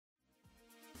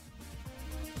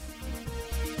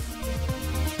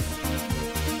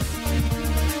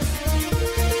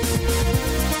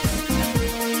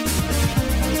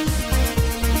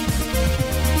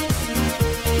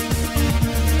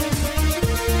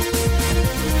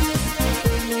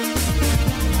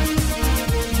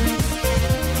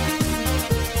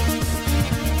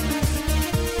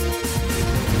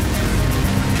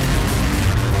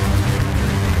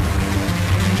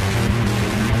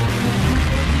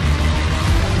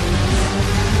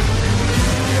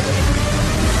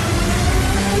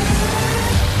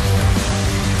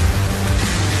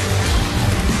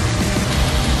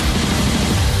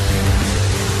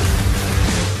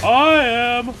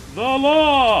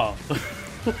Oh!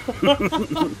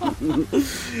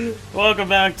 Welcome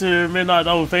back to Midnight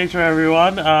Double Feature,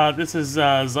 everyone. This is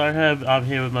Zoheb. I'm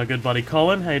here with my good buddy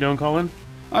Colin. How you doing, Colin?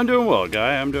 I'm doing well,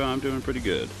 Guy. I'm doing pretty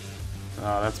good.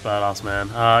 Oh, that's badass, man.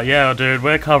 Yeah, dude,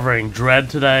 we're covering Dredd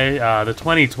today, the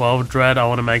 2012 Dredd. I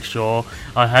want to make sure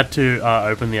I had to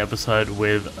open the episode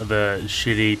with the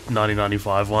shitty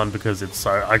 1995 one because it's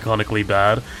so iconically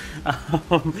bad.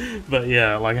 But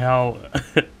yeah, like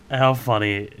how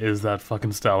funny is that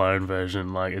fucking Stallone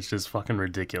version? Like, it's just fucking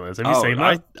ridiculous. Have you seen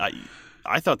that?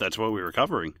 I thought that's what we were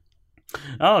covering.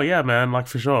 Oh yeah, man. Like,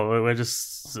 for sure. We're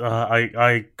just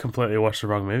I completely watched the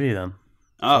wrong movie then.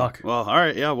 Oh, Fuck. well, all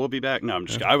right, yeah, we'll be back. No, I'm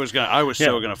just, I was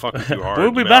still gonna fuck with you hard.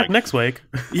 We'll be back next week.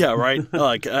 Yeah, right.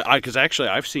 Like, because actually,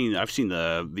 I've seen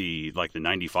the like the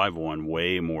 '95 one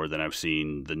way more than I've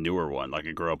seen the newer one. Like,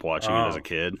 I grew up watching it as a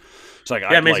kid. It's like,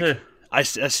 yeah, me too. I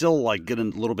still like get a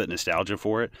little bit nostalgia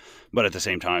for it, but at the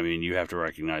same time, I mean, you have to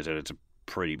recognize that it's a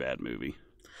pretty bad movie.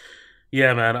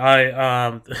 Yeah, man.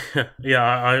 I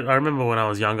remember when I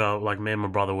was younger, like, me and my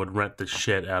brother would rent the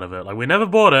shit out of it. Like, we never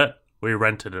bought it. We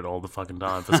rented it all the fucking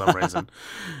time for some reason.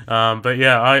 But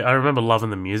yeah, I remember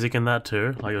loving the music in that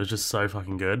too. Like, it was just so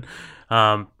fucking good.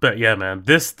 But yeah, man,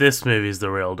 this movie is the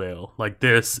real deal. Like,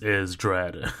 this is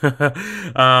Dredd.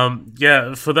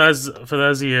 Yeah, for those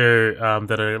of you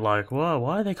that are like, whoa,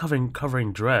 why are they covering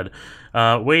Dredd?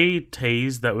 We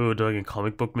teased that we were doing a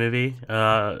comic book movie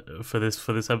for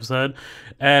this episode,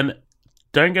 and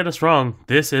don't get us wrong,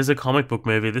 this is a comic book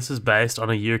movie. This is based on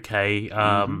a UK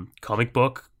comic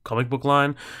book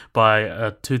line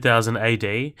by 2000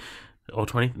 AD or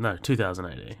 2000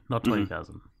 AD, not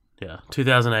 20,000. Yeah,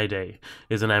 2000 AD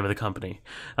is the name of the company.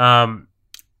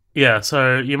 Yeah,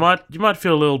 so you might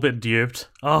feel a little bit duped.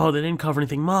 Oh, they didn't cover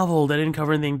anything Marvel. They didn't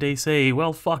cover anything DC.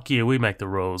 Well, fuck you. We make the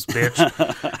rules, bitch.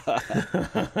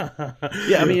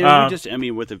 Yeah, I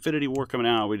mean, with Infinity War coming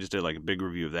out, we just did like a big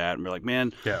review of that, and we're like,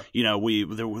 man, yeah, you know,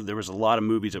 there was a lot of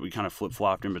movies that we kind of flip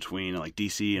flopped in between, like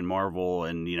DC and Marvel,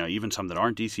 and you know, even some that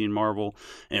aren't DC and Marvel,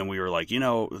 and we were like, you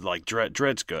know, like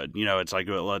Dredd's good, you know, it's like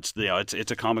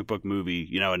it's a comic book movie,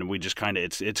 you know, and we just kind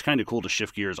of it's kind of cool to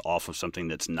shift gears off of something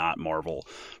that's not Marvel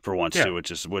for once too,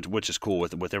 which is cool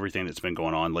with everything that's been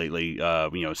going on lately.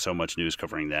 You know, so much news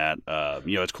covering that.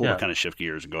 You know, it's cool to kind of shift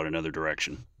gears and go in another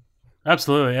direction.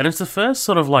 Absolutely, and it's the first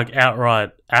sort of like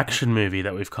outright action movie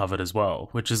that we've covered as well,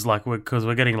 which is like because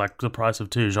we're getting like the price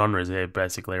of two genres here,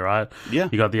 basically, right? Yeah,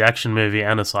 you got the action movie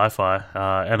and a sci-fi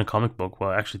and a comic book. Well,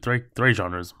 actually, three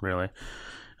genres really.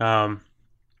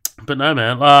 But no,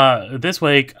 man. This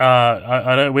week,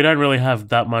 we don't really have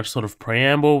that much sort of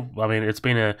preamble. I mean, it's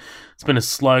been a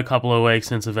slow couple of weeks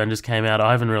since Avengers came out. I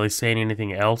haven't really seen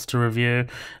anything else to review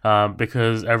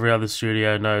because every other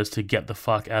studio knows to get the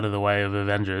fuck out of the way of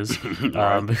Avengers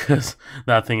because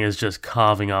that thing is just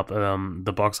carving up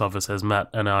the box office, as Matt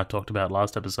and I talked about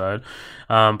last episode.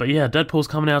 But yeah, Deadpool's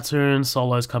coming out soon.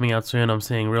 Solo's coming out soon. I'm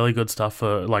seeing really good stuff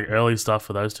for like early stuff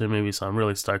for those two movies, so I'm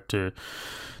really stoked to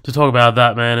talk about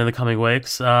that, man, in the coming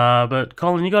weeks. But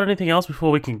Colin, you got anything else before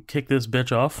we can kick this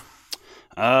bitch off?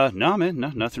 No, man,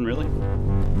 no, nothing really.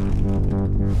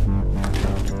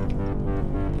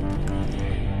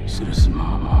 Citizen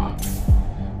Mama,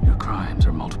 your crimes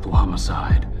are multiple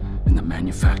homicide and the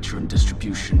manufacture and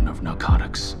distribution of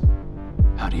narcotics.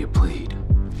 How do you plead?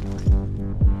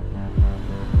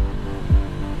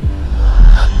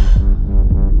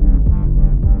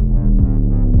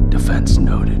 Defense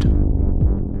noted.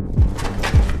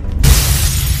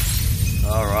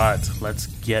 All right, let's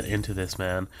get into this,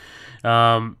 man.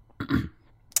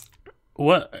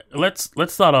 Let's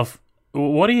start off.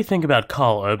 What do you think about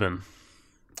Carl Urban?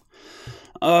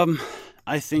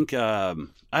 I think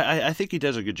I think he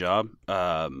does a good job.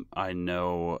 I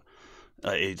know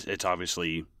it's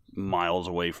obviously miles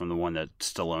away from the one that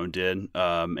Stallone did,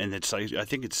 and it's like I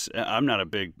think it's I'm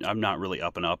not really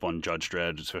up and up on Judge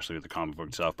Dredd, especially with the comic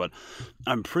book stuff, but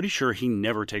I'm pretty sure he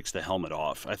never takes the helmet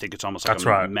off. I think it's almost like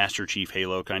a Master Chief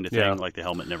Halo kind of thing, like the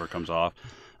helmet never comes off.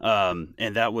 And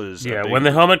that was when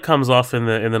the helmet comes off in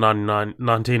the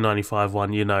 1995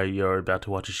 one, you know you're about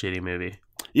to watch a shitty movie.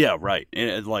 Yeah, right.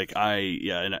 And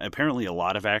and apparently a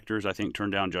lot of actors I think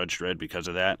turned down Judge Dredd because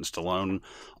of that, and Stallone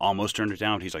almost turned it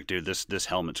down. He's like, dude, this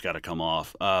helmet's got to come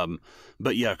off.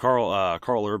 But yeah,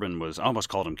 Carl Urban was, I almost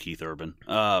called him Keith Urban.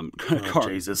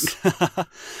 Jesus.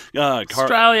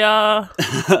 Australia.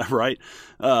 Right.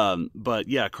 But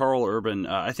yeah, Carl Urban,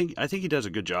 I think he does a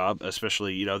good job,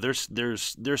 especially, you know, there's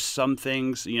some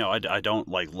things, you know, I don't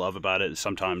like love about it.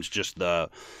 Sometimes just the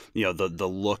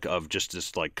look of just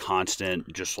this like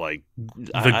constant, just like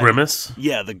The grimace.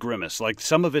 Yeah, the grimace. Like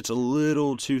some of it's a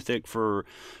little too thick for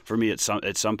me at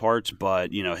some parts,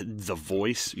 but the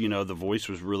voice, the voice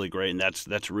was really great, and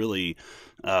that's really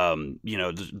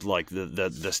like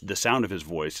the sound of his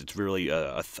voice. It's really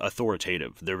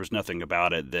authoritative. There was nothing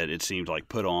about it that it seemed like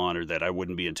put on or that I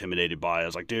wouldn't be intimidated by. I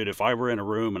was like, dude, if I were in a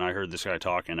room and I heard this guy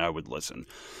talking, I would listen.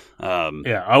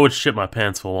 Yeah, I would shit my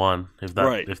pants for one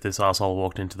Right. if this asshole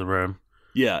walked into the room.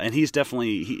 Yeah, and he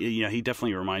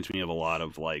definitely reminds me of a lot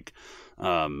of like,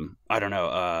 I don't know,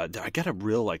 I got a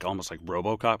real like almost like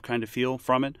RoboCop kind of feel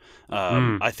from it.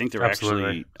 I think they're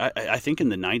absolutely. actually, I think in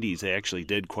the 90s they actually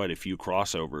did quite a few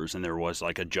crossovers, and there was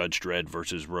like a Judge Dredd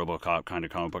versus RoboCop kind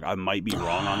of comic book. I might be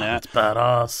wrong on that. That's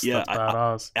badass. Yeah,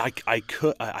 that's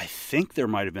badass. I think there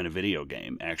might have been a video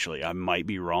game actually. I might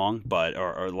be wrong, but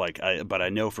but I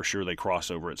know for sure they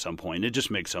cross over at some point. It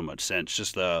just makes so much sense.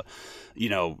 Just the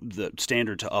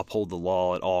standard to uphold the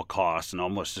law at all costs, and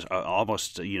almost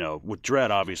with Dredd,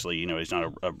 obviously, he's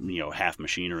not a half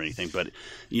machine or anything, but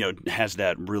has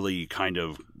that really kind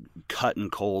of cut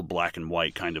and cold, black and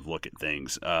white kind of look at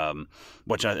things,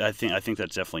 which I think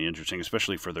that's definitely interesting,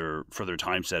 especially for their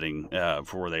time setting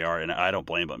for where they are. And I don't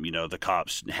blame them. The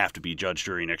cops have to be judge,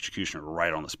 jury, and executioner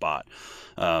right on the spot.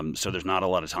 So there's not a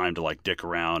lot of time to like dick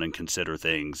around and consider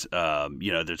things.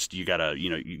 You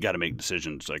gotta make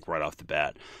decisions like right off the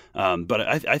bat. But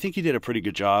I think he did a pretty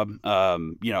good job. I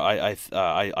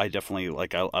definitely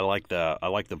I like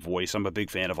the voice. I'm a big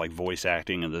fan of like voice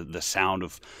acting, and the sound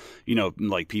of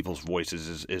like people's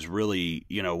voices is really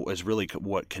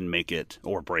what can make it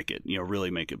or break it.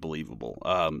 Really make it believable.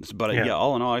 But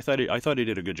all in all, I thought he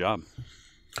did a good job.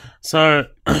 So,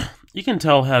 you can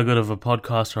tell how good of a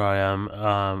podcaster I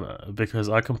am because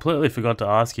I completely forgot to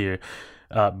ask you,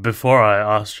 before I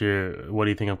asked you, what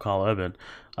do you think of Carl Urban?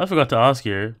 I forgot to ask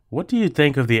you, what do you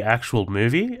think of the actual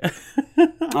movie?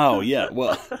 Oh, yeah,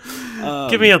 well...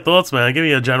 give me your thoughts, man. Give me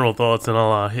your general thoughts, and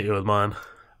I'll hit you with mine.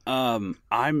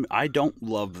 I don't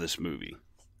love this movie.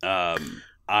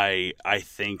 I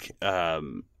think...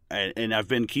 and I've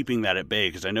been keeping that at bay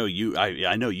because I know you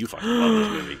fucking love this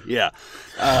movie. Yeah.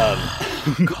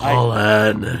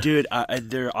 Colin. Dude,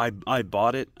 I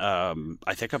bought it.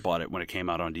 I think I bought it when it came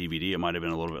out on DVD. It might have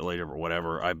been a little bit later, but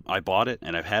whatever. I bought it,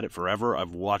 and I've had it forever.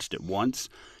 I've watched it once,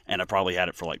 and I probably had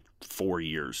it for like 4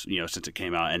 years, since it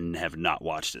came out, and have not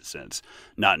watched it since.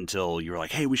 Not until you were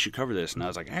like, hey, we should cover this. And I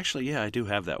was like, actually, yeah, I do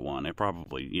have that one. I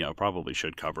probably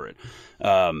should cover it.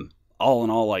 All in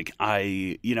all, like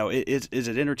is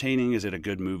it entertaining? Is it a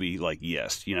good movie? Like,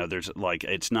 yes, there's like,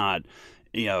 it's not,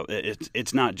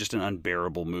 it's not just an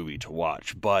unbearable movie to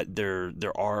watch, but there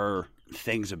are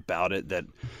things about it that,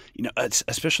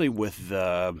 especially with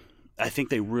I think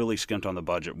they really skimped on the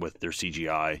budget with their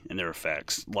CGI and their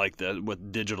effects. Like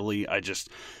with digitally, I just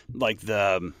like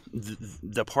the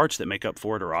parts that make up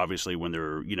for it are obviously when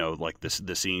they're like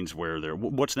the scenes where they're,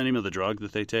 what's the name of the drug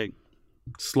that they take?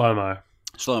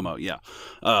 Slow-mo, yeah.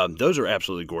 Those are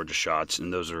absolutely gorgeous shots,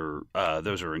 and those are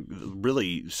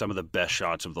really some of the best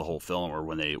shots of the whole film. Or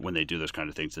when they do those kind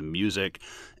of things, the music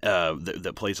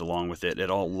that plays along with it, it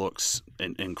all looks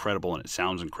incredible and it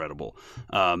sounds incredible.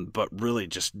 But really,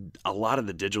 just a lot of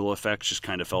the digital effects just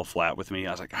kind of fell flat with me.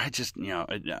 I was like,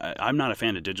 I'm not a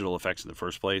fan of digital effects in the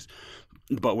first place.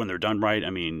 But when they're done right, I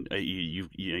mean, you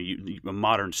a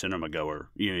modern cinema goer,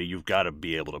 you've got to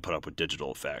be able to put up with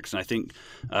digital effects. And I think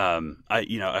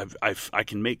I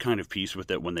can make kind of peace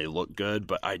with it when they look good,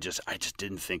 but I just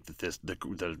didn't think that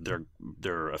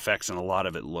their effects and a lot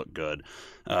of it looked good.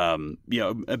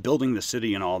 Building the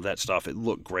city and all of that stuff, it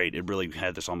looked great. It really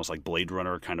had this almost like Blade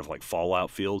Runner kind of like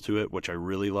Fallout feel to it, which I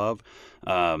really love.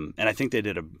 And I think they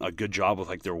did a good job with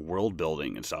like their world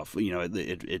building and stuff.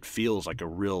 It feels like a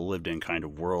real lived in kind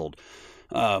of world.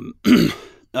 But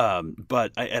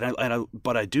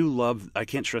I do love, I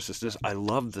can't stress this, I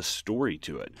love the story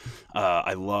to it.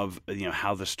 I love,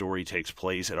 how the story takes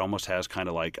place. It almost has kind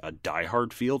of like a Die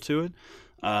Hard feel to it.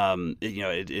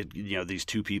 These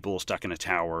two people stuck in a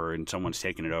tower and someone's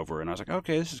taking it over, and I was like,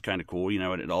 okay, this is kind of cool,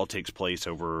 and it all takes place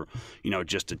over,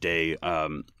 just a day.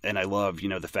 And I love,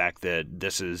 the fact that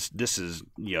this is,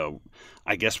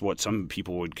 I guess what some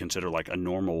people would consider like a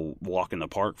normal walk in the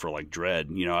park for like Dredd.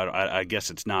 I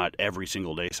guess it's not every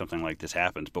single day something like this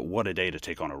happens, but what a day to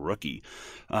take on a rookie.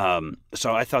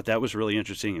 So I thought that was really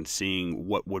interesting, and seeing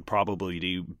what would probably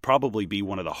be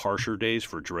one of the harsher days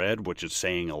for Dredd, which is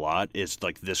saying a lot, is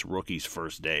like this rookie's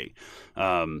first day.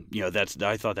 I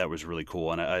thought that was really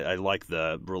cool, and I like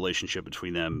the relationship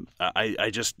between them. I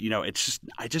just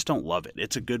don't love it.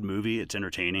 It's a good movie. It's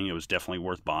entertaining. It was definitely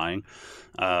worth buying.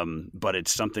 But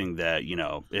it's something that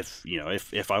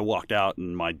if I walked out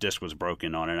and my disc was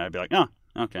broken on it, I'd be like, oh,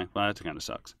 okay, well that kind of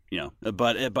sucks,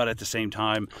 But at the same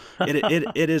time,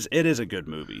 it is a good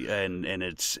movie, and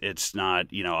it's not,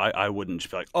 I wouldn't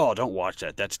just be like, oh, don't watch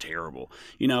that, that's terrible.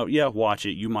 Yeah, watch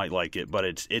it, you might like it, but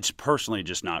it's personally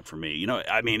just not for me.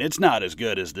 I mean, it's not as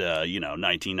good as the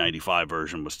 1995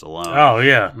 version with Stallone. Oh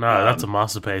yeah, no, that's a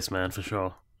masterpiece, man, for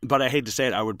sure. But I hate to say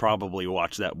it, I would probably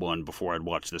watch that one before I'd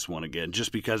watch this one again,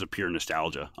 just because of pure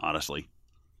nostalgia, honestly.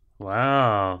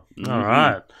 Wow. All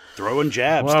right. Throwing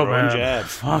jabs.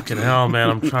 Fucking hell, man.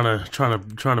 I'm trying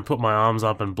to put my arms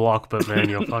up and block, but man,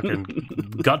 you're fucking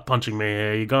gut punching me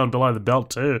here. You're going below the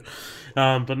belt too.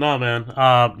 But no, man.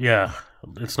 Yeah.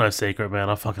 It's no secret, man.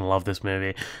 I fucking love this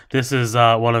movie. This is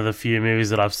one of the few movies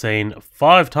that I've seen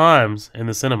 5 times in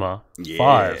the cinema. Yeah.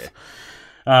 5.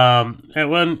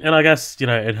 And I guess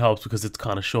it helps because it's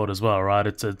kind of short as well, right?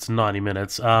 It's 90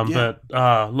 minutes. But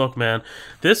look, man,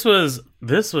 this was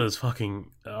fucking.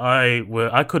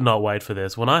 I could not wait for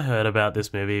this. When I heard about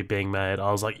this movie being made,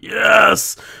 I was like,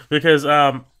 yes, because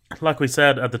like we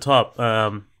said at the top,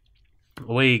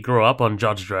 we grew up on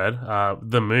Judge Dredd,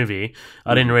 the movie.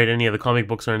 I didn't read any of the comic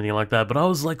books or anything like that, but I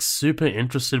was like super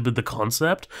interested with the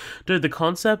concept. Dude, the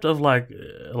concept of like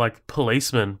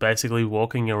policemen basically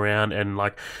walking around and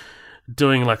like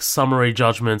doing like summary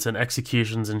judgments and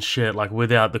executions and shit like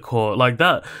without the court. Like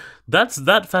that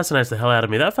fascinates the hell out of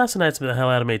me. That fascinates the hell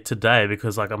out of me today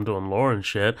because like I'm doing law and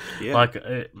shit. Yeah. Like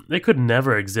it could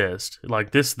never exist.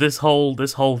 Like this whole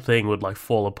thing would like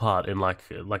fall apart in like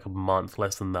a month,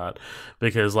 less than that,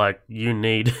 because like you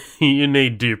need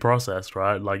due process,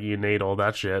 right? Like you need all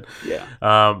that shit. Yeah.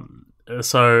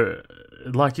 So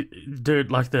like,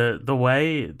 dude, like the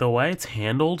way it's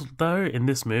handled though in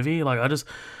this movie, like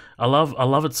I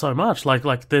love it so much.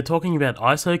 Like they're talking about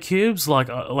ISO cubes.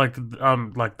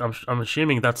 I'm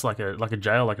assuming that's like a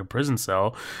jail, like a prison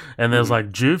cell, and there's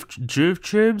like juve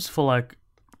tubes for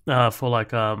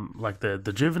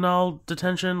the juvenile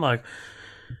detention. Like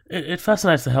it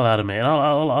fascinates the hell out of me, and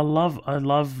I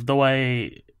love the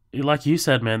way. Like you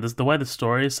said, man, the way the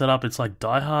story is set up, it's like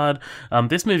Die Hard.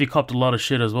 This movie copped a lot of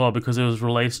shit as well because it was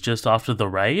released just after The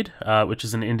Raid, which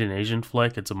is an Indonesian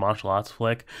flick. It's a martial arts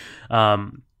flick.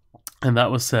 And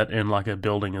that was set in like a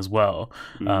building as well,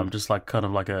 just like kind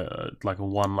of like a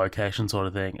one location sort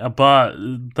of thing. But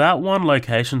that one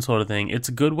location sort of thing, it's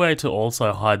a good way to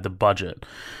also hide the budget.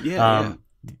 Yeah.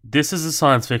 This is a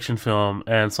science fiction film,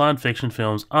 and science fiction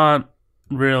films aren't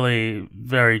really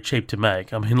very cheap to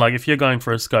make. I mean, like if you're going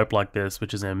for a scope like this,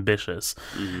 which is ambitious,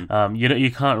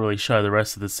 you can't really show the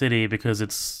rest of the city because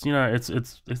it's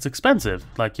it's expensive.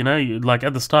 Like like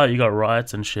at the start you got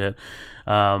riots and shit.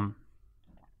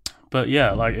 But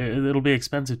yeah, like it'll be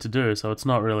expensive to do, so it's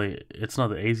not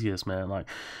the easiest, man. Like,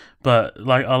 but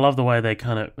like I love the way they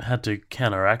kind of had to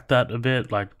counteract that a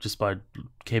bit, like just by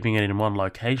keeping it in one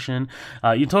location.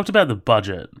 You talked about the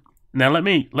budget. Now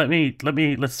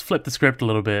let's flip the script a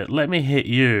little bit. Let me hit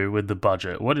you with the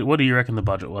budget. What do you reckon the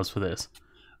budget was for this?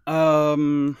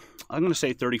 I'm gonna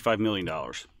say $35 million.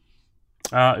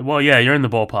 Well, yeah, you're in the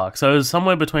ballpark. So it was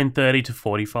somewhere between 30 to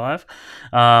 45.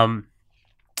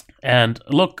 And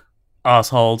look,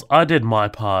 assholes, I did my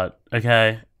part,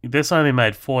 okay? This only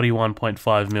made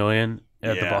 $41.5 million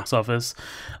at the box office.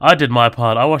 I did my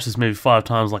part. I watched this movie 5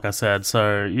 times, like I said,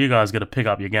 so you guys got to pick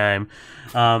up your game.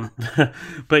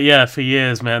 But yeah, for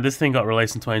years, man, this thing got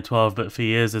released in 2012, but for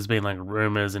years there's been like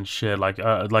rumors and shit. Like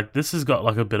this has got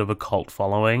like a bit of a cult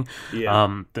following.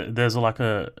 Yeah. There's like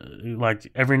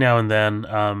every now and then,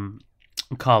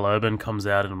 Carl Urban comes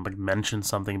out and like mentions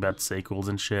something about sequels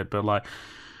and shit, but like,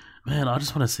 man, I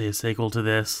just want to see a sequel to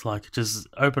this. Like, just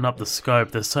open up the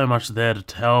scope. There's so much there to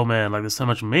tell, man. Like, there's so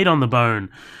much meat on the bone.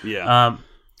 Yeah.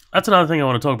 That's another thing I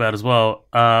want to talk about as well.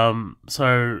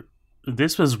 So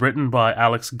this was written by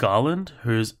Alex Garland,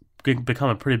 who's become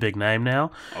a pretty big name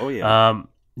now. Oh, yeah.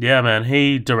 Yeah, man.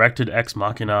 He directed Ex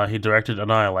Machina. He directed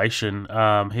Annihilation.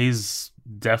 He's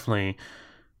definitely...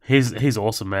 He's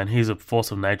awesome, man. He's a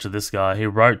force of nature, this guy. He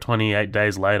wrote 28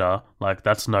 Days Later. Like,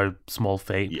 that's no small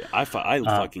feat. Yeah, I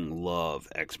fucking love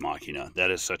Ex Machina.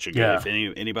 That is such a good... Yeah. If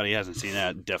anybody hasn't seen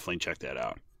that, definitely check that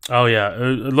out. Oh, yeah.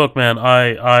 Look, man,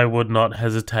 I would not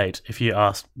hesitate if you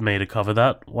asked me to cover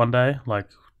that one day, like,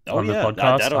 on the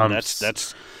podcast.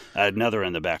 That's another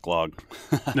in the backlog.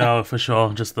 No, for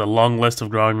sure. Just the long list of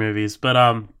growing movies.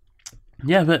 But,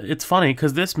 yeah, but it's funny,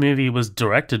 because this movie was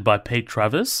directed by Pete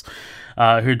Travis,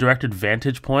 who directed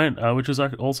Vantage Point, which was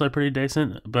also pretty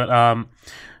decent. But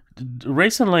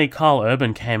recently, Carl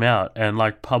Urban came out and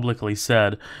like publicly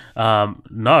said,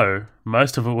 "No,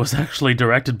 most of it was actually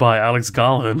directed by Alex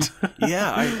Garland.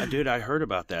 Yeah, I heard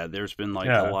about that. There's been like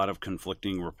a lot of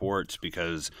conflicting reports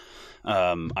because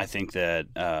I think that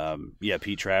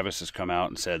Pete Travis has come out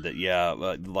and said that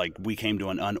like we came to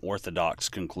an unorthodox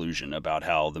conclusion about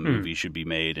how the movie should be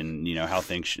made and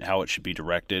how it should be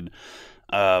directed.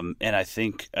 And I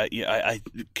think,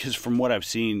 because from what I've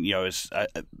seen,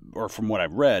 or from what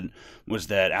I've read, was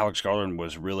that Alex Garland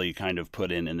was really kind of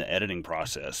put in the editing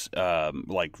process,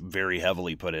 like very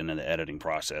heavily put in the editing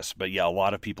process. But yeah, a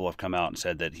lot of people have come out and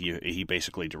said that he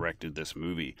basically directed this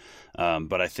movie.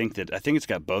 But I think it's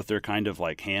got both their kind of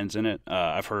like hands in it.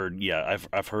 I've heard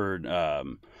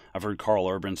Carl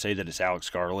Urban say that it's Alex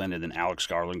Garland, and then Alex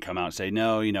Garland come out and say,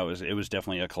 no, it was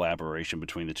definitely a collaboration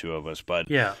between the two of us. But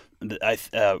yeah.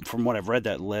 From what I've read,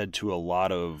 that led to a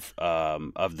lot of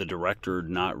the director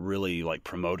not really like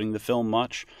promoting the film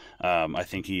much. I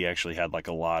think he actually had like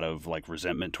a lot of like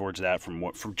resentment towards that from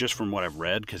what I've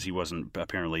read, because he wasn't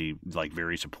apparently like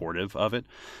very supportive of it.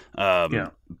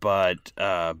 But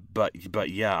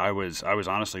yeah, I was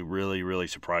honestly really, really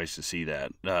surprised to see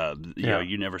that.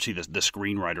 You never see the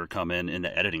screenwriter come in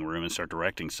the editing room and start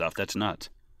directing stuff. That's nuts.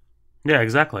 Yeah,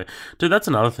 exactly. Dude, that's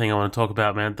another thing I want to talk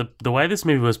about, man. The way this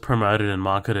movie was promoted and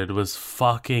marketed was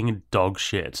fucking dog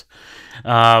shit.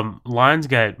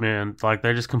 Lionsgate, man, like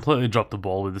they just completely dropped the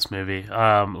ball with this movie.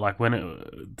 Like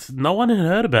no one had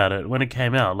heard about it when it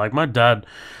came out. Like my dad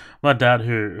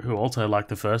who also liked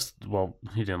the first, well,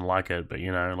 he didn't like it, but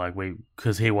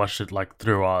because he watched it like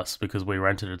through us because we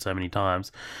rented it so many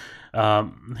times.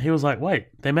 He was like, wait,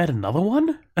 they made another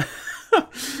one?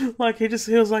 Like he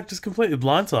was like just completely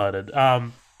blindsided.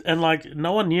 And like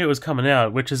no one knew it was coming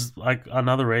out, which is like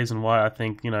another reason why I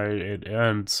think, it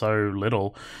earned so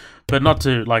little. But not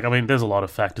to like, I mean, there's a lot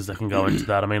of factors that can go into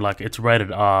that. I mean, like it's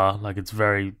rated R, like it's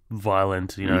very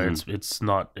violent, it's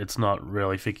not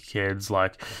really for kids,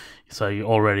 like so you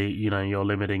already, you're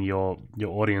limiting your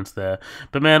audience there.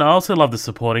 But man, I also love the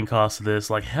supporting cast of this.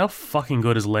 Like how fucking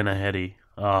good is Lena Headey?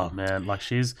 Oh man, like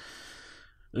she's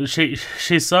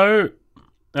so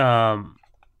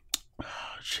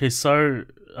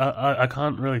I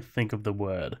can't really think of the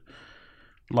word.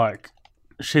 Like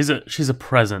she's a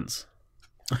presence.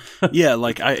 Yeah,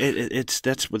 like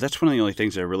that's one of the only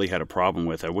things I really had a problem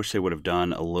with. I wish they would have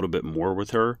done a little bit more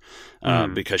with her,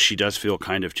 because she does feel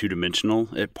kind of two-dimensional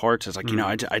at parts. It's like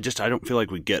I don't feel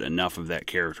like we get enough of that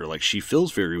character. Like she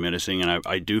feels very menacing, and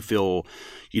I do feel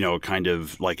kind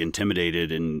of like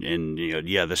intimidated and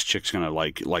this chick's gonna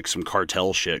like some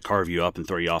cartel shit, carve you up and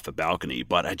throw you off a balcony.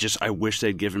 But I wish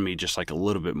they'd given me just like a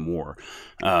little bit more.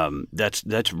 That's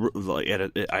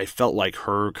I felt like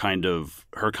her kind of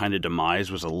demise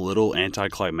was a little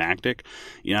anticlimactic.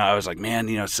 I was like, man,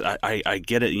 I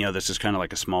get it. This is kind of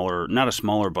like not a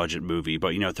smaller budget movie,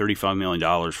 but $35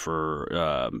 million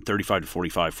for 35 to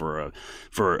 45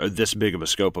 for this big of a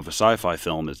scope of a sci-fi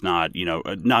film is not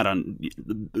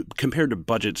compared to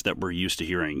budgets that we're used to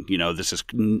hearing. This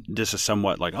is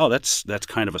somewhat like, oh, that's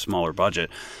kind of a smaller budget.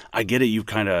 I get it. You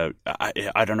kind of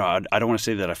I don't know. I don't want to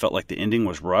say that I felt like the ending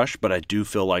was rushed, but I do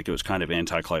feel like it was kind of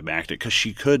anticlimactic because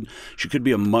she could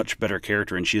be a much better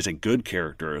character, and she is a good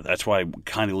character. That's why it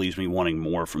kind of leaves me wanting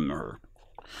more from her.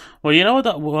 Well, you know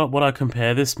what I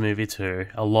compare this movie to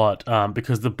a lot,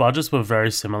 because the budgets were very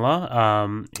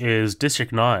similar, is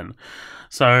District 9.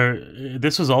 So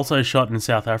this was also shot in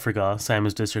South Africa, same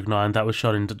as District 9. That was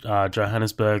shot in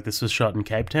Johannesburg. This was shot in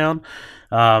Cape Town.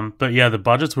 But yeah, the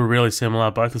budgets were really similar,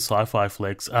 both are sci-fi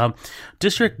flicks.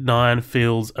 District 9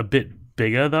 feels a bit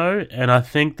bigger though, and I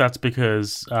think that's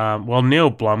because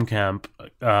Neil Blomkamp,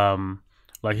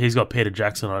 like he's got Peter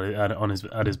Jackson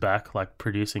at his back, like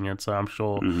producing it. So I'm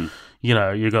sure you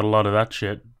got a lot of that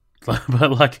shit.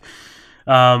 But like,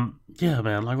 yeah,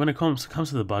 man. Like when it comes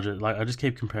to the budget, like I just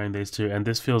keep comparing these two, and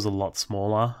this feels a lot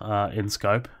smaller in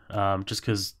scope. Just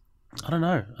because I don't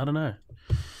know.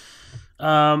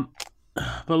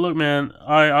 But look, man,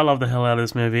 I love the hell out of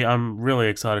this movie. I'm really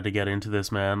excited to get into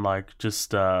this, man. Like,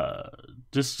 just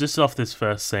off this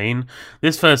first scene.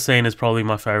 This first scene is probably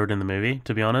my favorite in the movie,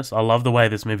 to be honest. I love the way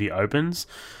this movie opens.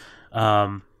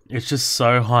 It's just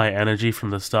so high energy from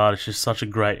the start. It's just such a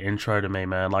great intro to me,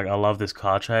 man. Like, I love this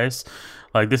car chase.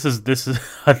 Like, this is.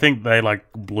 I think they like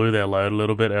blew their load a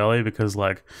little bit early because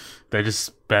like they just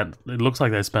spent. It looks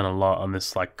like they spent a lot on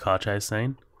this like car chase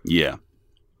scene. Yeah.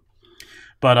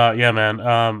 But yeah, man.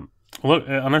 Look,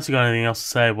 unless you got anything else to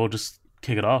say, we'll just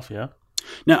kick it off. Yeah.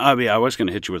 No, I mean, I was going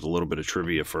to hit you with a little bit of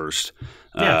trivia first.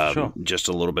 Yeah, sure. Just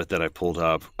a little bit that I pulled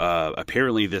up.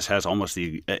 Apparently, this has almost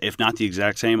if not the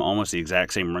exact same, almost the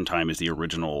exact same runtime as the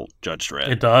original Judge Dredd.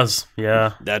 It does,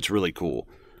 yeah. That's really cool.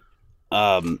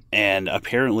 And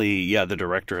apparently, yeah, the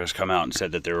director has come out and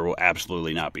said that there will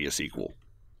absolutely not be a sequel.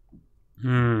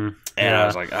 And I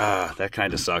was like, that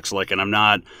kind of sucks. Like, and I'm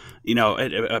not,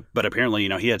 but apparently,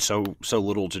 he had so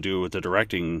little to do with the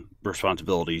directing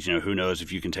responsibilities. Who knows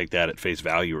if you can take that at face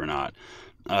value or not.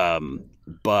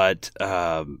 But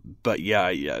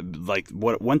yeah, like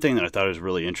one thing that I thought was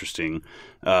really interesting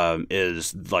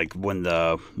is like when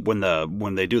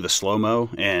they do the slow mo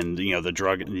and the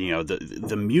drug,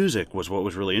 the music was what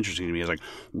was really interesting to me. I was like,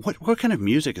 what kind of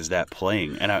music is that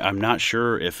playing? And I'm not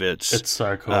sure if it's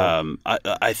so cool.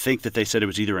 I think that they said it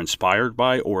was either inspired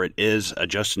by or it is a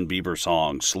Justin Bieber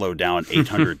song slowed down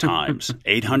 800 times.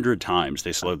 800 times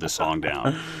they slowed this song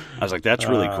down. I was like, that's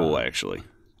really cool, actually.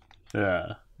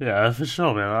 Yeah, for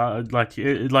sure, man. I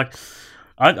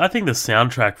think the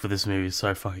soundtrack for this movie is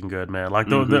so fucking good, man. Like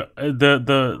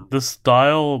the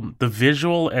style, the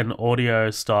visual and audio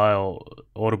style,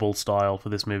 audible style for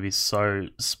this movie is so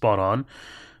spot on.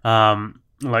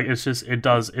 Like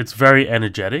it's very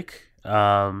energetic.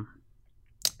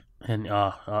 And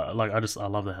I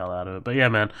love the hell out of it. But yeah,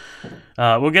 man,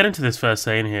 we'll get into this first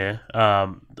scene here.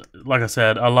 Like I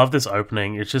said, I love this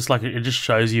opening. It's just like it just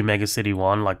shows you Mega City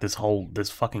 1, like this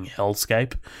fucking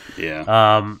hellscape.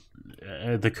 Yeah.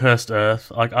 The cursed earth.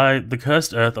 The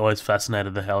cursed earth always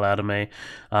fascinated the hell out of me.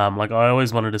 Like I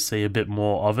always wanted to see a bit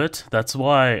more of it. That's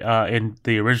why in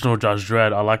the original Judge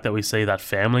Dredd, I like that we see that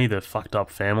family, the fucked up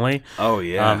family. Oh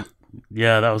yeah.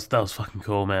 Yeah, that was fucking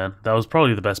cool, man. That was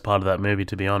probably the best part of that movie,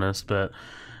 to be honest. But,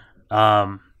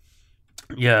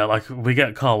 yeah, like we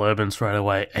get Carl Urban straight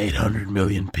away. 800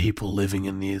 million people living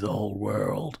in this old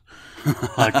world.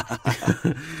 Like,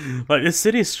 like this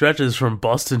city stretches from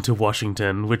Boston to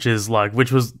Washington, which was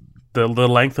the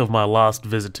length of my last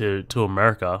visit to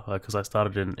America, because I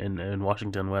started in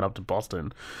Washington, went up to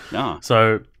Boston. Yeah.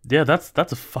 So yeah, that's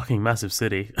a fucking massive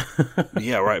city.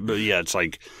 Yeah, right. But yeah, it's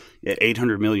like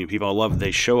 800 million people. I love it.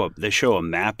 They show a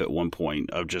map at one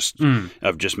point of just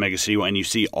Mega City, and you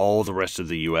see all the rest of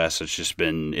the U.S. It's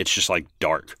just like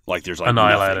dark, like there's like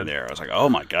annihilated nothing there. I was like, oh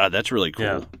my god, that's really cool.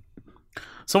 Yeah.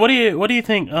 So what do you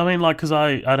think? I mean, like, because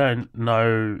I don't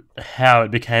know how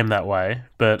it became that way,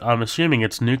 but I'm assuming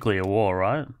it's nuclear war,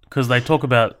 right? Because they talk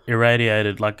about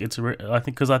irradiated, like I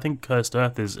think Cursed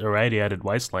Earth is irradiated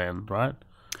wasteland, right?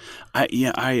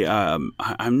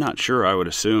 I'm not sure. I would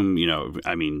assume,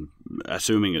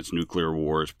 assuming it's nuclear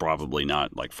war is probably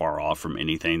not like far off from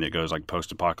anything that goes like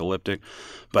post-apocalyptic.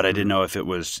 But I didn't know if it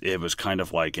was kind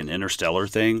of like an interstellar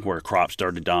thing where crops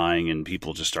started dying and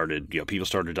people just started, people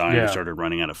started dying and started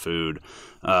running out of food.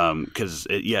 Because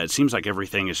it seems like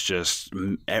everything is just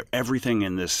everything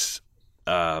in this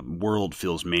world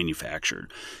feels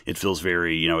manufactured. It feels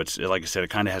very, it's like I said, it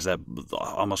kind of has that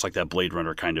almost like that Blade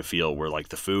Runner kind of feel where like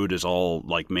the food is all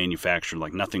like manufactured,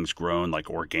 like nothing's grown like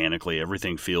organically.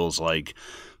 Everything feels like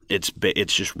it's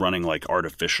just running like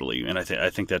artificially, and I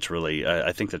think that's really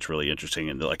interesting.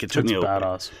 And like it took me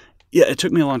badass. Yeah, it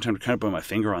took me a long time to kind of put my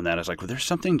finger on that. I was like, well, there's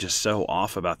something just so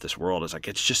off about this world. It's like,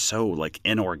 it's just so like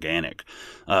inorganic.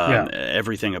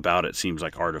 Everything about it seems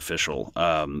like artificial,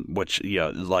 which,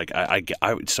 like I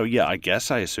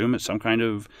guess I assume it's some kind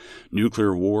of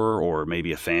nuclear war or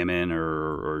maybe a famine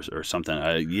or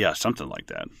something. Something like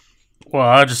that. Well,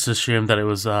 I just assumed that it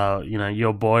was,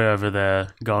 your boy over there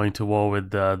going to war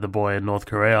with the boy in North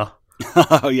Korea.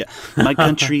 Oh, yeah. My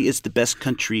country is the best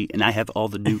country, and I have all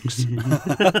the nukes.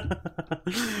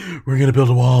 We're going to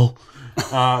build a wall.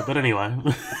 But anyway.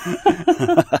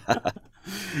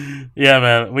 Yeah,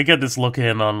 man. We get this look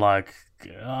in on, like,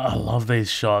 I love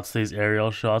these shots, these aerial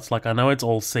shots. Like, I know it's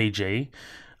all CG,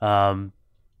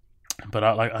 but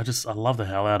I love the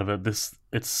hell out of it.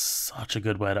 It's such a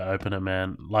good way to open it,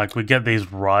 man. Like, we get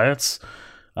these riots.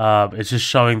 It's just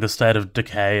showing the state of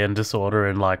decay and disorder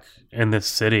in this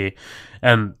city,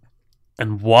 and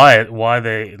why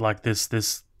they like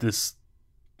this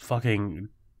fucking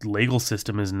legal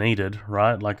system is needed,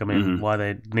 right? Like, I mean, why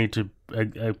they need to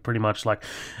pretty much like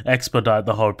expedite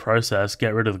the whole process,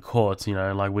 get rid of the courts.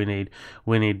 Like we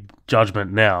need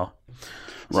judgment now.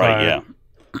 Right? So,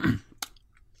 yeah.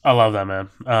 I love that,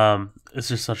 man. It's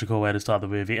just such a cool way to start the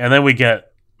movie, and then we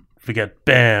get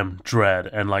bam, Dredd,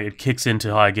 and like it kicks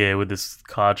into high gear with this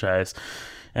car chase.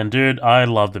 And dude, I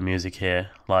love the music here.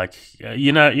 Like,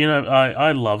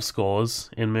 I love scores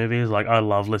in movies. Like, I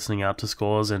love listening out to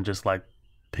scores and just like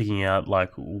picking out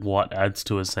like what adds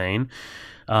to a scene.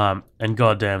 And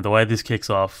goddamn, the way this kicks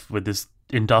off with this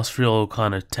industrial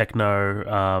kind of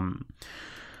techno,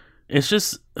 it's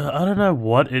just I don't know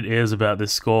what it is about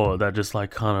this score that just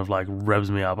like kind of like revs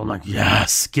me up. I'm like,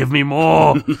 yes, give me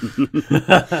more.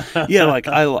 Yeah, like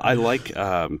I like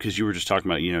because you were just talking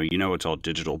about it's all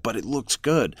digital, but it looks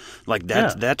good. Like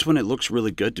that's when it looks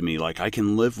really good to me. Like I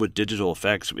can live with digital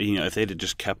effects, if they'd have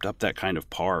just kept up that kind of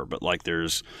par. But like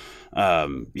there's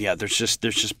there's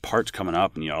just parts coming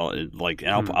up, and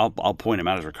I'll point them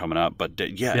out as they're coming up. But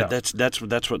that's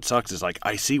what sucks is like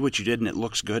I see what you did and it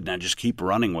looks good, and I just keep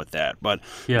running with that. But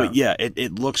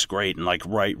it looks great, and like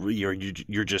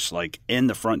you're just like in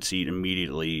the front seat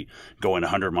immediately going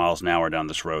 100 miles an hour down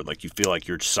this road. Like you feel like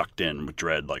you're sucked in with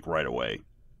Dredd like right away.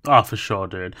 Oh, for sure,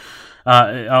 dude.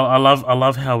 I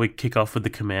love how we kick off with the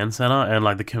command center, and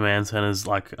like the command center's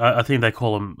like I think they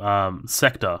call them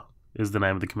sector. Is the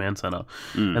name of the command center.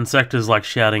 And Sector's like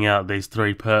shouting out these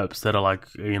 3 perps that are like,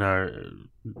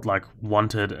 like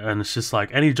wanted, and it's just like,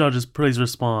 any judges please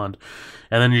respond.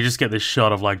 And then you just get this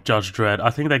shot of like Judge Dredd. I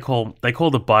think they call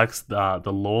the bikes the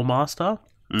Lawmaster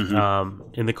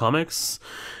in the comics.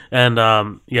 And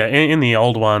in the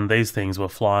old one these things were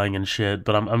flying and shit,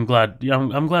 but I'm glad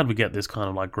I'm glad we get this kind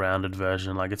of like grounded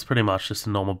version. Like it's pretty much just a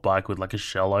normal bike with like a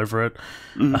shell over it.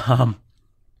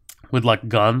 With like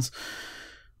guns.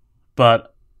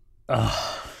 But I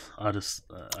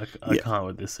can't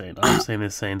with this scene. I've seen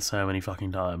this scene so many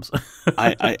fucking times.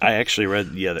 I actually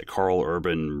read that Carl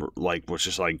Urban was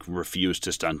just like refused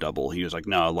to stunt double. He was like,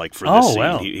 no, like for this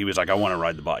scene, he was like, I want to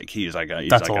ride the bike. He's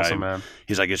that's awesome, man.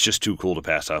 He's like, it's just too cool to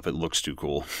pass up. It looks too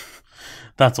cool.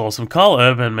 That's awesome. Carl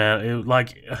Urban, man,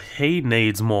 he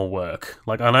needs more work.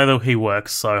 Like I know that he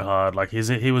works so hard. Like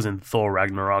he was in Thor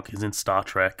Ragnarok. He's in Star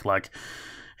Trek. Like.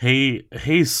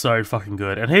 He's so fucking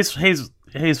good, and he's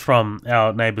from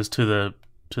our neighbours to the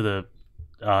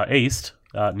east,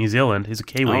 New Zealand. He's a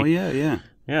Kiwi. Oh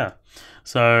yeah.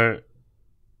 So,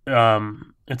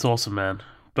 it's awesome, man.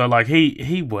 But like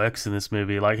he works in this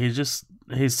movie. Like he's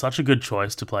such a good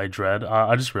choice to play Dredd.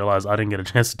 I just realized I didn't get a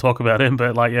chance to talk about him,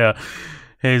 but like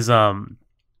he's just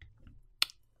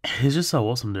so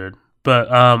awesome, dude.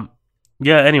 But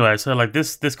anyway, so like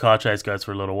this car chase goes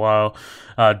for a little while.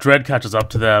 Dredd catches up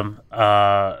to them.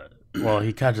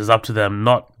 He catches up to them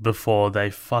not before they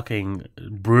fucking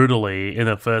brutally, in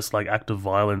the first like act of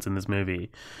violence in this movie,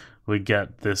 we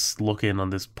get this look in on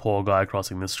this poor guy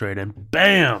crossing the street and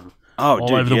BAM!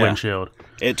 All over the windshield.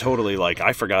 It totally, like,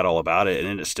 I forgot all about it,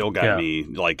 and it still got me,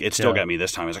 like, got me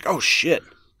this time. I was like, oh shit.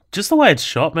 Just the way it's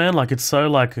shot, man, like it's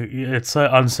so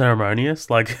unceremonious.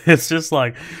 Like it's just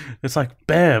like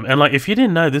bam, and like if you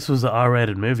didn't know this was an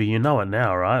R-rated movie, you know it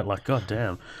now, right? Like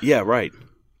goddamn. Yeah, right.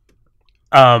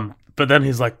 But then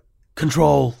he's like,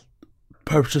 "Control,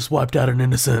 Perp just wiped out an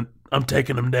innocent. I'm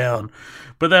taking him down."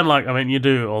 But then, like, I mean, you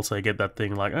do also get that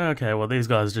thing, like, okay, well, these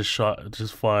guys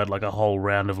just fired like a whole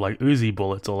round of like Uzi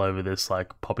bullets all over this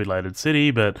like populated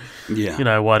city. But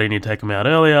why didn't you take them out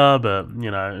earlier? But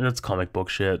it's comic book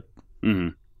shit.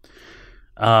 Mm-hmm.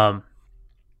 And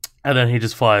then he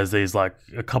just fires these like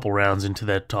a couple rounds into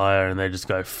their tire, and they just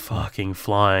go fucking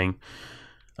flying.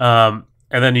 And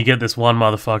then you get this one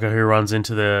motherfucker who runs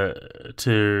into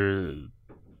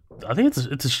I think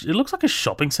it looks like a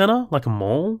shopping center, like a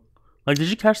mall. Like, did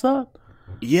you catch that?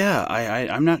 Yeah,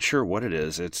 I'm not sure what it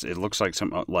is. It looks like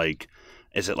some like,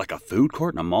 is it like a food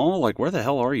court in a mall? Like, where the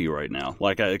hell are you right now?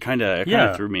 Like, it kind of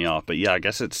threw me off. But yeah, I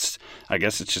guess it's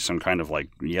just some kind of like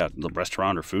the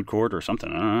restaurant or food court or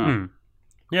something. I don't know.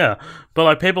 Yeah, but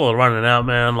like people are running out,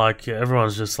 man. Like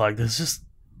everyone's just like, there's just,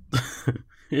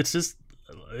 it's just,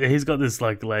 he's got this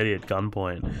like lady at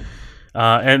gunpoint.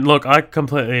 And look, I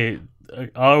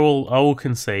will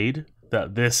concede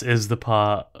that this is the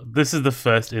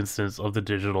first instance of the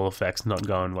digital effects not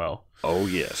going well. Oh,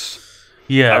 yes.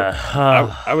 Yeah.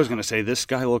 I was going to say, this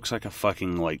guy looks like a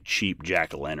fucking, like, cheap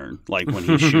jack-o'-lantern, like, when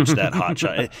he shoots that hot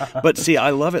shot. But, see,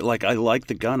 I love it. Like, I like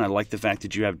the gun. I like the fact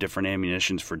that you have different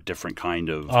ammunitions for different kind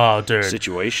of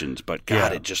situations. But,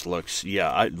 God, it just looks...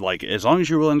 Yeah, as long as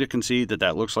you're willing to concede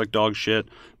that looks like dog shit,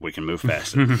 we can move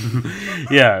faster.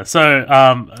 Yeah, so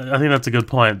I think that's a good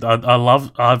point.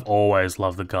 I've always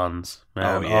loved the guns,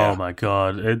 man. Oh, yeah. Oh, my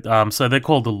God. So they're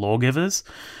called the Lawgivers.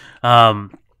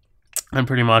 And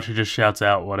pretty much he just shouts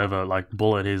out whatever like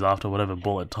bullet he's after, whatever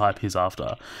bullet type he's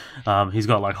after. He's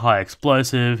got like high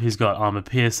explosive, he's got armor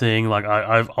piercing. Like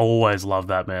I've always loved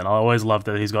that, man. I always loved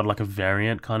that he's got like a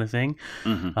variant kind of thing.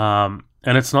 Mm-hmm.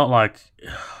 And it's not like,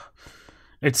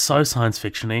 it's so science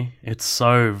fiction-y. It's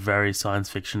so very science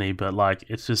fiction-y, but like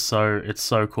it's so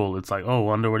cool. It's like, oh,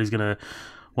 wonder what he's gonna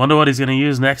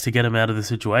use next to get him out of the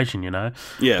situation, you know?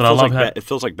 Yeah, but it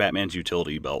feels like Batman's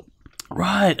utility belt.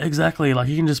 Right, exactly. Like,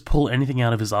 he can just pull anything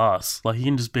out of his ass. Like, he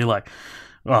can just be like,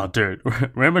 Oh, dude,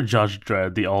 remember Judge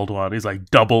Dredd, the old one? He's like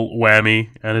double whammy,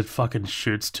 and it fucking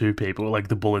shoots two people, like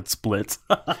the bullet splits.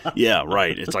 Yeah,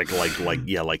 right. It's like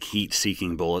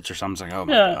heat-seeking bullets or something. It's like, oh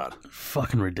my god,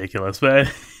 fucking ridiculous.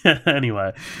 But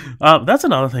anyway, that's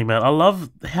another thing, man. I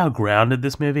love how grounded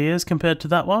this movie is compared to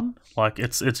that one. Like,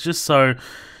 it's just so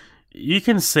you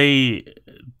can see,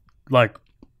 like.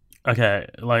 Okay,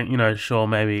 like, sure,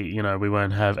 maybe, we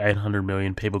won't have 800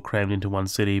 million people crammed into one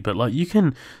city, but, like, you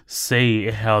can see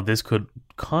how this could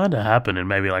kind of happen in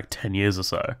maybe, like, 10 years or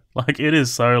so. Like, it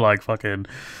is so, like, fucking...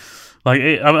 Like,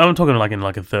 I'm talking, like, in,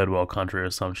 like, a third world country or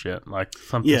some shit. Like,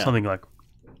 something like...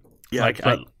 Yeah, like,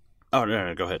 oh,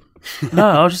 no, go ahead. No,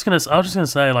 I was just gonna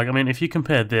say, like, I mean, if you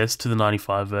compare this to the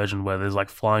 95 version where there's,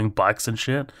 like, flying bikes and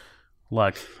shit,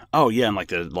 like... Oh yeah, and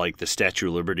the Statue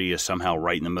of Liberty is somehow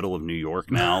right in the middle of New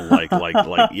York now.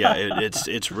 Yeah,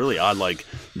 it's really odd. Like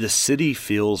the city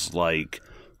feels like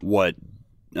what.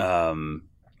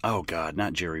 Oh God,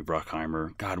 not Jerry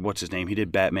Bruckheimer. God, what's his name? He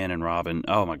did Batman and Robin.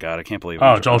 Oh my God, I can't believe.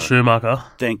 Oh, Joel Schumacher.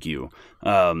 Thank you.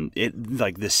 It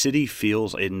like the city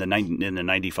feels in the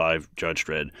 95 Judge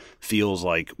Dredd feels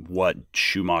like what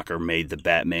Schumacher made the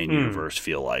Batman universe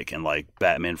feel like, and like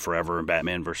Batman Forever and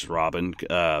Batman versus Robin,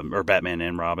 or Batman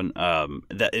and Robin.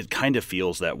 That it kind of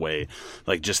feels that way.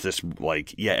 Like just this,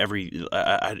 like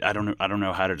I don't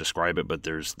know how to describe it, but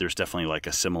there's definitely like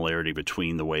a similarity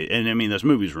between the way, and I mean those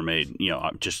movies were made,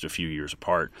 just a few years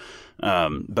apart.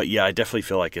 But yeah, I definitely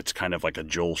feel like it's kind of like a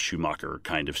Joel Schumacher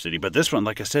kind of city. But this one,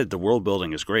 like I said, the world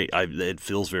building is great. It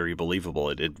feels very believable.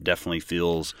 It definitely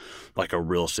feels like a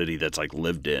real city that's like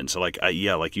lived in. So like,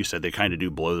 like you said, they kind of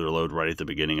do blow their load right at the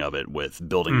beginning of it with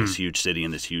building this huge city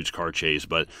and this huge car chase.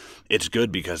 But it's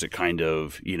good because it kind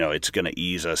of, it's going to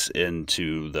ease us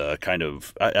into the kind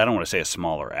of, I don't want to say a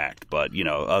smaller act, but,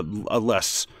 a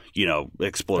less,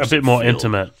 explosive. A bit more feel.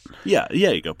 intimate. Yeah,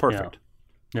 you go. Perfect.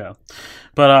 Yeah.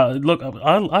 But look,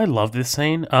 I love this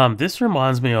scene. This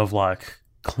reminds me of like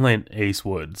Clint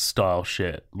Eastwood style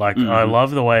shit. Like I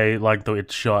love the way like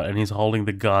it's shot, and he's holding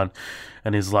the gun,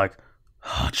 and he's like,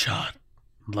 hot shot.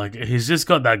 Like he's just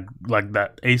got that like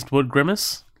that Eastwood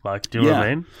grimace. Like, do you know what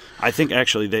I mean? I think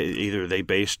actually they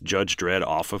based Judge Dredd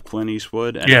off of Clint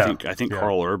Eastwood, and I think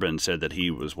Carl Urban said that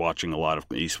he was watching a lot of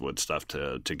Eastwood stuff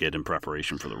to get in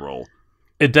preparation for the role.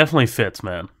 It definitely fits,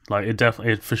 man. Like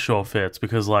it for sure fits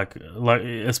because like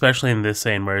especially in this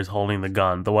scene where he's holding the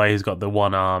gun, the way he's got the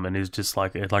one arm and he's just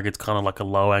like it's kind of like a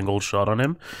low angle shot on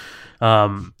him.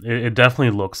 It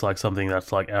definitely looks like something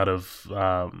that's like out of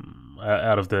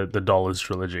the Dollars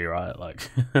trilogy, right? Like,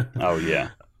 oh yeah.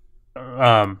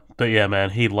 But yeah,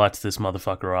 man, he lights this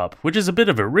motherfucker up, which is a bit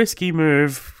of a risky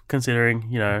move considering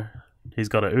he's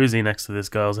got a Uzi next to this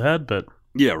girl's head, but.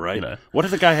 Yeah, right. What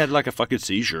if the guy had like a fucking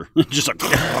seizure, just like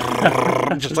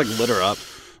lit her up?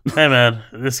 Hey man,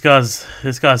 this guy's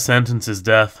sentence is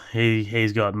death.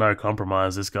 He's got no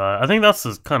compromise. This guy. I think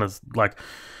that's kind of like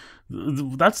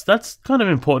that's kind of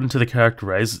important to the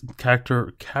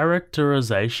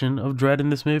characterization of Dredd in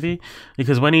this movie,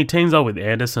 because when he teams up with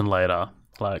Anderson later,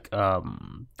 like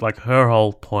her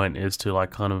whole point is to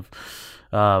like kind of.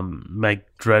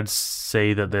 Make Dredd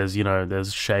see that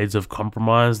there's shades of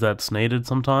compromise that's needed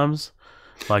sometimes.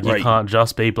 Like you can't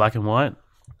just be black and white.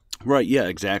 Right. Yeah.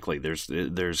 Exactly.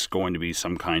 There's going to be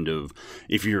some kind of,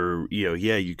 if you're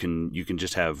you can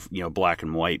just have black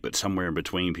and white, but somewhere in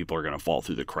between people are going to fall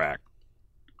through the crack.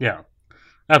 Yeah.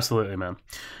 Absolutely, man.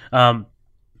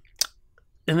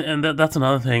 And that's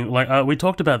another thing. Like we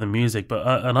talked about the music,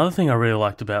 but another thing I really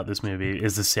liked about this movie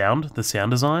is the sound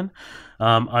design.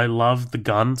 I love the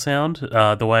gun sound.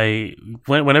 The way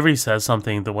whenever he says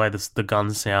something, the way the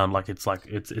guns sound, like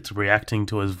it's reacting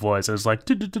to his voice. And it's like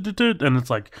and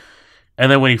it's like,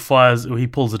 and then when he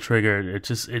pulls the trigger,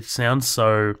 it sounds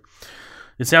so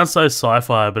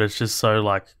sci-fi, but it's just so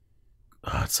like,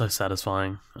 it's so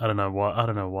satisfying. I don't know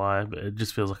why, but it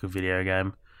just feels like a video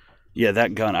game. Yeah,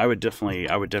 that gun. I would definitely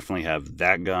have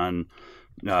that gun,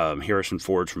 Harrison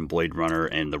Ford from Blade Runner,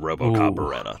 and the RoboCop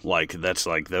Beretta. Like that's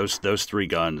like those three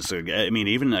guns. I mean,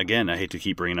 even again, I hate to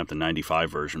keep bringing up the '95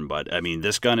 version, but I mean,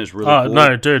 this gun is really. Cool.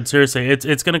 No, dude, seriously,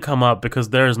 it's going to come up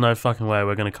because there is no fucking way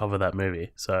we're going to cover that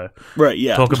movie. So right,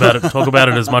 yeah, talk about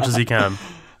it as much as you can.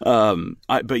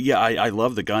 But yeah, I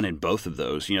love the gun in both of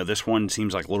those. You know, this one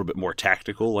seems like a little bit more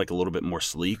tactical, like a little bit more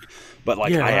sleek. But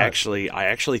like, I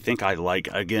actually think I like,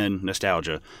 again,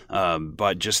 nostalgia.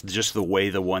 But just the way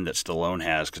the one that Stallone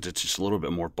has, because it's just a little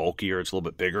bit more bulkier, it's a little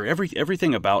bit bigger.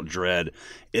 Everything about Dredd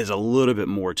is a little bit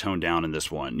more toned down in this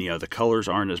one. You know, the colors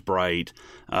aren't as bright.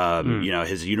 You know,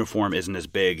 his uniform isn't as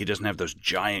big. He doesn't have those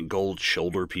giant gold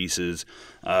shoulder pieces.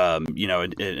 You know,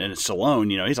 and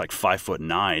Stallone, you know, he's like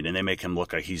 5'9", and they make him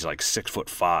look like he's like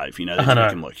 6'5". You know, they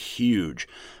make him look huge.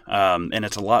 And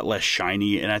it's a lot less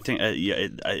shiny, and I think,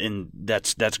 and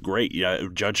that's great. You know,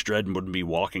 Judge Dredd wouldn't be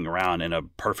walking around in a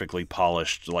perfectly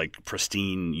polished, like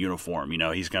pristine uniform. You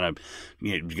know, he's gonna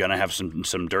have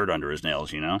some dirt under his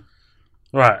nails. You know.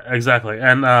 Right, exactly,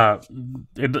 and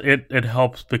it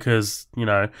helps because, you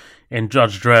know, in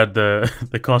Judge Dredd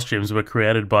the costumes were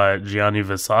created by Gianni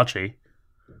Versace.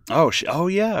 Oh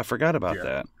yeah, I forgot about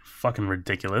that. Fucking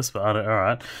ridiculous, but all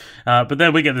right. But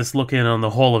then we get this look in on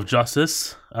the Hall of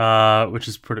Justice, which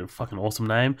is pretty fucking awesome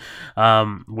name.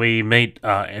 We meet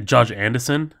Judge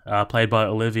Anderson, played by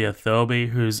Olivia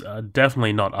Thirlby, who's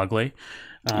definitely not ugly.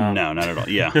 No, not at all.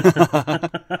 Yeah.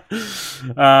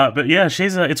 But yeah,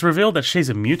 it's revealed that she's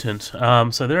a mutant.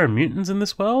 So there are mutants in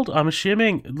this world. I'm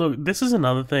assuming. Look, this is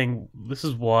another thing. This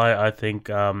is why I think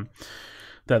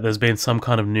that there's been some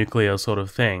kind of nuclear sort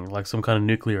of thing, like some kind of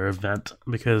nuclear event,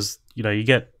 because, you know, you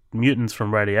get mutants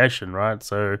from radiation, right?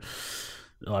 So,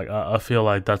 like, I feel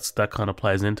like that kind of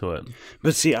plays into it.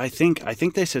 But see, I think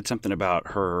they said something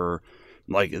about her.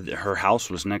 Like, her house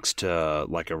was next to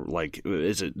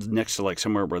is it next to like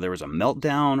somewhere where there was a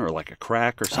meltdown or like a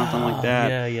crack or something like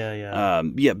that?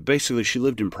 Yeah. Basically, she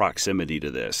lived in proximity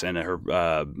to this, and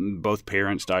her both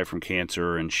parents died from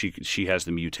cancer, and she has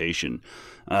the mutation.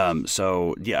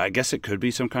 So yeah, I guess it could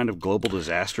be some kind of global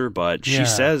disaster. But she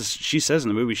says in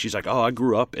the movie, she's like, "Oh, I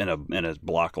grew up in a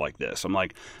block like this." I'm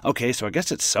like, okay, so I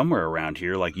guess it's somewhere around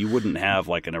here. Like, you wouldn't have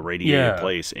like an irradiated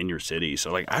place in your city.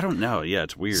 So like, I don't know. Yeah,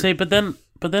 it's weird. See, but then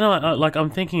I'm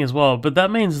thinking as well. But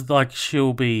that means like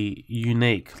she'll be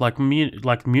unique. Like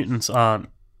mutants aren't.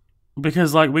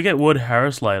 Because, like, we get Wood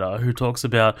Harris later, who talks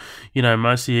about, you know,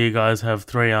 most of you guys have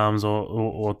 3 arms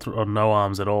or no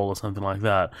arms at all or something like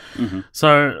that. Mm-hmm.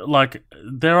 So, like,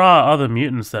 there are other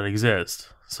mutants that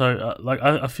exist. So,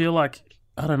 I feel like,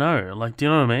 I don't know, like, do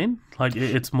you know what I mean? Like,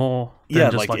 it's more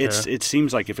than just like it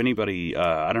seems like if anybody,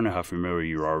 I don't know how familiar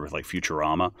you are with, like,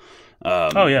 Futurama.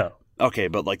 Oh, yeah. Okay,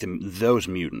 but like those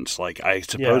mutants, like, I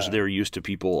suppose they're used to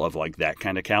people of like that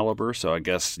kind of caliber. So I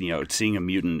guess, you know, seeing a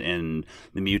mutant and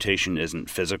the mutation isn't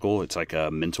physical; it's like a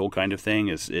mental kind of thing.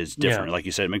 Is different. Yeah. Like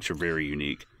you said, it makes her very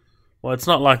unique. Well, it's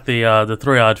not like the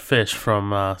three-eyed fish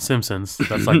from Simpsons.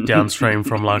 That's like downstream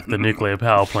from like the nuclear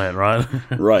power plant, right?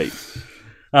 Right.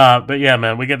 But yeah,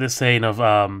 man, we get this scene of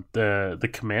the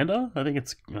commander. I think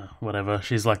it's whatever.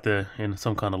 She's like in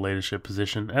some kind of leadership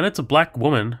position, and it's a black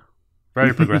woman.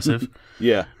 Very progressive.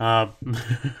 Yeah.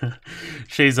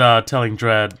 She's telling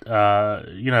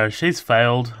Dredd, you know, she's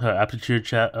failed her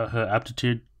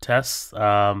aptitude tests,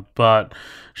 but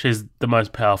she's the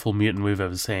most powerful mutant we've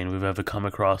ever seen, we've ever come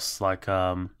across. Like,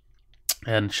 and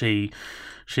she's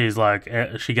like,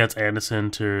 she gets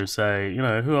Anderson to say, you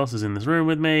know, who else is in this room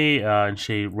with me? And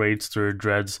she reads through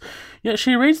Dredd's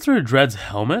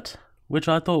helmet, which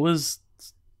I thought was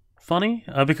funny,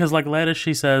 because like later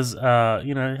she says,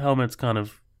 you know, helmets kind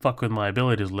of fuck with my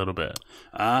abilities a little bit.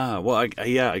 Well,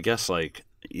 I guess like,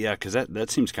 yeah, because that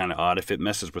seems kind of odd. If it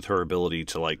messes with her ability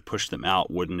to like push them out,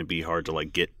 wouldn't it be hard to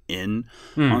like get in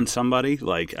on somebody?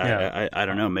 Like, I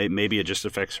don't know. Maybe it just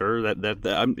affects her.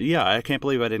 I can't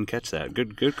believe I didn't catch that.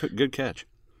 Good catch.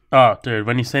 Oh, dude,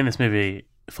 when you've seen this movie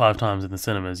 5 times in the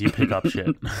cinemas, you pick up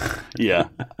shit. Yeah.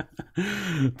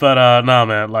 But no,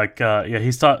 man, like,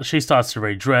 she starts to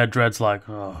read Dredd. Dredd's like,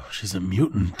 oh, she's a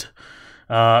mutant.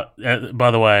 By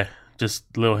the way, just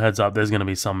a little heads up, there's going to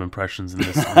be some impressions in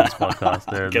this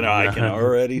podcast. I can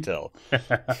already tell.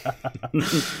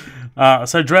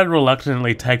 So Dredd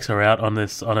reluctantly takes her out on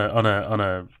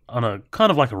a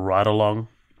kind of like a ride along.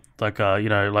 Like, you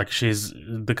know, like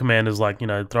the commander's like, you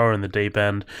know, throw her in the deep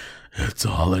end. It's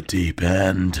all a deep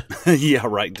end. Yeah,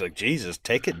 right. Like, Jesus,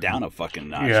 take it down a fucking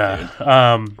notch.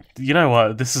 Yeah. Dude. You know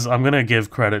what? I'm going to give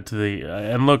credit to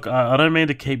and look, I don't mean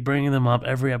to keep bringing them up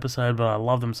every episode, but I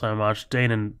love them so much.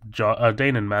 Dean and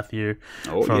Matthew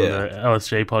from the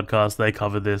LSG podcast, they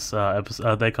covered this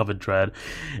episode. They covered Dredd,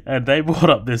 and they brought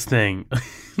up this thing,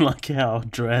 like how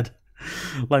Dredd.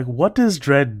 Like, what does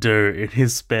Dredd do in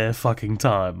his spare fucking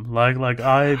time? Like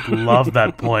I love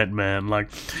that point, man.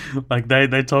 Like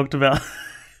they talked about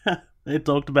They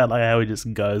talked about like how he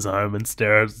just goes home and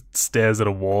stares at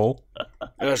a wall.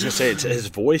 I was gonna say his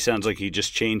voice sounds like he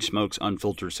just chain smokes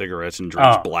unfiltered cigarettes and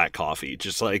drinks black coffee,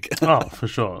 just like oh, for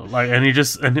sure. Like,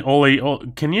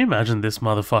 and can you imagine this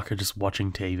motherfucker just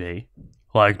watching TV?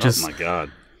 Like, just oh my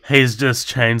god, he's just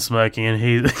chain smoking, and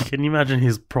can you imagine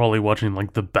he's probably watching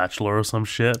like The Bachelor or some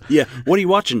shit? Yeah, what are you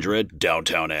watching, Dredd?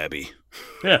 Downtown Abbey.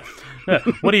 Yeah.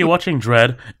 What are you watching,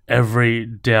 Dredd? Every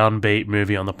downbeat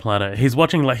movie on the planet. He's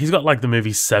watching he's got like the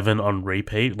movie Seven on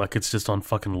repeat, like it's just on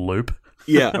fucking loop.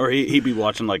 Yeah, or he'd be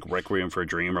watching like Requiem for a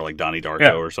Dream or like Donnie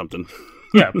Darko or something.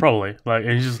 Yeah, probably. Like,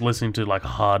 and he's just listening to like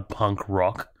hard punk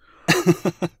rock.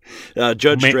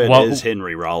 Judge Dredd is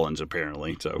Henry Rollins,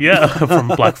 apparently. So yeah, from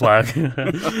Black Flag.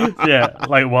 Yeah,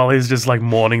 like while he's just like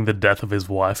mourning the death of his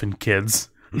wife and kids.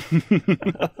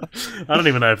 I don't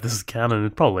even know if this is canon.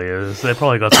 It probably is. They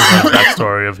probably got some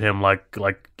backstory of him, like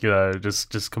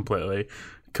just completely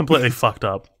fucked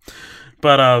up.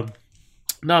 But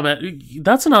no, man,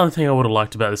 that's another thing I would have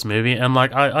liked about this movie. And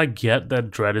like, I get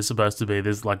that Dredd is supposed to be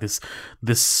this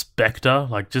specter,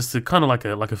 like just kind of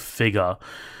like a figure.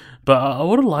 But I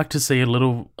would have liked to see a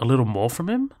little more from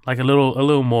him, like a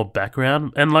little more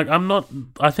background. And like,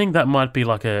 I think that might be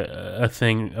like a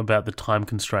thing about the time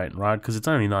constraint, right? Because it's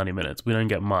only 90 minutes. We don't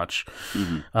get much.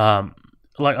 Mm-hmm.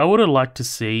 Like, I would have liked to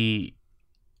see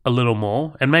a little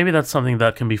more, and maybe that's something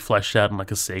that can be fleshed out in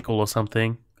like a sequel or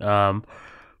something.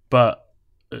 But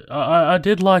I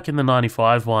did like in the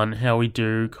 95 one how we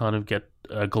do kind of get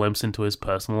a glimpse into his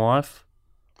personal life.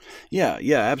 Yeah,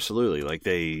 absolutely. Like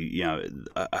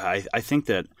I think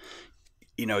that,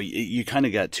 you kind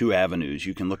of got two avenues.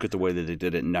 You can look at the way that they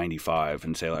did it in 95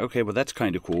 and say, like, okay, well, that's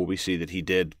kind of cool. We see that he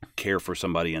did care for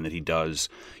somebody and that he does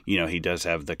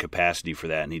have the capacity for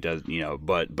that, and he does,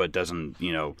 but doesn't,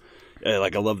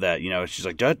 like, I love that, it's just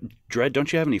like, Dredd,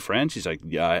 don't you have any friends? He's like,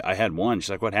 yeah, I had one.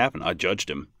 She's like, what happened? I judged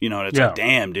him. And it's like,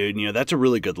 damn, dude, that's a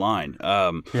really good line.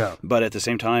 But at the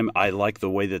same time, I like the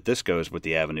way that this goes with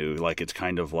the Avenue. Like, it's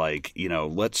kind of like,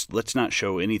 let's not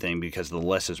show anything because the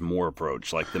less is more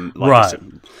approach. Like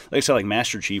I said, like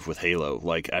Master Chief with Halo.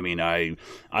 Like, I mean, I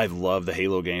love the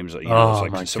Halo games. Like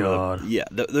my God.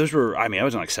 Those were, I mean, I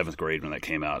was in like 7th grade when that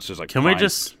came out. So it's like, can we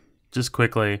just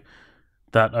quickly,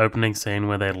 that opening scene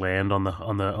where they land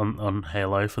on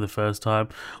Halo for the first time,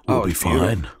 we'll be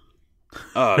fine.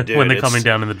 Oh, dude, when they're coming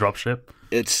down in the dropship,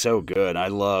 it's so good. I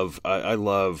love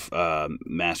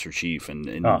Master Chief,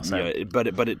 and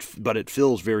but it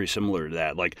feels very similar to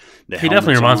that. Like he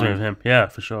definitely reminds me of him. Yeah,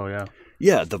 for sure. Yeah.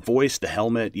 Yeah, the voice, the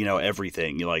helmet,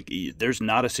 everything. There's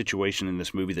not a situation in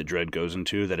this movie that Dredd goes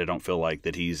into that I don't feel like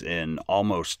that he's in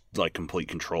almost like complete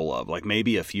control of. Like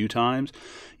maybe a few times,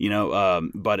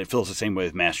 but it feels the same way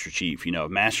with Master Chief.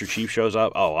 If Master Chief shows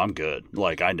up, oh, I'm good.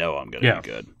 Like I know I'm gonna be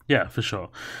good. Yeah, for sure.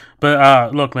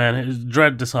 But look, man,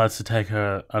 Dredd decides to take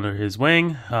her under his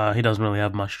wing. He doesn't really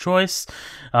have much choice.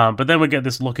 But then we get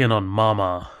this look in on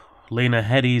Mama. Lena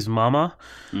Headey's mama.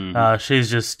 Mm-hmm.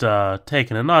 She's just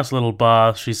taking a nice little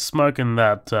bath. She's smoking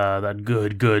that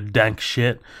good dank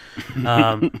shit.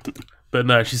 But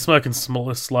no, she's smoking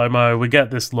slow-mo. We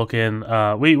get this look in.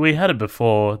 We had it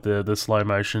before, the slow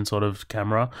motion sort of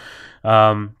camera.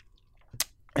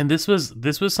 And this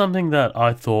was something that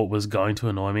I thought was going to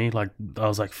annoy me. Like, I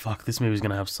was like, fuck, this movie's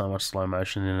going to have so much slow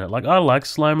motion in it. Like, I like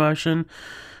slow motion,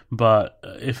 but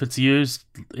if it's used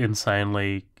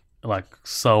insanely, like,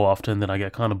 so often, then I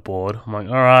get kind of bored. I'm like,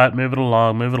 all right, move it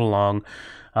along.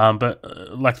 But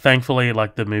like, thankfully,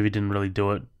 like, the movie didn't really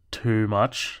do it too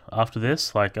much after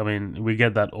this. Like, I mean, we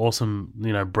get that awesome,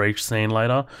 breach scene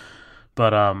later.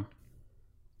 But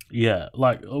yeah,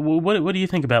 like, what do you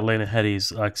think about Lena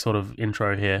Headey's like sort of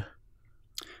intro here?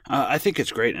 I think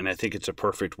it's great, and I think it's a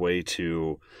perfect way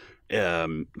to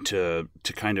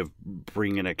kind of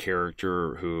bring in a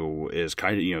character who is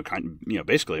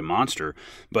basically a monster,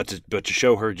 but to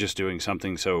show her just doing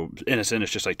something so innocent.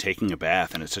 It's just like taking a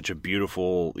bath, and it's such a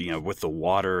beautiful, with the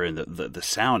water and the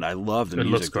sound. I love the music.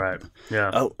 It looks great.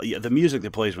 Yeah. Oh yeah, the music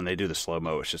that plays when they do the slow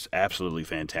mo is just absolutely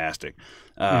fantastic.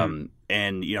 And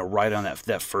right on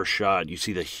that first shot, you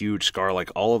see the huge scar,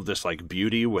 like all of this like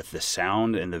beauty with the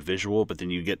sound and the visual, but then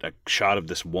you get a shot of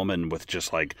this woman with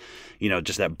just like,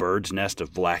 just that bird's nest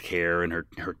of black hair, and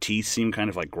her teeth seem kind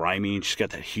of like grimy, and she's got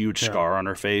that huge scar on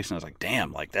her face, and I was like,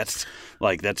 damn, that's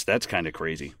kind of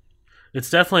crazy. It's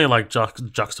definitely like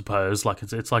juxtaposed, like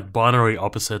it's like binary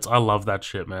opposites. I love that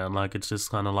shit, man. Like, it's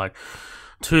just kind of like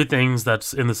two things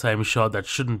that's in the same shot that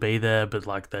shouldn't be there, but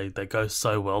like they go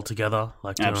so well together.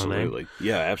 Like, do absolutely, you know what I mean?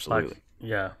 Yeah, absolutely. Like,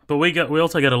 yeah, but we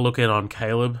also get a look in on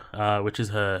Caleb, which is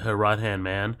her right hand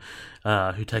man,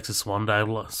 who takes a swan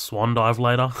dive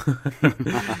later.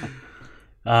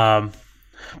 Um,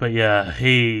 but yeah,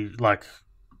 he like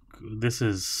this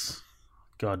is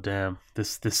goddamn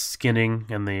this skinning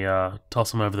and the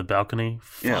toss him over the balcony.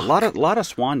 Yeah, a Fuck. lot of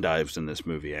swan dives in this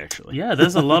movie, actually. Yeah,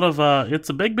 there's a lot of it's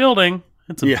a big building.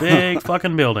 It's a Yeah. big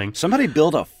fucking building. Somebody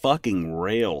build a fucking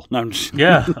rail. No, I'm just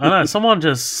Yeah, I know. Someone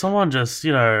just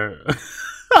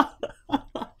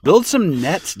build some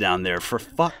nets down there for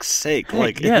fuck's sake.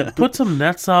 Like, yeah, put some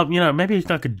nets up. Maybe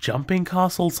like a jumping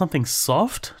castle, something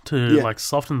soft to Yeah. like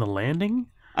soften the landing.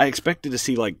 I expected to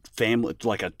see like family,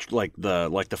 like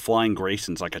the Flying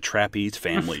Graysons, like a trapeze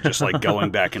family, just like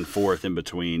going back and forth in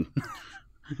between.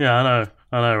 Yeah,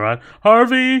 I know, right?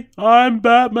 Harvey, I'm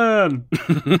Batman.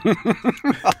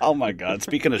 Oh my god!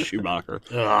 Speaking of Schumacher,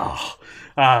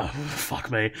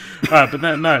 Fuck me. But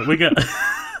then no, we get.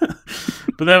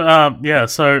 But then, yeah.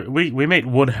 So we meet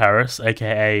Wood Harris,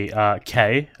 aka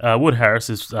Kay. Wood Harris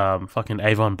is fucking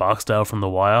Avon Barksdale from The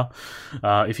Wire.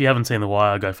 If you haven't seen The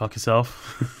Wire, go fuck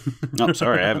yourself. oh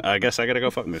sorry, I guess I gotta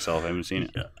go fuck myself. I haven't seen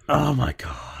it. Oh my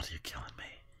god, you're killing me.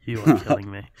 You are killing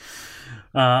me.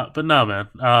 But no,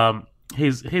 man.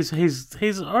 He's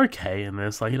okay in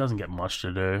this. Like, he doesn't get much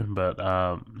to do,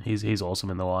 but he's awesome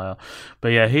in The Wire.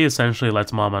 But yeah, he essentially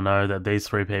lets Mama know that these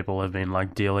three people have been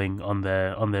like dealing on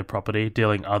their property,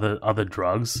 dealing other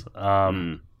drugs.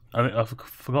 I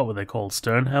forgot what they're called.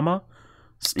 Sternhammer.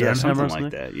 Yeah, something or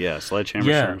like that. Yeah, sledgehammer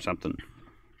Yeah. or something.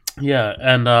 Yeah,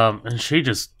 and she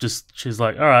she's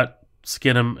like, all right,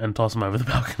 skin him and toss him over the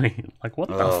balcony. Like, what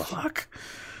the fuck?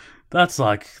 That's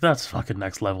fucking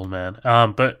next level, man.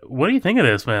 But what do you think of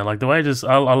this, man? Like, the way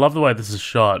I love the way this is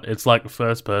shot. It's like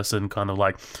first person, kind of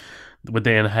like with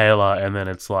the inhaler, and then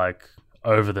it's like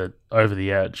over the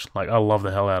edge. Like, I love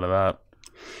the hell out of that.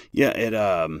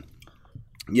 Yeah,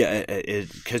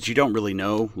 because you don't really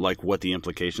know like what the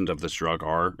implications of this drug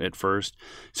are at first.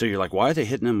 So you're like, why are they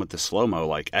hitting him with the slow mo?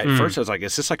 Like at first, I was like,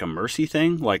 is this like a mercy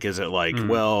thing? Like, is it like,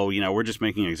 well, we're just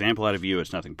making an example out of you.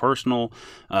 It's nothing personal.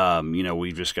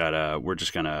 We're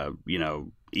just gonna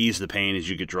ease the pain as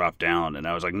you get dropped down. And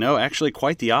I was like, no, actually,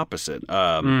 quite the opposite.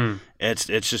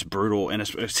 It's just brutal. And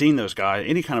it's seeing those guys,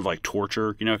 any kind of like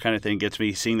torture, kind of thing gets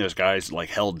me. Seeing those guys like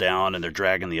held down and they're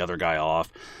dragging the other guy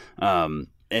off.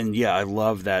 And yeah, I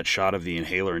love that shot of the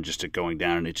inhaler and just it going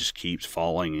down and it just keeps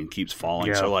falling and keeps falling.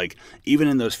 Yeah. So like even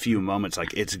in those few moments,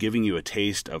 like it's giving you a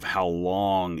taste of how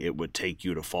long it would take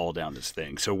you to fall down this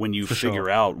thing. So when you figure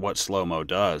out what slow-mo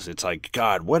does, it's like,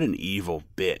 God, what an evil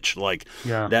bitch. Like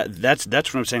that's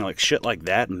what I'm saying. Like shit like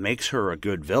that makes her a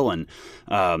good villain.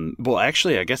 Well,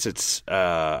 actually, I guess it's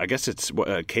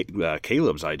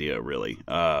Caleb's idea really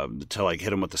to like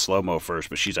hit him with the slow-mo first.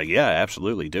 But she's like, yeah,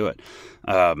 absolutely, do it.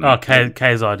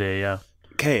 Kay's idea, yeah.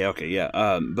 Okay,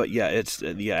 yeah. But yeah, it's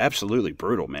absolutely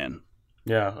brutal, man.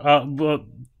 Yeah. But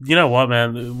you know what,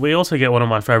 man? We also get one of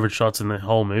my favorite shots in the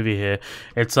whole movie here.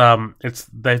 It's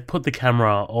they've put the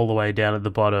camera all the way down at the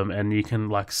bottom, and you can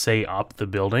like see up the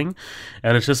building,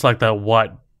 and it's just like that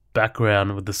white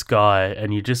background with the sky,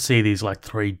 and you just see these like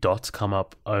three dots come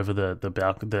up over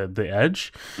the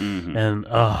edge, and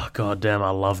oh god damn, I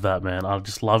love that, man. I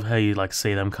just love how you like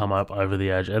see them come up over the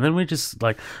edge, and then we just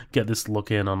like get this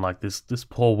look in on like this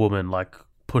poor woman like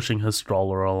pushing her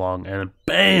stroller along, and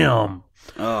bam,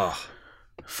 oh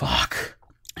fuck.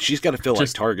 She's got to feel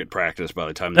like target practice by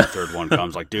the time the third one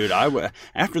comes. Like, dude,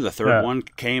 after the third one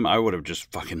came, I would have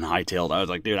just fucking hightailed. I was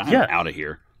like, dude, I'm out of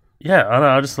here. Yeah, I know.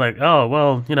 I'm just like, oh,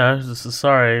 well,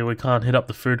 sorry, we can't hit up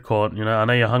the food court. I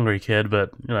know you're hungry, kid,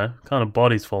 but, kind of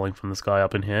bodies falling from the sky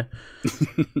up in here.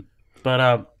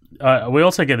 But we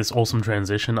also get this awesome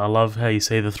transition. I love how you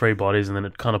see the three bodies and then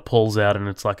it kind of pulls out and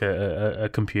it's like a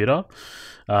computer.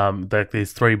 Like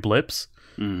these three blips.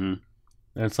 Mm-hmm.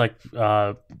 And it's like,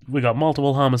 we got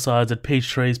multiple homicides at peach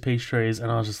trees,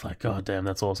 and I was just like, god damn,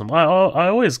 that's awesome. I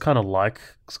always kind of like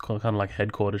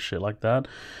headquarters shit like that.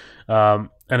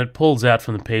 And it pulls out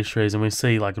from the peach trees, and we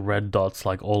see like red dots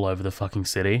like all over the fucking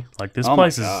city. Like this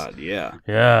place is,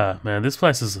 yeah, man, this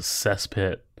place is a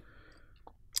cesspit.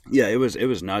 Yeah, it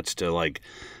was nuts to like,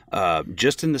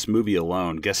 just in this movie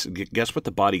alone. Guess what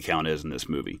the body count is in this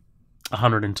movie?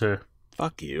 102.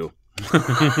 Fuck you.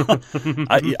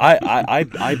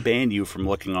 I ban you from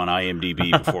looking on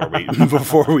IMDb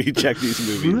before we check these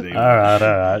movies anymore. All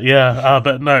right, yeah.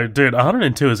 But no, dude,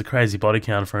 102 is a crazy body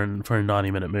count for a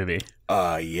 90-minute movie.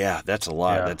 Yeah, that's a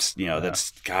lot. Yeah.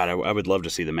 That's God. I would love to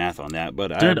see the math on that,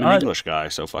 but dude, I'm an English guy,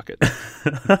 so fuck it.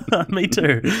 Me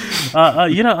too. I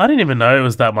didn't even know it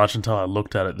was that much until I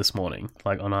looked at it this morning,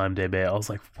 like on IMDb. I was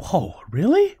like, whoa,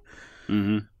 really?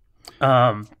 Mm-hmm.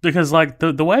 Because like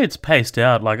the way it's paced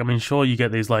out, like, I mean, sure, you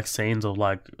get these like scenes of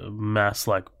like mass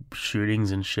like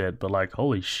shootings and shit, but like,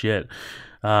 holy shit.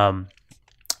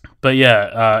 But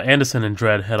yeah, Anderson and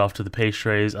Dredd head off to the peach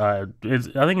trees. I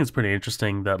think it's pretty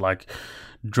interesting that like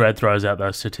Dredd throws out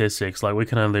those statistics. Like we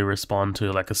can only respond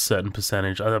to like a certain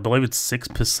percentage. I believe it's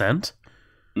 6%.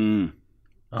 Mm.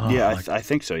 Oh, Yeah, like, I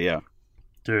think so. Yeah,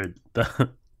 dude,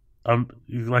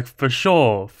 like for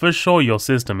sure, your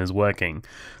system is working.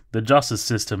 The justice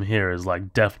system here is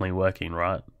like definitely working,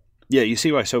 right? yeah. You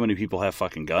see why so many people have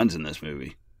fucking guns in this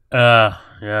movie.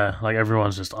 Yeah, like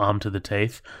everyone's just armed to the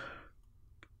teeth.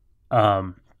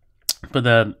 But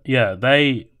then yeah,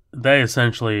 they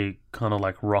essentially kind of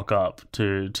like rock up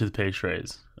to the peach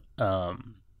trees.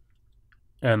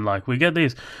 And like we get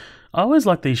these. I always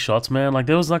like these shots, man. Like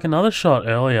there was like another shot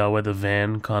earlier where the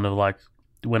van kind of like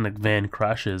when the van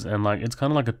crashes and like it's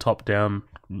kind of like a top down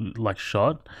like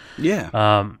shot.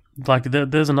 Yeah. Like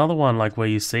there's another one like where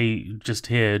you see just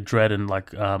here Dredd and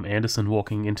like Anderson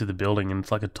walking into the building and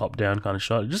it's like a top down kind of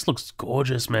shot. It just looks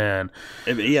gorgeous, man.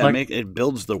 It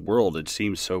builds the world. It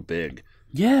seems so big.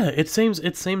 Yeah, it seems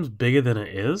bigger than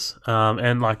it is.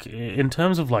 And like in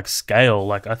terms of like scale,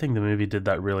 like I think the movie did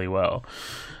that really well.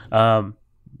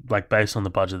 Like based on the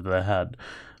budget that they had.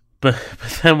 But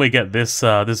then we get this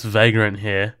vagrant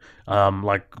here,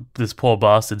 like this poor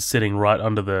bastard sitting right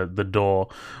under the door.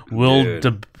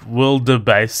 Will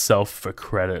debase self for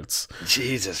credits.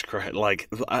 Jesus Christ! Like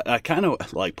I kind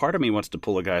of like part of me wants to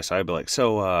pull a guy aside, and be like,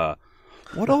 so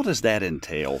what all does that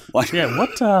entail? Like,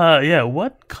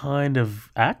 what kind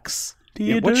of acts do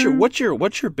you do? What's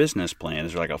your business plan?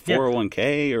 Is there like a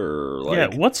 401k or like? Yeah,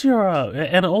 what's your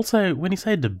and also when you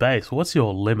say debase, what's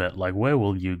your limit? Like, where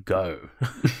will you go?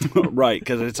 Right,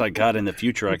 because it's like God in the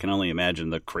future. I can only imagine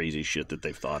the crazy shit that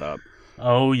they've thought up.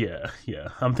 Oh yeah.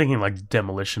 I'm thinking like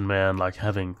Demolition Man, like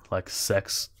having like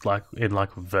sex, like in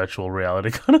like virtual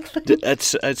reality kind of thing.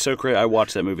 That's so crazy. I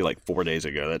watched that movie like 4 days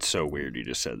ago. That's so weird. You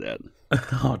just said that.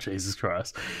 Oh Jesus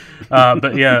Christ!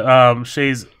 But yeah,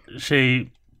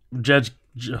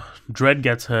 Dredd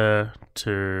gets her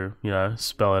to,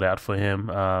 spell it out for him.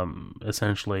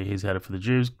 Essentially, he's headed for the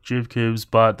Juve Cubes,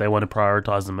 but they want to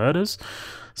prioritize the murders.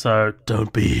 So,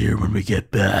 don't be here when we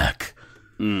get back.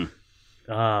 Mm.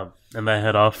 And they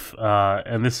head off.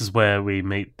 And this is where we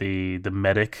meet the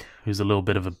medic, who's a little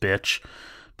bit of a bitch.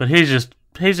 But he's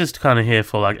just kind of here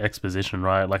for, like, exposition,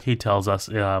 right? Like, he tells us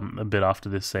a bit after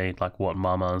this scene, like, what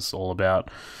Mama's all about.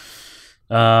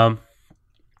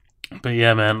 But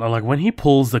yeah, man, like when he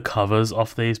pulls the covers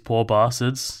off these poor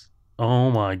bastards,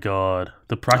 oh my god,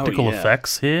 the practical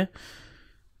effects here,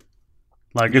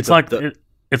 like it's like The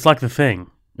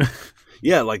Thing.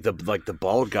 Yeah, like the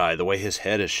bald guy, the way his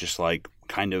head is just like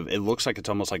kind of, it looks like it's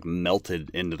almost like melted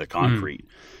into the concrete.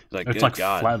 Like it's like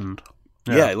flattened.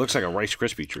 Yeah, it looks like a Rice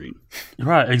Krispie treat.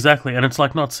 Right, exactly, and it's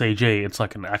like not CG; it's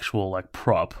like an actual like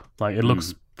prop. Like it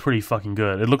looks pretty fucking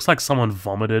good. It looks like someone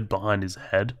vomited behind his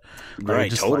head. Like,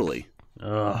 right, totally.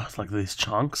 It's like these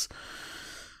chunks.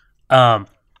 Yeah,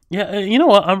 you know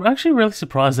what? I'm actually really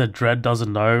surprised that Dredd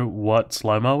doesn't know what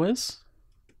slow-mo is.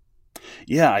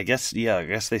 Yeah, I guess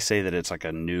they say that it's like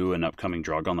a new and upcoming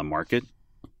drug on the market.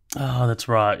 Oh, that's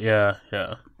right. Yeah.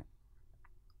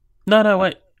 No,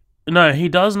 wait. No, he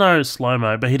does know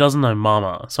slow-mo, but he doesn't know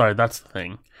Mama. Sorry, that's the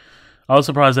thing. I was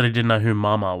surprised that he didn't know who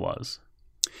Mama was.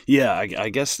 Yeah, I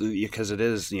guess because it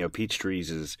is, Peach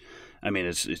Trees is, I mean,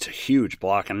 it's a huge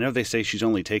block. And I know they say she's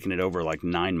only taken it over like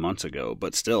 9 months ago,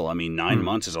 but still, I mean, 9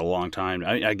 months is a long time.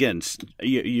 Again,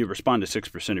 you respond to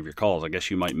 6% of your calls. I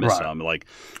guess you might miss some. Like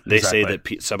they say that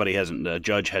a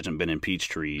judge hasn't been in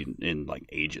Peachtree in like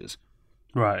ages.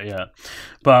 Right. Yeah.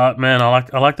 But man, I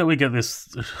like that we get this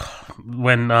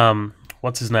when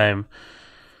what's his name?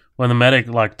 When the medic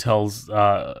like tells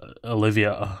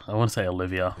Olivia, I want to say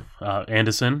Olivia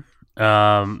Anderson,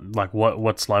 like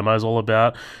what slow-mo is all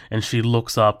about, and she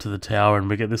looks up to the tower, and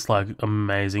we get this like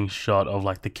amazing shot of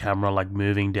like the camera like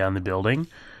moving down the building,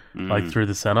 like through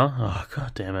the center. Oh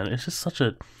god damn it! It's just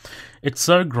it's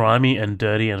so grimy and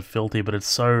dirty and filthy, but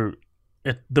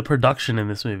the production in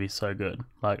this movie is so good.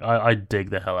 Like I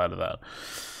dig the hell out of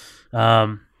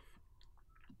that.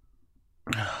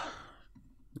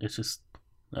 It's just.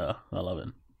 Oh, I love it.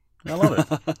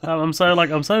 I'm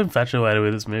so infatuated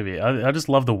with this movie. I just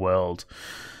love the world.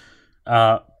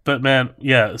 But man,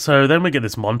 yeah. So then we get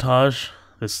this montage,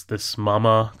 this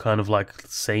mama kind of like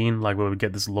scene, like where we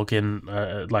get this look in,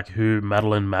 like who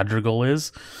Madeline Madrigal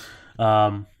is,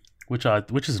 which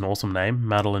is an awesome name,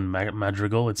 Madeline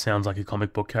Madrigal. It sounds like a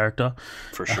comic book character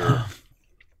for sure.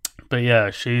 But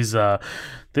yeah, she's this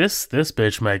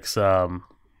bitch makes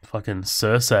fucking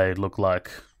Cersei look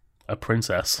like a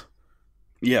princess.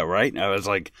 Yeah, right. I was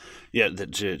like, yeah,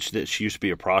 that she used to be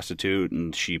a prostitute,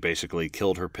 and she basically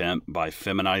killed her pimp by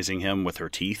feminizing him with her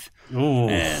teeth. Ooh.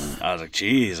 And I was like,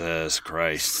 Jesus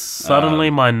Christ! Suddenly,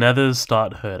 my nethers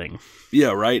start hurting.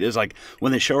 Yeah, right. It's like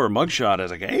when they show her mugshot, I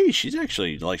was like, hey, she's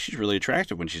actually like she's really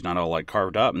attractive when she's not all like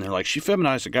carved up. And they're like, she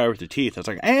feminized a guy with her teeth. I was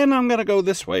like, and I'm gonna go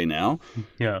this way now.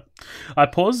 Yeah, I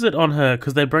paused it on her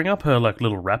because they bring up her like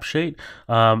little rap sheet.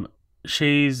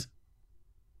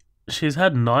 She's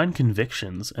had 9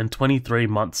 convictions and 23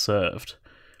 months served.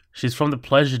 She's from the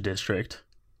Pleasure District.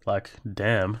 Like,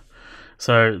 damn.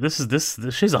 So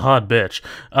she's a hard bitch.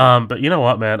 But you know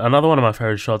what, man? Another one of my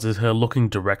favorite shots is her looking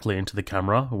directly into the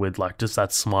camera with like just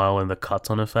that smile and the cuts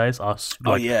on her face.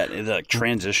 It like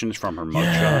transitions from her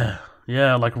mugshot.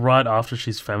 Yeah, like right after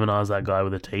she's feminized that guy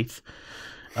with the teeth.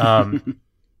 And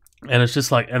it's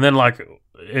just like, and then like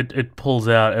it pulls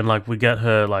out and like we get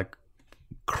her like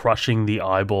crushing the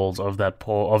eyeballs of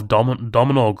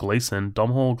Domhnall Gleeson,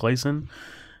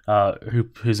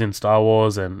 who's in Star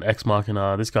Wars and Ex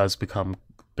Machina. This guy's become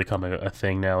a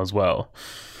thing now as well.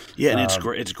 Yeah, and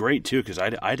it's great too because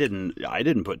I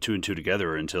didn't put 2 and 2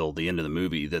 together until the end of the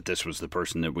movie that this was the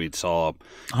person that we saw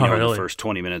in the first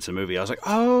 20 minutes of the movie. I was like,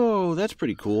 oh, that's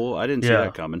pretty cool. I didn't see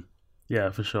that coming. Yeah,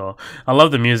 for sure. I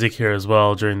love the music here as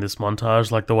well during this montage,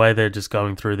 like the way they're just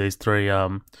going through these three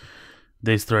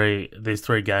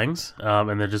gangs,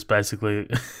 and they're just basically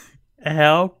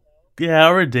how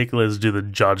ridiculous do the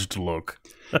judged look?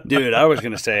 Dude, I was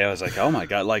gonna say, I was like, oh my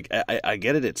god, like I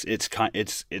get it, it's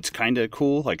kind of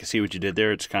cool, like I see what you did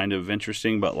there, it's kind of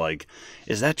interesting, but like,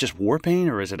 is that just war paint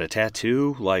or is it a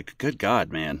tattoo? Like, good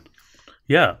god, man.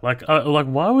 Yeah, like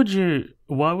why would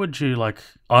you like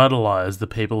idolize the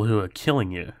people who are killing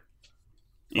you?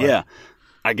 Like, yeah.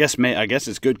 I guess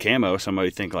it's good camo. Somebody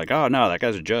would think like, oh no, that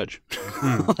guy's a judge.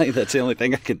 Like that's the only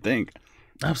thing I could think.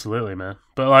 Absolutely, man.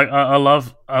 But like, I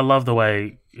love the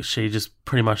way she just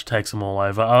pretty much takes them all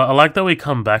over. I like that we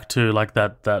come back to like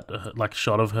that like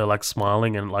shot of her like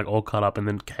smiling and like all cut up, and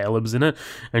then Caleb's in it,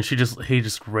 and he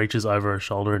just reaches over her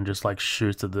shoulder and just like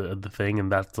shoots at the thing,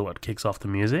 and that's what kicks off the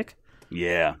music.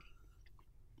 Yeah,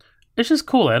 it's just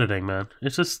cool editing, man.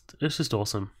 It's just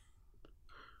awesome.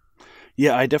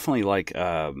 Yeah, I definitely like,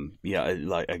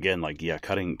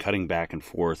 cutting back and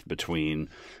forth between,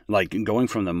 like, going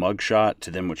from the mugshot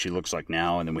to then what she looks like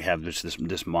now, and then we have this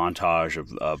montage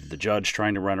of the judge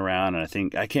trying to run around, and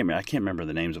I can't remember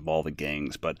the names of all the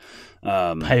gangs, but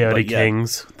Peyote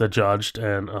Kings, the judged,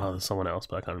 and there's someone else,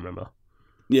 but I can't remember.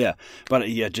 Yeah, but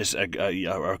just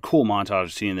a cool montage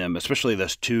of seeing them, especially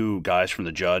those 2 guys from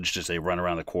the judged as they run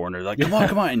around the corner, like, come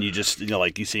on, and you just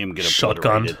you see them get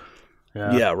obliterated. Shotgunned.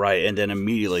 Yeah, right. And then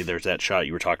immediately there's that shot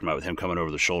you were talking about with him coming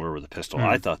over the shoulder with a pistol.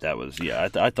 I thought that was, I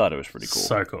thought it was pretty cool.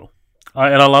 So cool.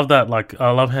 And I love that. Like,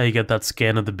 I love how you get that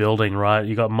scan of the building, right?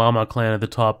 You got Mama Clan at the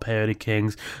top, Peyote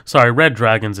Kings. Sorry, Red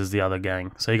Dragons is the other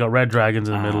gang. So you got Red Dragons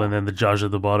in the middle, and then the Judge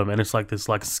at the bottom. And it's like this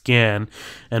like scan,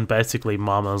 and basically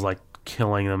Mama's like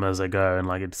killing them as they go, and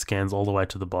like it scans all the way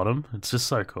to the bottom. It's just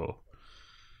so cool.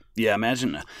 Yeah,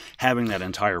 imagine having that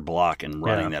entire block and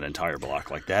running that entire block.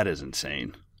 Like, that is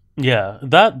insane. Yeah,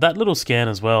 that little scan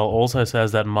as well also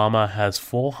says that Mama has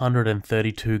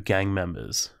 432 gang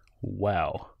members.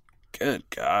 Wow. Good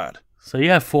God. So you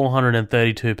have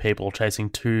 432 people chasing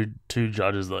two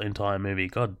judges the entire movie.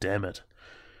 God damn it.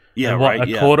 Yeah, and what,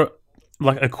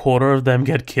 a quarter of them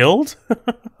get killed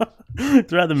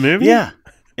throughout the movie? Yeah.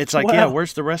 It's like, wow.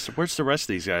 Where's the rest of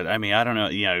these guys? I mean, I don't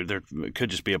know. There could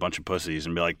just be a bunch of pussies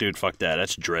and be like, dude, fuck that.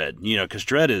 That's Dredd. Because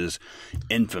Dredd is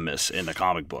infamous in the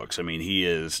comic books. I mean, he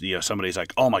is, somebody's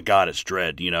like, oh my God, it's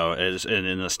Dredd, and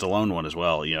in the Stallone one as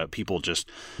well. People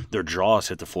just, their jaws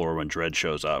hit the floor when Dredd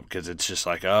shows up because it's just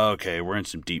like, oh, okay, we're in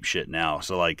some deep shit now.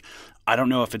 So, like, I don't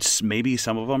know if it's maybe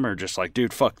some of them are just like,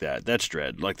 dude, fuck that. That's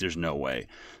Dredd. Like, there's no way.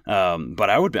 But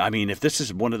if this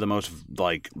is one of the most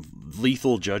like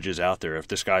lethal judges out there, if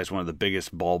this guy's one of the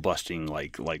biggest ball busting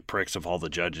like pricks of all the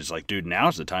judges, like, dude,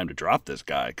 now's the time to drop this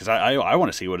guy because I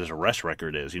want to see what his arrest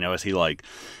record is. Is he like,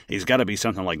 he's got to be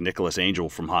something like Nicholas Angel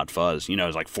from Hot Fuzz.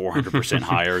 Is like 400%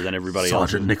 higher than everybody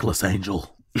else. Sergeant Nicholas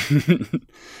Angel.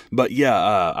 But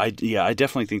I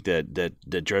definitely think that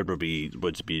Dredd would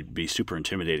be super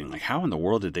intimidating. Like, how in the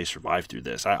world did they survive through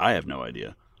this? I have no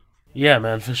idea. Yeah,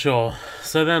 man, for sure.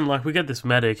 So then, like, we get this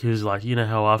medic who's like,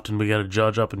 how often we get a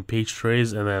judge up in peach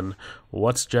trees, and then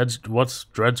what's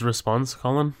Dredd's response,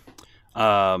 Colin?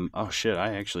 Oh shit,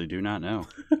 I actually do not know.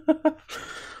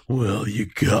 Well, you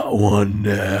got one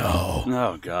now.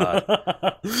 Oh God.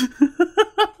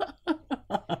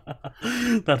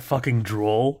 That fucking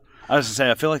drawl. I was to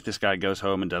say, I feel like this guy goes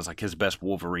home and does like his best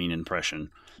Wolverine impression.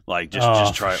 Like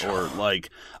just try, or like,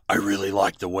 I really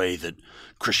like the way that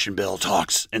Christian Bale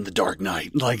talks in The Dark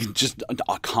Knight. Like just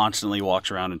constantly walks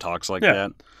around and talks like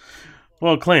that.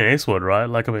 Well, Clint Eastwood, right?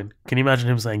 Like, I mean, can you imagine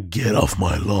him saying, "Get off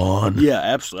my lawn"? Yeah,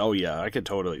 absolutely. Oh yeah, I could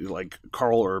totally like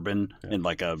Carl Urban in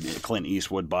like a Clint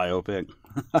Eastwood biopic.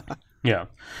 Yeah.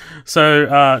 So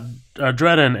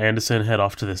Dredd and Anderson head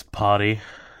off to this party.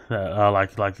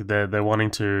 Like they're wanting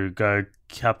to go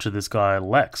capture this guy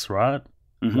Lex, right?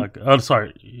 Mm-hmm. Like, oh,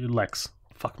 sorry, Lex.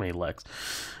 Fuck me, Lex.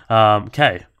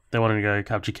 K. They wanted to go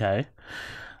capture K.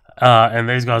 And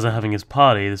these guys are having his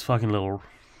party. This little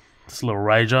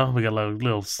rager. We got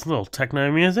little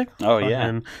techno music. Oh yeah.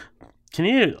 And can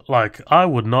you I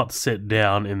would not sit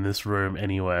down in this room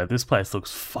anywhere. This place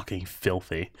looks fucking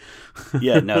filthy.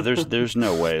 Yeah, no, there's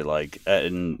no way. Like,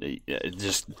 and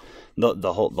just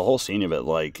the whole scene of it.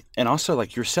 Like, and also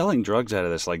like you're selling drugs out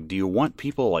of this. Like, do you want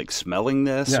people like smelling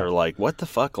this or like what the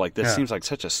fuck? Like, this seems like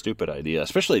such a stupid idea.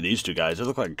 Especially these two guys. They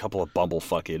look like a couple of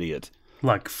bumblefuck idiots.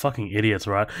 Like fucking idiots,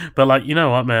 right? But like, you know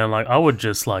what, man? Like, I would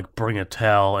just like bring a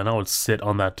towel and I would sit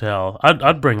on that towel.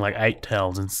 I'd bring like 8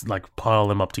 towels and like pile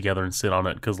them up together and sit on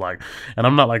it, because like, and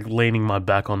I'm not like leaning my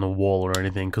back on the wall or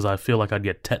anything, because I feel like I'd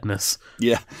get tetanus.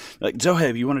 Yeah, like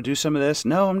Zoheb, you want to do some of this?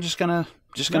 No, I'm just gonna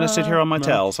sit here on my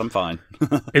towels. I'm fine.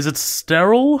 Is it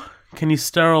sterile? Can you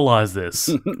sterilize this?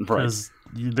 Right. Because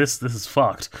this is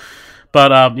fucked.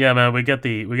 But yeah, man, we get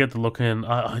the look in.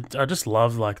 I just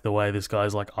love like the way this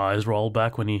guy's like eyes roll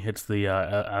back when he hits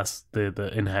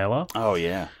the inhaler. Oh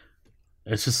yeah,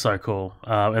 it's just so cool.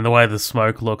 And the way the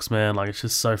smoke looks, man, like it's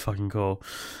just so fucking cool.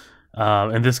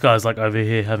 And this guy's like over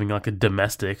here having like a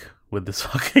domestic with this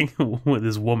with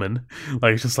this woman.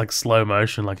 Like it's just like slow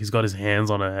motion. Like he's got his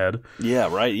hands on her head. Yeah,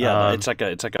 right. Yeah, it's like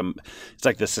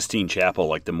the Sistine Chapel.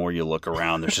 Like the more you look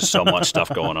around, there's just so much stuff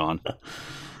going on.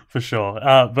 For sure.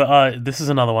 But this is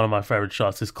another one of my favorite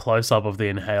shots, this close-up of the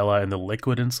inhaler and the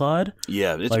liquid inside.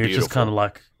 Yeah, it's like, beautiful. It's just kind of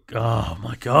like, oh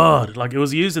my God. Like, it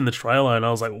was used in the trailer, and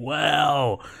I was like,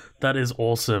 wow, that is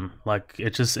awesome. Like,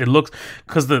 it looks,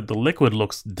 because the liquid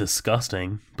looks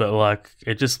disgusting, but, like,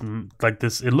 it just, like,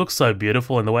 it looks so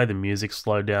beautiful, and the way the music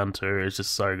slowed down, too, is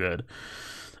just so good.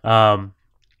 But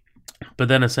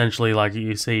then essentially, like,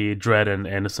 you see Dredd and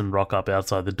Anderson rock up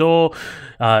outside the door.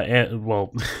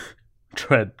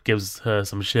 Dredd gives her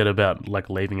some shit about like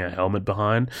leaving her helmet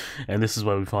behind, and this is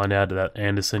where we find out that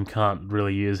Anderson can't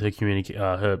really use her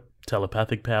her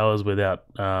telepathic powers without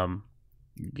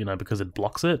because it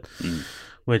blocks it,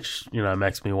 which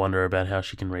makes me wonder about how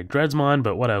she can read Dredd's mind,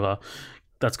 but whatever,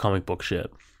 that's comic book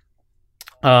shit.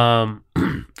 And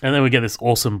then we get this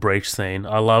awesome breach scene.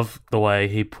 I love the way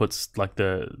he puts like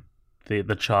the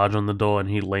charge on the door and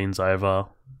he leans over.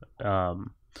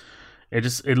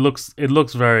 It looks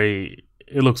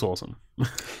awesome.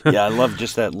 Yeah, I love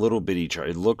just that little bitty charge.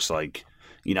 It looks like,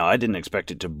 I didn't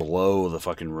expect it to blow the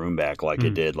fucking room back like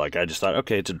it did. Like, I just thought,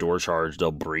 okay, it's a door charge.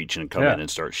 They'll breach and come in and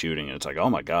start shooting. And it's like, oh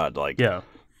my God. Like,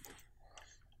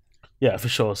 yeah, for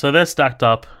sure. So they're stacked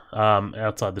up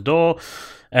outside the door,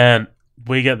 and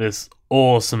we get this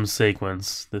awesome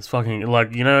sequence. This fucking,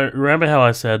 like, remember how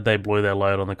I said they blew their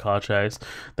load on the car chase?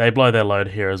 They blow their load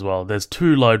here as well. There's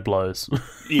 2 load blows.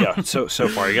 Yeah, so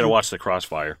far. You got to watch the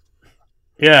crossfire.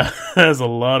 Yeah, there's a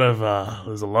lot of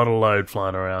load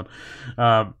flying around.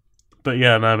 But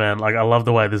yeah, no, man, like, I love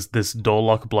the way this door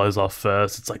lock blows off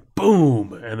first. It's like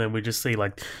boom, and then we just see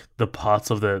like the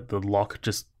parts of the lock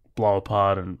just blow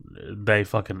apart and they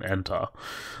fucking enter.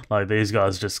 Like, these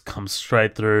guys just come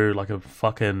straight through like a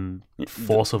fucking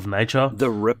force of nature.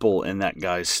 The ripple in that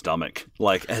guy's stomach,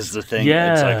 like, as the thing,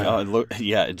 yeah. It's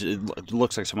like, it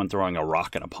looks like someone throwing a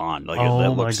rock in a pond. Like,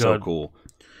 that looks so cool.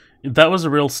 That was a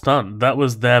real stunt. That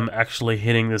was them actually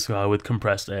hitting this guy with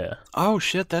compressed air. Oh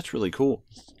shit, that's really cool.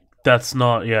 That's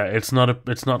not, it's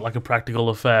not like a practical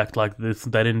effect. Like, this,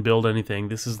 they didn't build anything.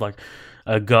 This is like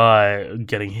a guy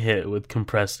getting hit with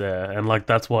compressed air, and like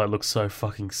that's why it looks so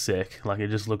fucking sick. Like, it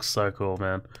just looks so cool,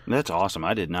 man. That's awesome.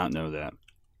 I did not know that.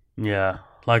 Yeah,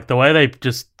 like the way they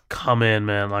just come in,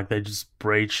 man, like they just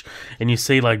breach, and you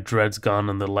see like Dredd's gun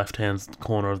in the left hand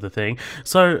corner of the thing.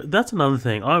 So that's another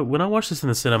thing. When I watched this in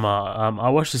the cinema, I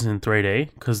watched this in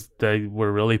 3D because they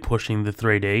were really pushing the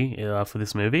 3D for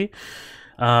this movie.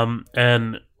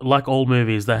 And like all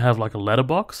movies, they have like a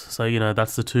letterbox. So,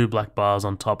 that's the 2 black bars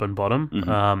on top and bottom.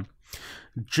 Mm-hmm.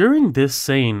 During this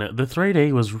scene, the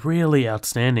 3D was really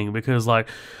outstanding because, like,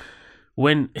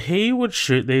 when he would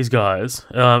shoot these guys,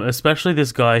 especially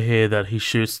this guy here that he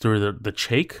shoots through the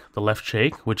cheek, the left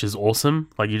cheek, which is awesome.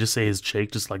 Like, you just see his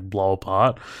cheek just like blow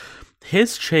apart.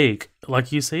 His cheek,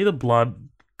 like, you see the blood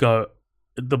go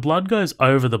the blood goes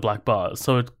over the black bars,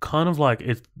 so it's kind of like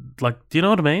it's like, do you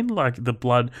know what I mean? Like the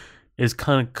blood is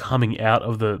kind of coming out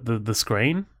of the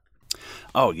screen.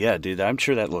 Oh yeah, dude, I'm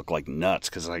sure that looked like nuts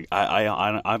because like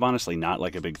I'm honestly not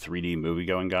like a big 3D movie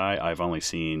going guy. I've only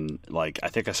seen like I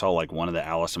think I saw like one of the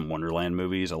Alice in Wonderland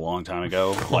movies a long time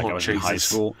ago, like I was in high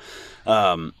school.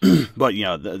 But you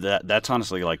know that's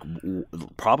honestly like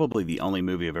probably the only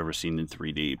movie I've ever seen in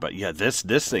 3D. But yeah, this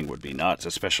thing would be nuts,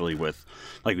 especially with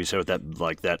like we said with that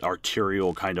like that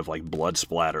arterial kind of like blood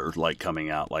splatter like coming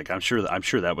out. Like I'm sure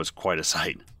that was quite a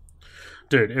sight.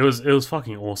 Dude, it was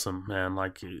fucking awesome, man.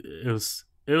 Like it was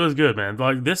good, man.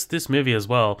 Like this movie as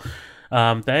well.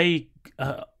 They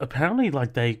apparently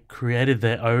like they created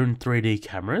their own 3D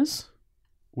cameras,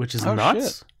 which is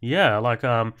nuts. Shit. Yeah, like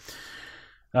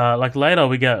later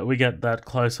we get that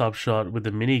close up shot with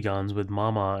the miniguns with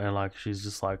Mama, and like she's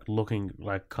just like looking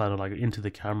like kind of like into the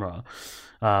camera.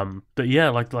 But yeah,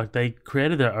 like they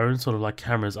created their own sort of like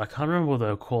cameras. I can't remember what they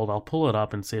were called. I'll pull it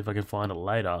up and see if I can find it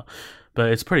later. But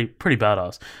it's pretty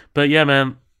badass. But yeah,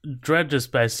 man, Dredd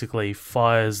just basically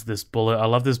fires this bullet. I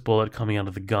love this bullet coming out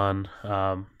of the gun.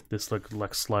 This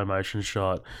like slow motion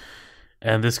shot.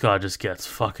 And this guy just gets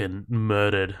fucking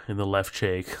murdered in the left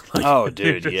cheek. Like, oh,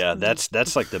 dude, yeah,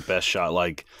 that's like the best shot.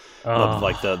 Like,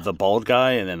 like the bald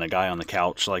guy and then the guy on the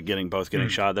couch, like getting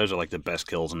shot. Those are like the best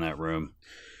kills in that room.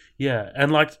 Yeah,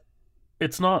 and like,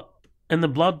 it's not, and the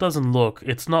blood doesn't look.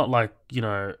 It's not like, you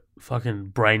know,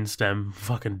 fucking brainstem,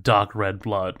 fucking dark red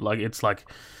blood. Like it's like,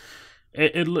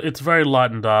 it's very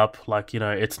lightened up. Like, you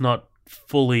know, it's not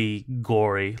fully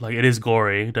gory. Like it is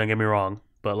gory. Don't get me wrong.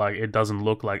 But like it doesn't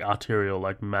look like arterial,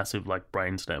 like massive, like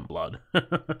brainstem blood.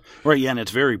 Right, yeah, and it's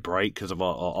very bright because of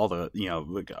all the, you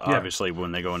know, obviously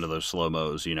when they go into those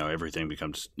slow-mos, you know, everything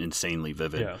becomes insanely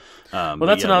vivid. Yeah. Well,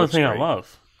 that's another thing I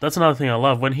love. That's another thing I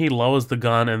love. When he lowers the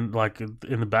gun and like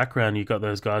in the background you got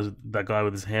those guys, that guy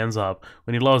with his hands up.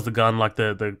 When he lowers the gun, like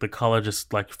the color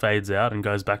just like fades out and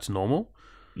goes back to normal.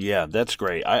 Yeah, that's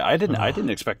great. I didn't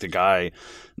expect the guy,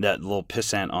 that little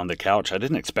pissant on the couch. I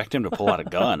didn't expect him to pull out a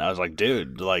gun. I was like,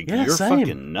 dude, like you're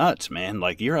fucking nuts, man.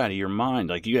 Like you're out of your mind.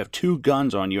 Like you have two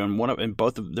guns on you, and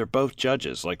they're both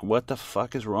judges. Like what the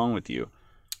fuck is wrong with you?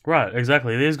 Right,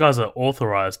 exactly. These guys are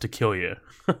authorized to kill you.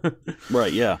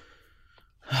 Right, yeah.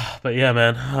 But yeah,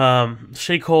 man.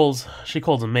 She calls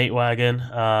a meat wagon,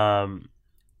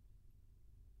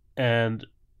 and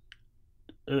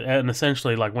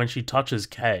essentially, like when she touches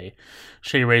Kay,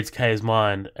 she reads Kay's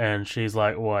mind, and she's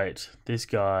like, "Wait, this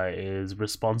guy is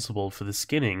responsible for the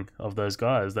skinning of those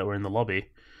guys that were in the lobby."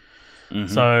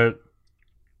 Mm-hmm.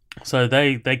 So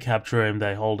they capture him,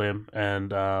 they hold him,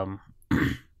 and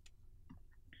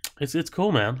it's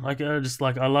cool, man. Like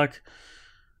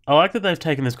I like that they've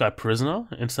taken this guy prisoner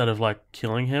instead of like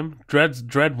killing him.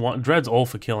 Dredd's all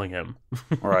for killing him,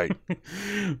 right?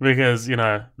 Because you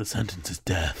know the sentence is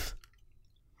death.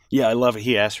 Yeah, I love it.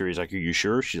 He asked her, he's like, "Are you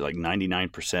sure?" She's like,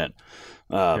 99%.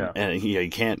 And he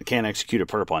can't execute a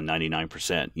perp on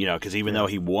 99%, you know, because even though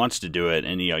he wants to do it,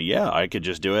 and, you know, yeah, I could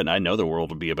just do it, and I know the world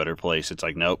would be a better place. It's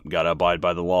like, nope, got to abide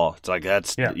by the law. It's like,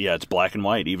 it's black and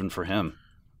white, even for him.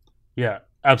 Yeah,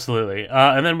 absolutely.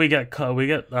 And then we get pulled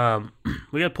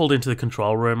into the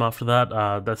control room after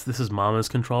that. This is Mama's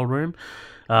control room.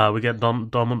 We get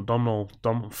Domhnall.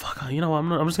 Fuck, you know what?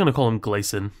 I'm just gonna call him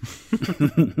Gleason.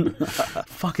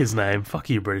 Fuck his name. Fuck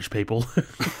you, British people.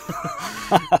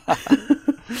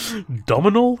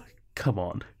 Domhnall? Come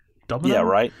on, Domhnall? Yeah,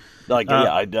 right. Like,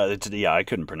 I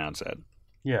couldn't pronounce that.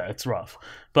 Yeah, it's rough.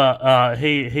 But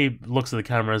he looks at the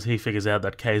cameras. He figures out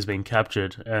that Kay's been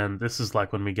captured, and this is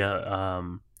like when we get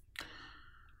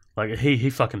like he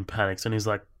fucking panics, and he's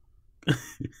like.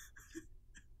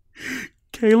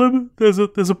 Caleb, there's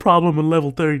a problem in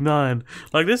level 39.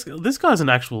 Like this guy's an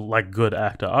actual like good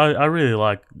actor. I really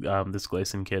like this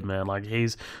Gleason kid, man. Like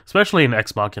he's especially in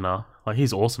Ex Machina. Like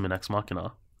he's awesome in Ex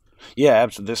Machina. Yeah,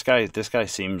 absolutely. This guy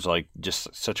seems like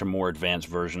just such a more advanced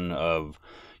version of,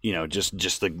 you know,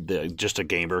 just a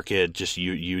gamer kid, just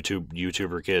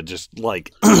YouTuber kid, just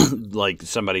like like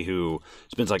somebody who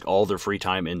spends like all their free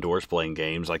time indoors playing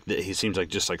games. Like he seems like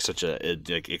just like such a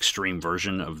like extreme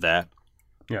version of that.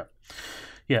 Yeah.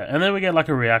 Yeah, and then we get like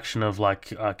a reaction of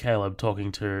like Caleb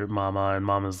talking to Mama, and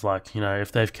Mama's like, you know,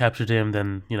 if they've captured him,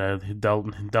 then you know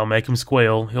they'll make him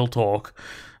squeal, he'll talk.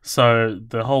 So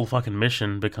the whole fucking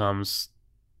mission becomes,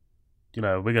 you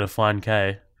know, we got to find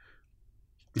Kay.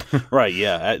 Right?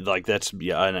 Yeah, like that's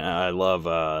and I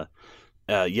love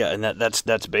Yeah, and that's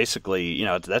basically,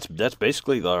 that's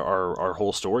basically our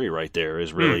whole story right there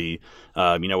is really,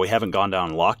 we haven't gone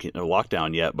down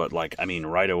lockdown yet, but like, I mean,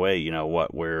 right away,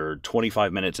 we're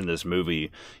 25 minutes into this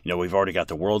movie, we've already got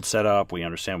the world set up, we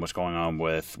understand what's going on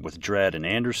with Dredd and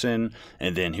Anderson,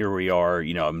 and then here we are,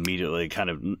 immediately, kind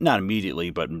of, not immediately,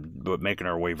 but making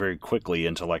our way very quickly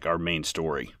into like our main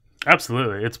story.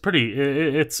 Absolutely, it's pretty.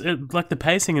 It's like the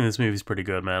pacing in this movie is pretty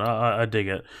good, man. I dig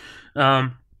it.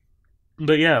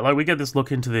 But yeah, like we get this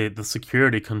look into the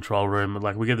security control room.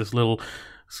 Like we get this little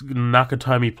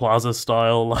Nakatomi Plaza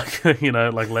style, like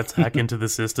like let's hack into the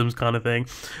systems kind of thing.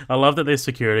 I love that these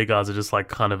security guards are just like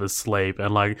kind of asleep,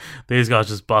 and like these guys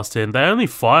just bust in. They only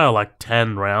fire like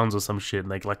 10 rounds or some shit,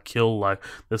 and they like kill like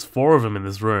there's 4 of them in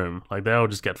this room. Like they all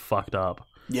just get fucked up.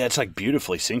 Yeah, it's like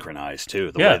beautifully synchronized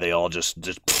too. The way they all just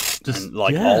and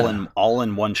like all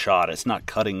in one shot. It's not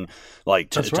cutting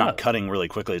not cutting really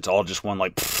quickly. It's all just one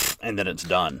like and then it's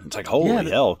done. It's like holy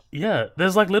hell. Yeah,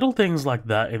 there's like little things like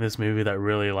that in this movie that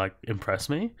really like impress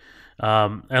me.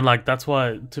 And like that's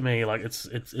why to me like it's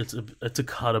a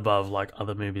cut above like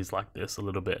other movies like this a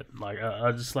little bit. Like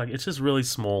I just like it's just really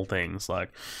small things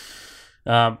like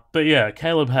but yeah,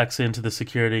 Caleb hacks into the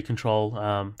security control,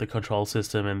 the control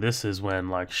system, and this is when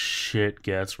like shit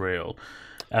gets real.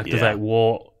 Activate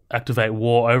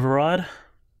war override.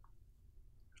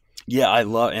 Yeah, I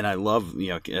love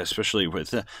especially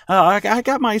with I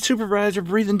got my supervisor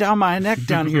breathing down my neck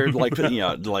down here, like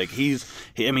like he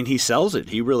sells it.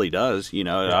 He really does.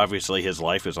 Obviously his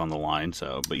life is on the line.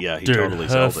 So, but yeah, he totally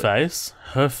sells it.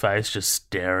 Her face, just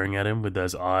staring at him with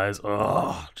those eyes.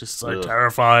 Oh, just so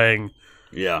terrifying.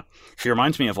 Yeah, she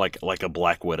reminds me of like a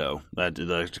Black Widow.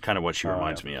 That's kind of what she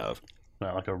reminds me of.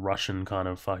 Like a Russian kind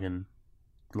of fucking,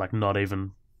 like not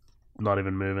even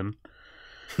moving.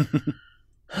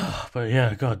 But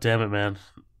yeah, god damn it, man.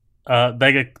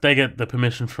 They get the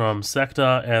permission from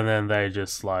Sector, and then they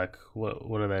just like what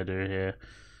do they do here?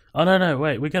 Oh no,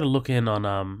 wait, we got to look in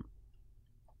on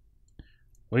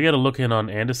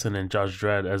Anderson and Judge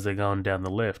Dredd as they're going down the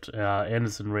lift.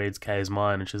 Anderson reads Kay's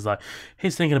mind, and she's like,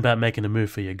 he's thinking about making a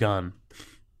move for your gun.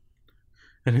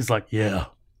 And he's like, yeah.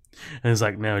 And he's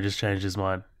like, no, he just changed his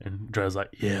mind. And Dredd's like,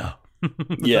 yeah.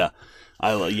 Yeah.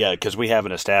 Because we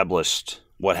haven't established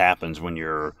what happens when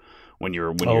you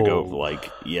go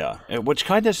like, yeah, which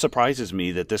kind of surprises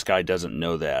me that this guy doesn't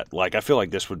know that. Like, I feel like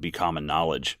this would be common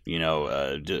knowledge,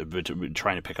 trying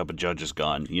to pick up a judge's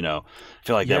gun. I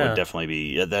feel like that would definitely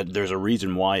be that. There's a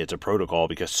reason why it's a protocol,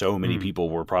 because so many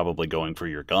people were probably going for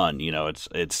your gun.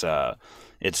 It's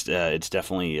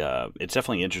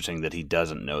definitely interesting that he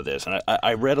doesn't know this. And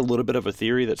I read a little bit of a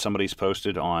theory that somebody's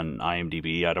posted on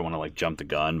IMDb. I don't want to like jump the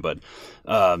gun, but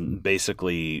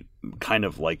basically kind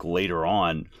of like later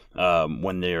on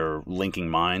when they're linking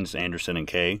minds, Anderson and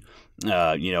Kay,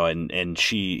 and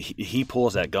he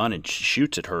pulls that gun and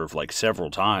shoots at her like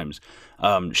several times.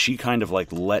 She kind of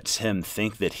like lets him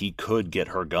think that he could get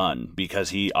her gun, because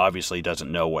he obviously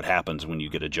doesn't know what happens when you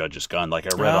get a judge's gun. Like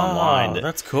I read online.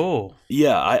 That's cool.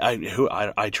 Yeah,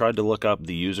 I tried to look up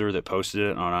the user that posted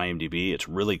it on IMDb. It's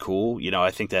really cool. I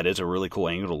think that is a really cool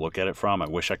angle to look at it from. I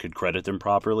wish I could credit them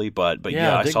properly, but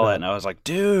yeah, I saw that and I was like,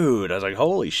 dude,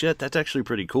 holy shit, that's actually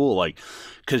pretty cool. Like,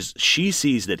 because she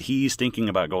sees that he's thinking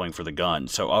about going for the gun.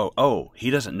 So, he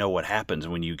doesn't know what happens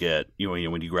when you get,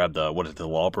 when you grab the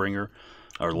lawbringer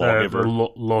or lawgiver.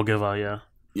 Lawgiver, yeah.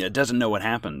 Yeah, it doesn't know what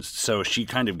happens. So she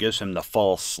kind of gives him the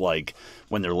false, like,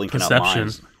 when they're linking perception. Up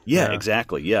minds. Yeah,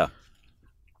 exactly, yeah.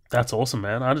 That's awesome,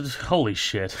 man. Holy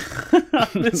shit.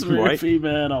 This movie, right?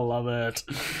 Man, I love it.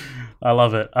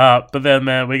 But then,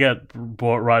 man, we get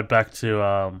brought right back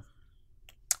to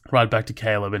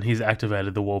Caleb, and he's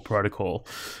activated the war protocol.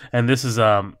 And this is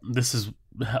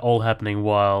all happening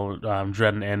while Dredd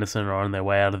and Anderson are on their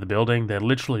way out of the building. They're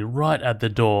literally right at the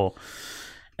door.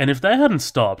 And if they hadn't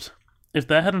stopped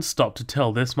to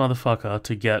tell this motherfucker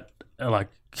to get like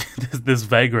this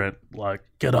vagrant, like,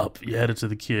 get up, you're headed to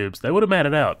the cubes, they would have made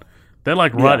it out. They're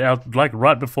like out, like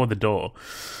right before the door.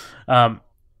 And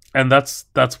that's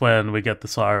when we get the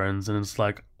sirens, and it's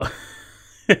like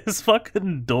his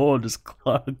fucking door just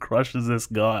crushes this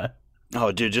guy.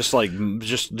 Oh, dude, just like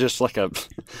a,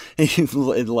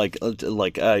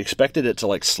 like I expected it to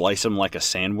like slice him like a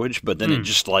sandwich, but then it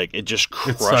just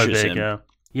crushes him.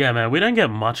 Yeah, man, we don't get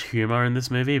much humor in this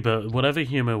movie, but whatever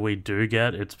humor we do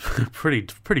get, it's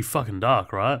pretty fucking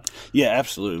dark, right? Yeah,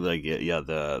 absolutely. Like, yeah,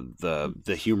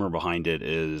 the humor behind it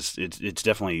is it's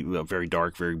definitely a very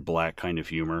dark, very black kind of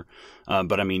humor.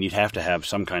 But I mean, you'd have to have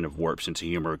some kind of warped sense of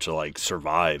humor to like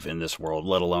survive in this world,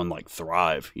 let alone like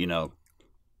thrive.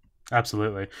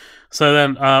 Absolutely. So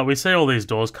then we see all these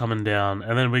doors coming down,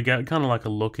 and then we get kind of like a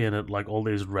look in at like all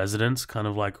these residents, kind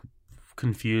of like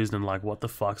confused and like, what the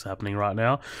fuck's happening right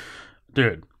now,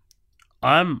 dude?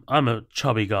 I'm a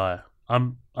chubby guy.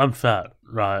 I'm fat,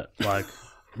 right? Like,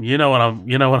 you know what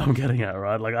I'm getting at,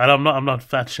 right? Like, I'm not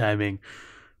fat shaming,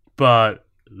 but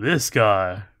this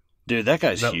guy, Dude, that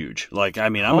guy's huge. Like, I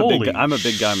mean, holy I'm a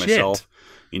big guy shit. myself.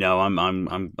 You know,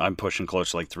 I'm pushing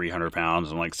close to like 300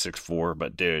 pounds. I'm like 6'4",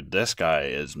 but dude, this guy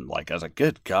is like, I was like,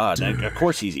 good God. And of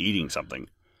course he's eating something.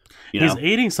 He's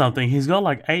eating something. He's got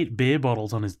like 8 beer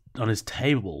bottles on his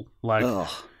table. Like, Ugh.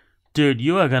 dude,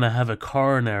 you are gonna have a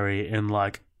coronary in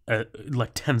like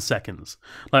 10 seconds.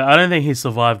 Like, I don't think he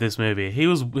survived this movie. He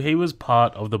was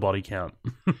part of the body count.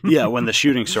 Yeah, when the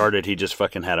shooting started, he just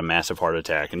fucking had a massive heart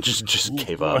attack and just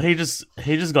gave up. He just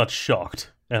got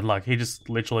shocked, and like he just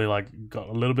literally like got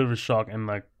a little bit of a shock, and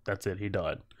like that's it. He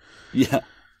died. Yeah.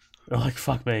 Like,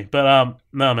 fuck me. But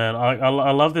no, man,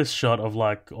 I love this shot of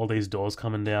like all these doors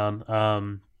coming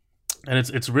down. And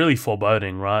it's really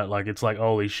foreboding, right? Like, it's like,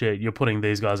 holy shit, you're putting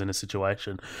these guys in a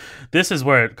situation. This is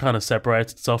where it kind of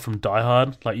separates itself from Die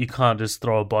Hard. Like, you can't just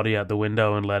throw a body out the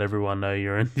window and let everyone know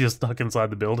you're stuck inside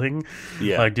the building.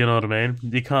 Yeah. Like, do you know what I mean?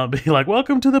 You can't be like,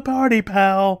 welcome to the party,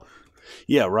 pal.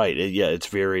 Yeah, right. It's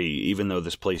very, even though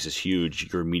this place is huge,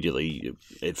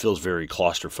 it feels very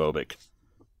claustrophobic.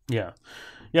 Yeah.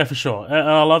 Yeah, for sure. And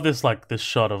I love this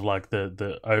shot of like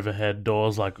the overhead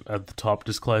doors like at the top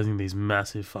just closing these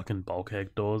massive fucking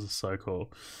bulkhead doors. It's so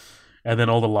cool. And then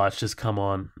all the lights just come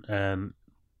on, and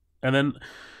then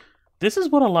this is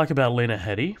what I like about Lena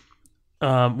Headey.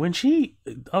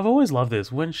 I've always loved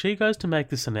this. When she goes to make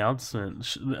this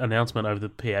announcement over the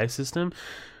PA system,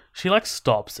 she like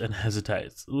stops and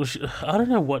hesitates. I don't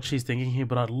know what she's thinking here,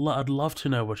 but I'd love to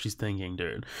know what she's thinking,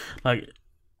 dude. Like,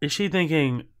 is she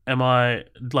thinking,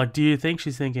 do you think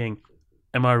she's thinking,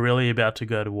 am I really about to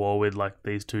go to war with, like,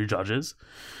 these 2 judges?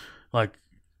 Like,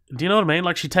 do you know what I mean?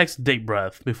 Like, she takes a deep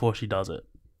breath before she does it.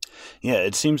 Yeah,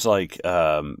 it seems like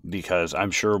because I'm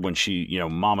sure when she,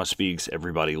 Mama speaks,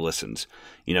 everybody listens.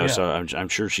 So I'm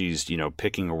sure she's,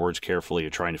 picking her words carefully or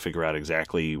trying to figure out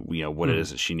exactly, what it is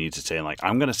that she needs to say. And like,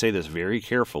 I'm going to say this very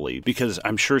carefully because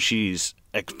I'm sure she's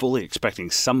fully expecting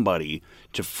somebody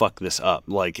to fuck this up.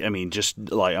 Like, I mean, just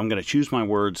like, I'm going to choose my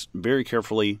words very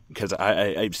carefully because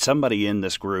somebody in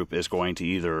this group is going to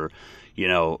either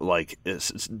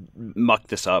muck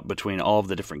this up between all of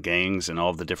the different gangs and all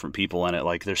of the different people in it.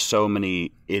 Like, there's so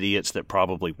many idiots that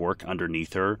probably work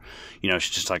underneath her. She's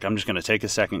just like, I'm just going to take a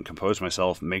second, compose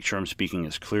myself, make sure I'm speaking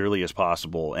as clearly as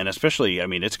possible. And especially, I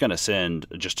mean, it's going to send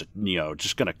just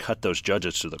going to cut those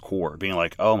judges to the core, being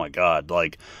like, oh my God,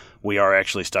 like, we are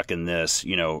actually stuck in this,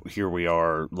 here we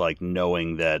are, like,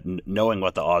 knowing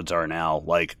what the odds are now,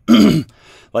 like,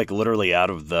 like literally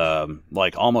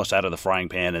almost out of the frying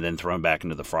pan and then thrown back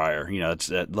into the fryer.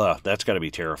 That's got to be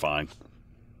terrifying.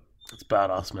 It's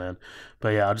badass, man. But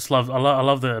yeah, I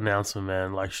love the announcement,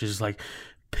 man. Like, she's just like,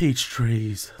 peach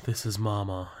trees, this is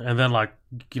Mama. And then, like,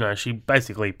 she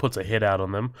basically puts a hit out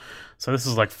on them. So this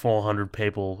is like 400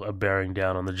 people are bearing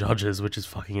down on the judges, which is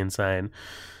fucking insane.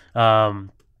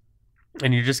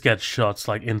 And you just get shots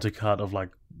like intercut of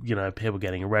like, people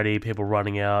getting ready, people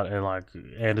running out, and like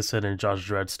Anderson and Judge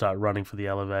Dredd start running for the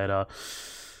elevator.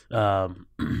 And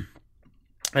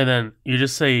then you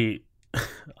just see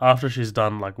after she's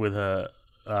done like with her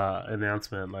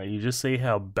announcement, like you just see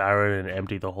how barren and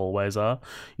empty the hallways are.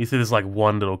 You see this like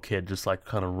one little kid just like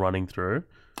kind of running through.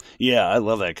 Yeah, I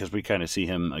love that because we kind of see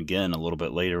him again a little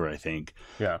bit later, I think.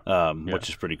 Yeah. Which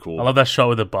is pretty cool. I love that shot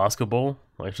with the basketball.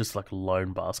 Like, it's just like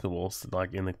lone basketballs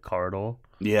like in the corridor.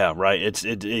 Yeah, right.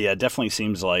 It definitely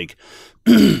seems like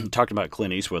talking about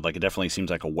Clint Eastwood. Like, it definitely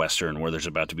seems like a Western where there's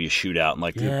about to be a shootout, and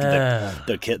like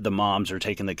the moms are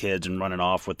taking the kids and running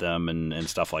off with them and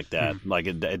stuff like that. Like,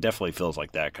 it definitely feels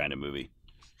like that kind of movie.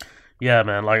 Yeah,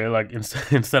 man. Like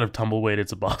instead of tumbleweed,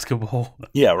 it's a basketball.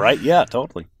 Yeah. Right. Yeah.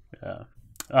 Totally. Yeah.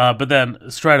 But then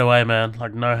straight away, man,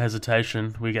 like no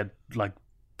hesitation, we get like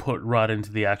put right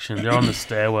into the action. They're on the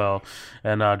stairwell,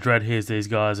 and Dredd hears these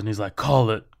guys, and he's like, call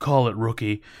it,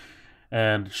 rookie."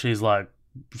 And she's like,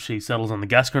 she settles on the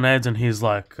gas grenades, and he's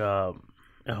like,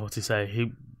 what's he say?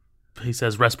 He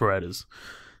says respirators.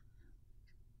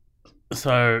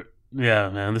 So yeah,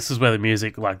 man, this is where the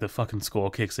music, like the fucking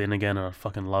score kicks in again, and I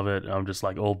fucking love it. I'm just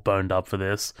like all boned up for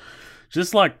this.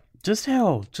 Just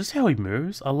how he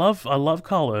moves. I love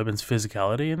Carl Urban's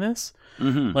physicality in this.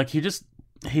 Mm-hmm. Like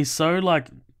he's so like,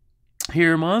 he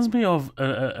reminds me of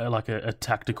a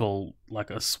tactical, like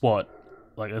a SWAT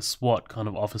kind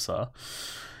of officer.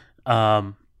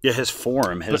 Yeah, his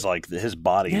form, his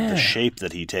body, Yeah. the shape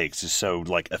that he takes is so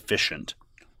like efficient.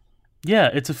 Yeah,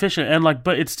 it's efficient and like,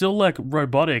 but it's still like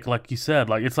robotic, like you said.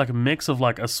 Like it's like a mix of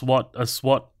like a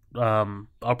SWAT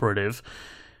operative,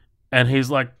 and he's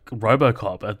like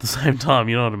RoboCop at the same time.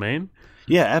 You know what I mean?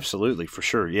 Yeah, absolutely, for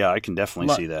sure. Yeah, I can definitely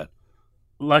Like- see that.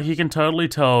 Like you can totally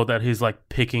tell that he's like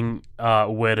picking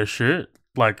where to shoot.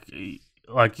 Like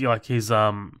he's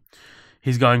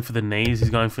going for the knees.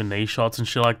 He's going for knee shots and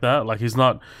shit like that. Like he's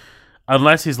not,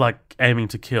 unless he's like aiming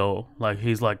to kill. Like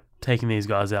he's like taking these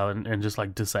guys out and just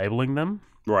like disabling them.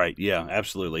 Right. Yeah.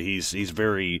 Absolutely. He's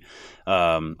very.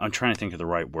 I'm trying to think of the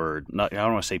right word. I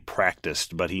don't want to say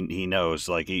practiced, but he knows.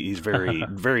 Like he's very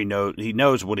he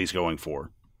knows what he's going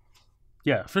for.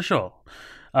 Yeah, for sure.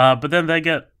 But then they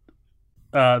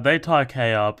tie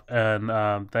Kay up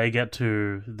and they get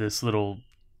to this little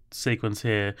sequence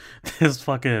here. This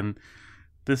fucking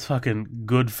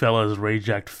Goodfellas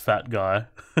reject fat guy.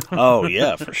 Oh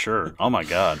yeah, for sure. Oh my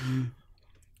god.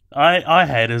 I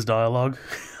hate his dialogue.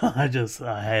 I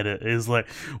hate it. It's like,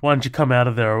 why don't you come out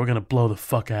of there or we're gonna blow the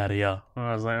fuck out of you. And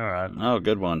I was like, all right, Oh,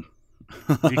 good one.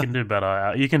 you can do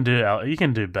better. You can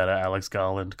do better, Alex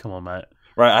Garland. Come on, mate.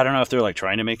 Right. I don't know if they're like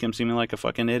trying to make him seem like a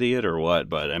fucking idiot or what,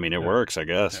 but I mean, it works, I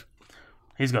guess.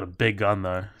 He's got a big gun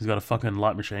though. He's got a fucking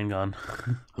light machine gun.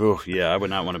 Oh yeah, I would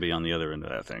not want to be on the other end of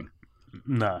that thing.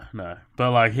 No.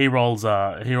 But like he rolls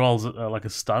like a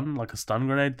stun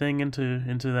grenade thing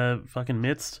into their fucking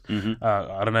midst. Mm-hmm.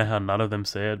 I don't know how none of them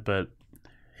see it, but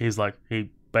he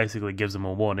basically gives them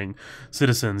a warning.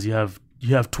 Citizens, you have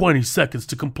 20 seconds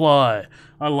to comply.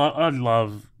 I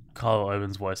love Carl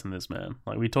Urban's voice in this, man.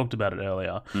 Like we talked about it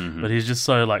earlier, but he's just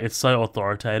so like, it's so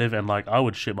authoritative, and like I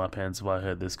would shit my pants if I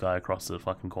heard this guy across the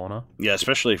fucking corner. Yeah,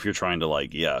 especially if you're trying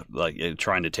to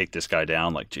trying to take this guy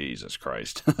down. Like Jesus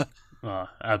Christ. Oh,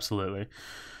 absolutely.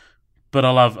 But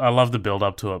I love the build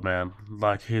up to it, man.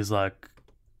 Like he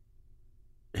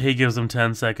gives them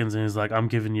 10 seconds and he's like, I'm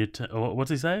giving you what's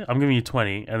he say? I'm giving you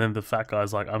 20. And then the fat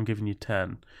guy's like, I'm giving you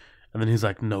 10. And then he's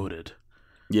like, noted.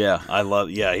 Yeah,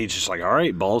 he's just like, all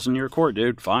right, balls in your court,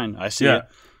 dude. Fine, I see Yeah. it.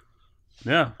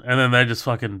 Yeah. And then they just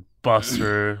fucking bust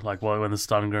through, like when the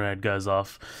stun grenade goes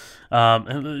off.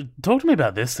 And talk to me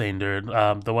about this scene, dude.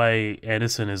 The way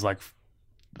Anderson is like,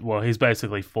 well, he's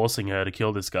basically forcing her to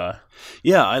kill this guy.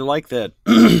 Yeah, I like that.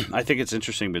 I think it's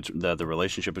interesting the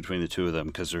relationship between the two of them,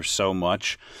 because there's so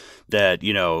much that,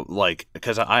 like,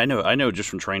 because I know just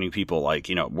from training people, like,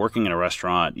 working in a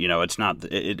restaurant, it's not,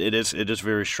 it is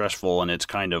very stressful, and it's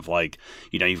kind of like,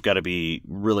 you've got to be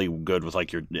really good with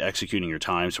like you're executing your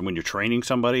time. So when you're training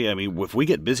somebody, I mean, if we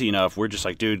get busy enough, we're just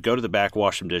like, dude, go to the back,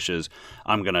 wash some dishes.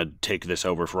 I'm going to take this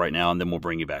over for right now, and then we'll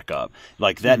bring you back up.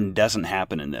 Like that doesn't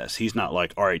happen in this. He's not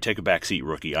like, all right, take a back seat,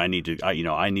 rookie. I need to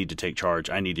take charge.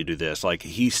 I need to do this. Like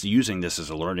he's using this as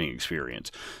a learning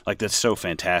experience. Like that's so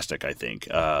fantastic. I think,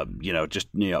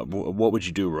 what would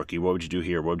you do, rookie? What would you do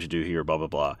here? What would you do here? Blah, blah,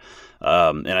 blah.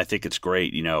 And I think it's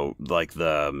great, like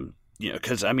the,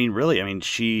 because I mean, really, I mean,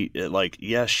 he's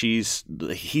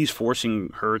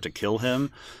forcing her to kill him,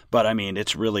 but I mean,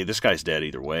 it's really, this guy's dead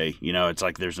either way. It's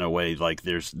like there's no way, like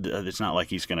it's not like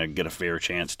he's gonna get a fair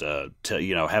chance to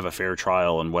have a fair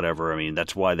trial and whatever. I mean,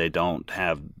 that's why they don't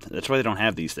have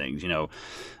these things,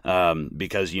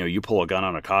 because you pull a gun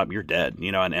on a cop, you're dead,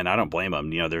 and I don't blame them.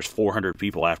 There's 400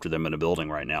 people after them in a building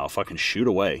right now. Fucking shoot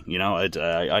away.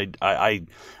 I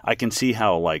can see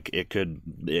how like it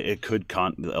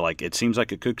seems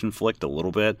like it could conflict a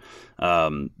little bit,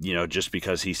 just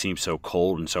because he seems so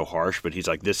cold and so harsh. But he's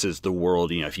like, this is the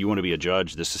world. If you want to be a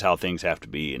judge, this is how things have to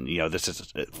be. And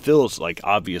it feels like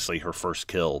obviously her first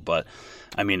kill, but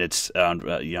I mean, it's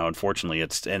unfortunately,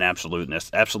 it's an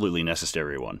absolutely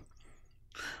necessary one.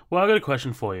 Well, I got a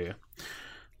question for you.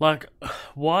 Like,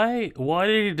 why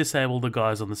did he disable the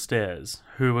guys on the stairs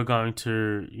who were going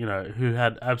to, who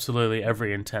had absolutely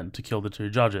every intent to kill the two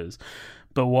judges?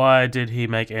 But why did he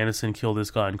make Anderson kill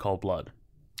this guy in cold blood?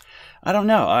 I don't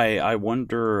know. I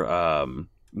wonder.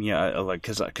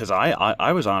 Because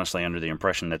I was honestly under the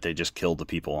impression that they just killed the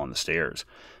people on the stairs.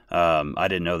 I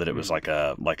didn't know that it was like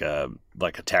a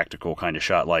tactical kind of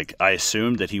shot. Like I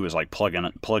assumed that he was like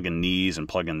plugging knees and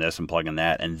plugging this and plugging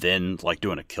that, and then like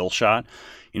doing a kill shot.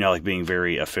 Like being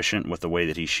very efficient with the way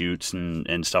that he shoots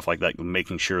and stuff like that,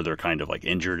 making sure they're kind of like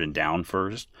injured and down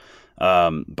first.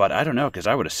 But I don't know, because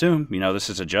I would assume, this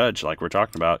is a judge like we're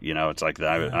talking about. It's like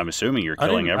I'm assuming you're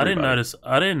killing everybody.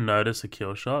 I didn't notice a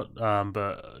kill shot.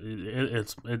 But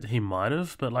he might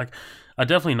have. But like, I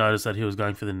definitely noticed that he was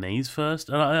going for the knees first.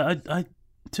 And I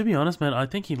to be honest, man, I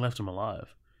think he left him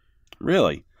alive.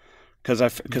 Really? Because I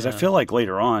feel like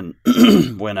later on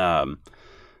when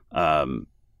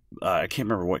I can't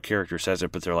remember what character says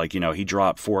it, but they're like, he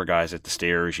dropped 4 guys at the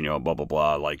stairs, blah, blah,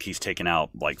 blah. Like, he's taken out,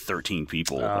 like, 13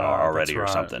 people already or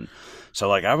something. So,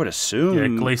 like, I would assume...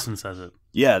 Yeah, Gleason says it.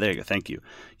 Yeah, there you go. Thank you.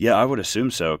 Yeah, I would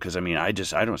assume so, because, I mean, I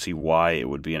don't see why it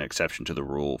would be an exception to the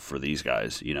rule for these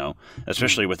guys,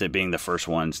 especially with it being the first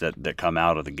ones that come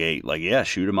out of the gate. Like, yeah,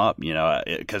 shoot them up,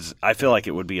 because I feel like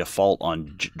it would be a fault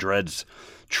on Dredd's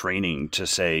training to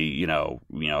say,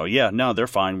 yeah, no, they're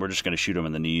fine. We're just going to shoot them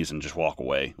in the knees and just walk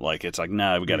away. Like, it's like,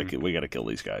 nah, we got to kill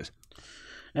these guys.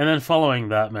 And then following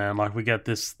that, man, like, we get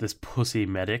this pussy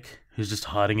medic who's just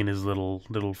hiding in his little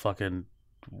fucking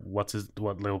what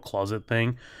little closet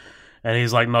thing, and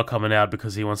he's like not coming out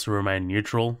because he wants to remain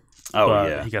neutral.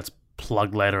 He gets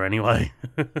plugged later anyway.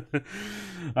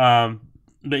 But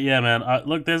yeah, man,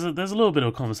 look, there's a little bit of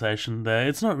a conversation there.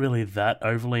 It's not really that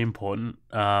overly important.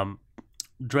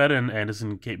 Dredd and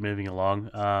Anderson keep moving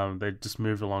along. They just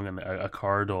move along in a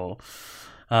corridor,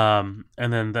 and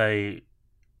then they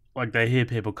hear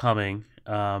people coming.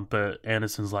 But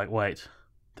Anderson's like, "Wait,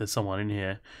 there's someone in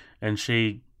here," and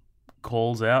she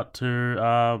calls out to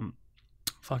I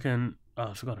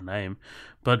forgot her name,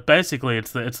 but basically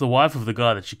it's the wife of the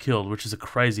guy that she killed, which is a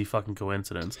crazy fucking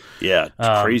coincidence. Yeah,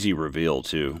 crazy reveal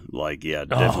too. Like, yeah,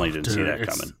 definitely didn't see that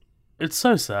coming. It's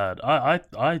so sad.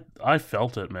 I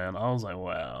felt it, man. I was like,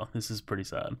 wow, this is pretty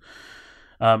sad.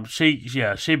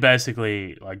 She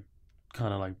basically like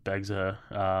kind of like begs her,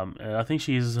 and I think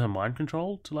she uses her mind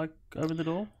control to like open the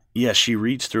door. Yeah, she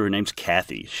reads through. Her name's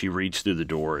Kathy. She reads through the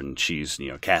door, and she's,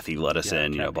 Kathy let us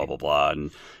in, Kathy. Blah blah blah,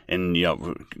 and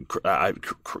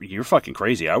you're fucking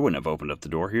crazy. I wouldn't have opened up the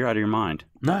door. You're out of your mind.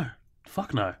 No,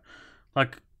 fuck no.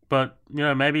 Like, but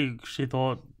maybe she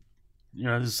thought,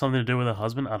 this is something to do with her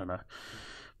husband. I don't know.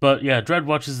 But yeah, Dredd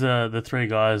watches the 3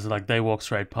 guys, like they walk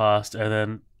straight past,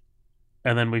 and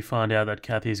then we find out that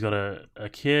Kathy's got a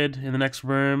kid in the next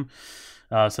room,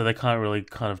 so they can't really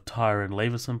kind of tie her and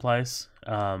leave her someplace.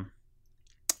 And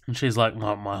she's like,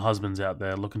 my husband's out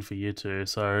there looking for you two.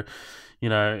 So,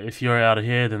 if you're out of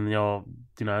here, then you're,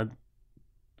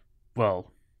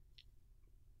 well,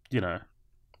 Yeah,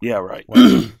 right.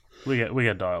 we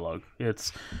get dialogue.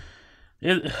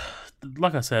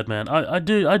 Like I said, man, I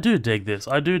do dig this.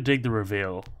 I do dig the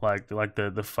reveal, like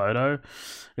the photo.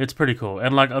 It's pretty cool,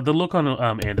 and like the look on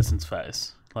Anderson's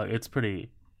face, like it's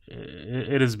pretty.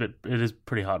 It is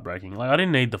pretty heartbreaking. Like I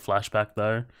didn't need the flashback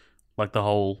though, like the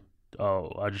whole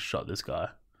I just shot this guy.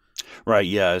 Right?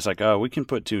 Yeah, it's like we can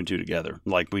put 2 and 2 together.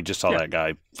 Like we just saw that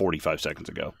guy 45 seconds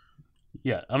ago.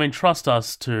 Yeah, I mean, trust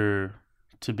us to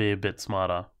be a bit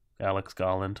smarter, Alex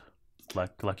Garland,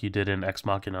 like you did in Ex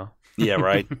Machina. Yeah,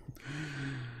 right.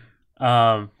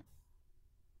 But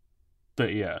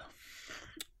yeah.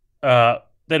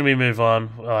 Then we move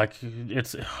on. Like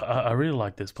I really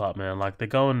like this part, man. Like they're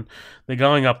going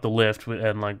up the lift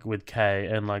with Kay,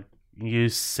 and like you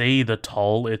see the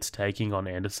toll it's taking on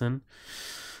Anderson.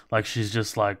 Like she's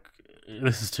just like,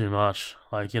 this is too much.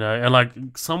 Like, and like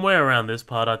somewhere around this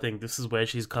part, I think this is where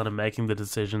she's kind of making the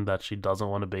decision that she doesn't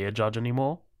want to be a judge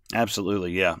anymore.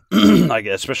 Absolutely, yeah. Like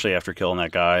especially after killing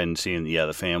that guy and seeing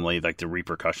the family, like the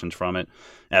repercussions from it.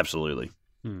 Absolutely.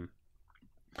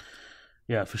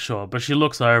 Yeah, for sure. But she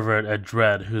looks over at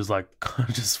Dredd, who's like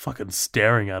just fucking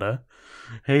staring at her.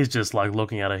 He's just like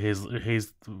looking at her. He's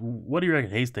what do you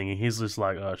reckon he's thinking? He's just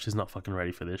like, oh, she's not fucking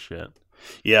ready for this shit.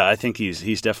 Yeah, I think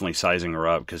he's definitely sizing her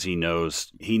up because he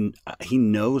knows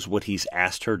what he's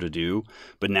asked her to do,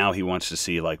 but now he wants to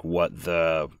see like what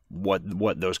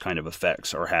those kind of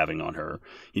effects are having on her.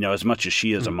 As much as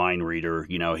she is a mind reader,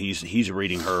 he's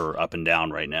reading her up and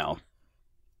down right now.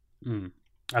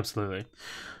 Absolutely.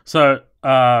 So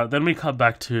then we cut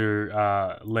back to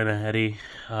Lena Headey,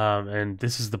 and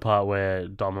this is the part where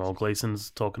Domhnall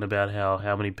Gleeson's talking about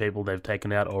how many people they've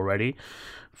taken out already.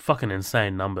 Fucking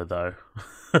insane number, though.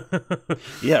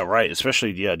 Yeah, right.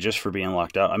 Especially, just for being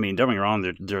locked up. I mean, don't get me wrong.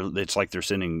 It's like they're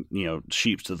sending,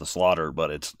 sheep to the slaughter,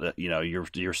 but it's,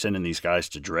 you're sending these guys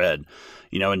to Dredd,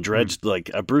 and Dredd's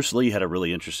like, Bruce Lee had a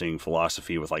really interesting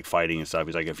philosophy with like fighting and stuff.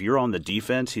 He's like, if you're on the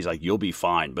defense, he's like, you'll be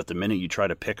fine. But the minute you try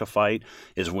to pick a fight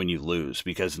is when you lose,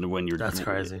 because when you're, that's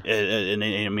crazy. And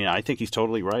I mean, I think he's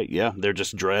totally right. Yeah.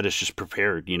 Dredd is just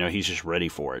prepared. He's just ready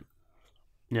for it.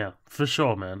 Yeah, for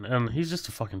sure, man. And he's just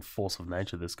a fucking force of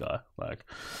nature, this guy. Like,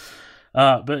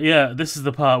 but yeah, this is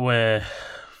the part where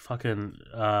fucking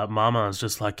Mama is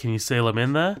just like, can you seal him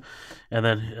in there? And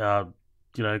then,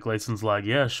 Gleason's like,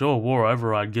 yeah, sure, war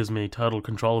override gives me total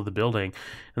control of the building.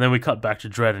 And then we cut back to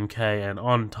Dredd and Kay, and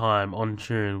on time, on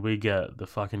tune, we get the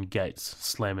fucking gates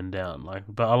slamming down. Like,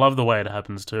 but I love the way it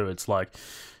happens too. It's like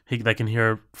they can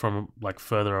hear it from like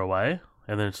further away.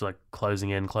 and then it's like closing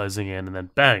in, and then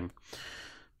bang,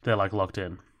 they're like locked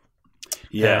in.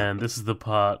 Yeah. And this is the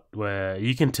part where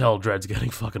you can tell Dredd's getting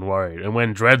fucking worried. And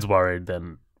when Dredd's worried,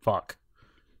 then fuck.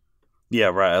 Yeah,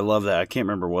 right. I love that. I can't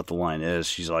remember what the line is.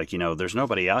 She's like, there's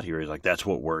nobody out here. He's like, that's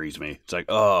what worries me. It's like,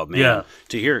 oh man, Yeah.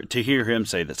 To hear him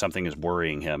say that something is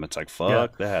worrying him, it's like,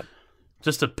 fuck that.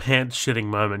 Just a pants shitting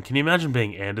moment. Can you imagine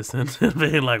being Anderson and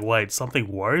being like, wait, something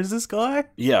worries this guy?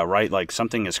 Yeah, right. Like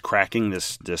something is cracking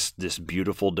this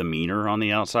beautiful demeanor on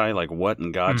the outside. Like, what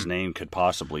in God's name could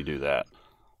possibly do that?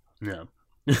 Yeah.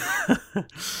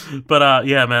 But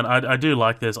yeah, man, I do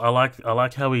like this. I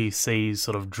like how he sees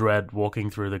sort of Dredd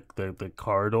walking through the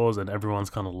corridors and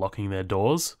everyone's kind of locking their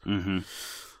doors,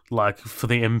 like for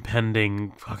the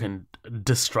impending fucking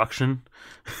destruction.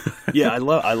 Yeah, I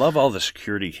love all the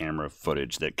security camera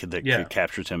footage that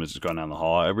captures him as he's going down the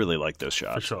hall. I really like those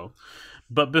shots for sure.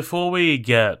 But before we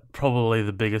get probably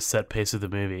the biggest set piece of the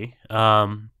movie,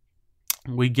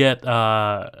 we get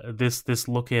this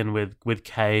look in with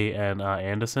Kay and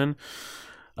Anderson.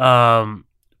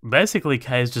 Basically,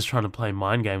 Kay's just trying to play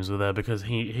mind games with her because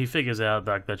he figures out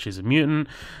that she's a mutant.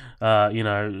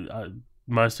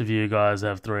 Most of you guys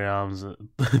have 3 arms,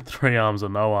 3 arms or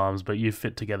no arms, but you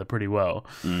fit together pretty well.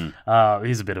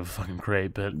 He's a bit of a fucking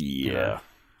creep, but yeah.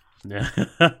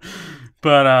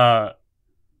 But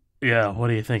yeah, what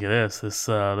do you think of this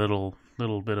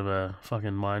little bit of a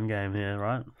fucking mind game here,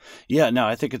 right? Yeah, no,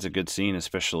 I think it's a good scene,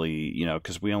 especially,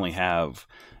 because we only have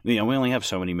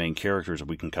so many main characters that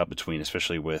we can cut between,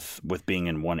 especially with being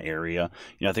in one area.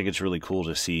 I think it's really cool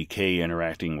to see Kay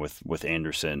interacting with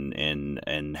Anderson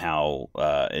and how,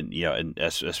 and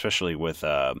especially with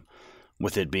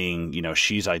it being,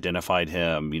 she's identified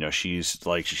him, she's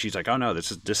like, oh no,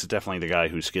 this is definitely the guy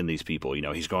who skinned these people.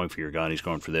 He's going for your gun, he's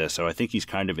going for this. So I think he's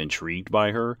kind of intrigued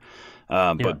by her.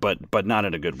 But not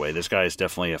in a good way. This guy is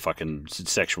definitely a fucking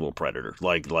sexual predator.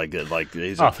 Like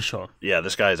he's for sure. Yeah,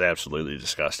 this guy is absolutely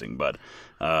disgusting. But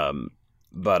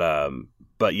yeah,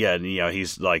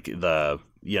 he's like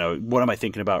what am I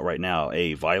thinking about right now?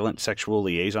 A violent sexual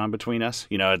liaison between us.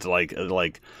 It's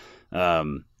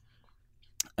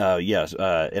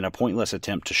in a pointless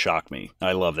attempt to shock me.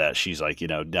 I love that. She's like,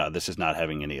 no, this is not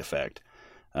having any effect.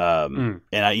 And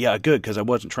good, because I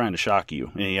wasn't trying to shock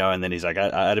you, and then he's like,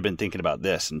 I'd have been thinking about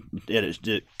this, and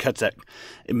it cuts that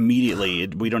immediately.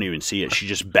 We don't even see it. She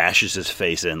just bashes his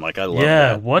face in. Like, I love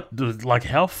that. What,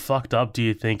 how fucked up do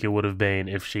you think it would have been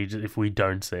if we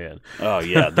don't see it? Oh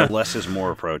yeah, the less is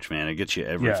more approach, man. It gets you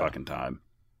every fucking time.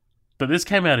 But this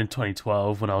came out in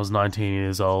 2012 when I was 19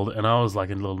 years old, and I was like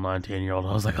a little 19-year-old.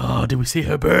 I was like, oh, did we see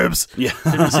her boobs? Yeah.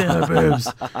 Did we see her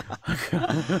boobs?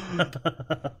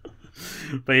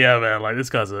 But yeah, man, like this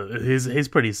guy's he's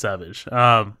pretty savage.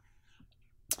 But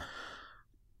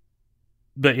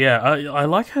yeah, I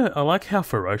like her. I like how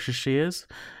ferocious she is.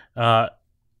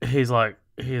 He's like,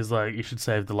 you should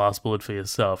save the last bullet for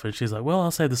yourself, and she's like, well,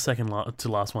 I'll save the second to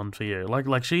last one for you.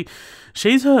 Like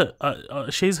she's her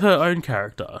own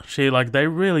character. They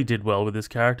really did well with this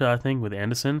character, I think, with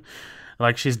Anderson.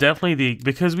 Like, she's definitely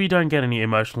because we don't get any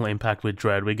emotional impact with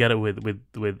Dredd, we get it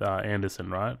with Anderson,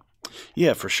 right?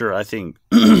 Yeah, for sure. I think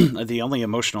the only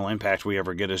emotional impact we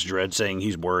ever get is Dredd saying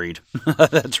he's worried.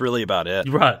 That's really about it.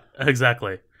 Right,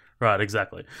 exactly.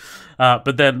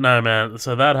 But then, no, man,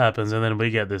 so that happens, and then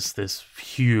we get this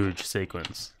huge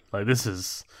sequence. Like, this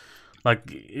is,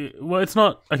 it's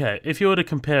not, okay, if you were to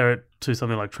compare it to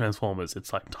something like Transformers,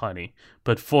 it's, tiny.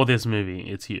 But for this movie,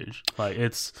 it's huge.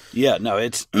 Yeah, no,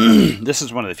 it's, this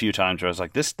is one of the few times where I was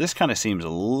like, this kind of seems a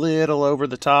little over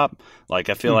the top. I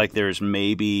feel like there's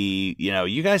maybe,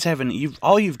 you guys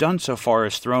all you've done so far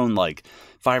is thrown,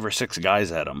 5 or 6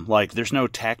 guys at him. There's no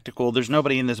tactical. There's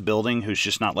nobody in this building who's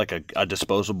just not a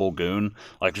disposable goon.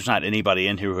 There's not anybody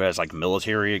in here who has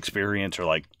military experience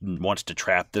or wants to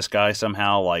trap this guy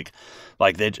somehow. We're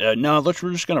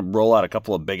just gonna roll out a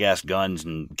couple of big ass guns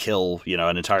and kill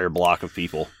an entire block of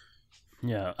people.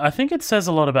 Yeah, I think it says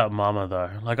a lot about Mama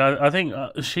though. I think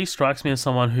she strikes me as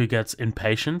someone who gets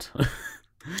impatient.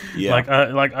 Yeah.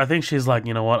 I think she's like,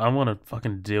 you know what? I want to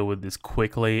fucking deal with this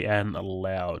quickly and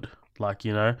loud.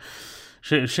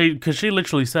 Because she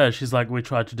literally says, she's like, we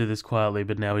tried to do this quietly,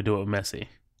 but now we do it messy.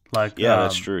 Yeah,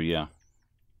 that's true. Yeah.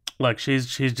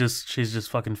 She's just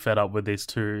fucking fed up with these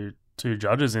two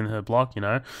judges in her block.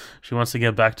 She wants to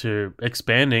get back to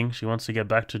expanding. She wants to get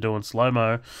back to doing slow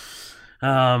mo.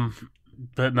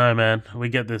 But no, man, we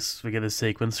get this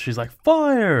sequence. She's like,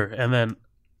 fire, and then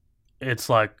it's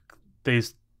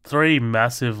these 3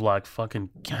 massive fucking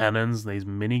cannons, these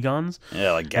miniguns.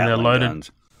 Yeah, Gatling guns.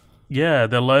 Yeah,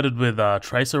 they're loaded with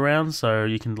tracer rounds, so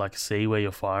you can see where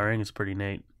you're firing. It's pretty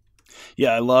neat.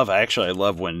 Yeah, I love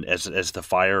when as the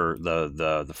fire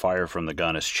the fire from the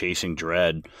gun is chasing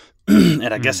Dredd,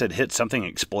 and I guess it hits something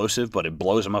explosive, but it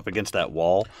blows him up against that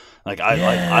wall. I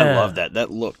love Yeah. that.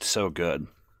 That looked so good.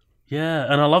 Yeah,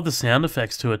 and I love the sound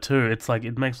effects to it too. It's like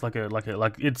it makes like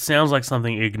it sounds like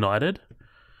something ignited.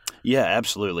 Yeah,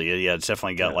 absolutely. Yeah, it's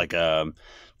definitely got Yeah.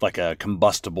 like a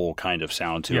combustible kind of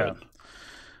sound to Yeah. it.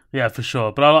 Yeah, for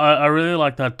sure. But I really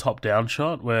like that top-down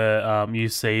shot where you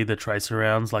see the tracer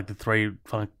rounds, like the three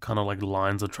kind of like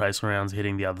lines of tracer rounds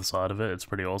hitting the other side of it. It's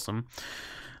pretty awesome.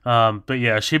 But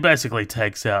yeah, she basically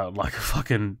takes out like a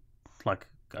fucking like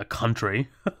a country.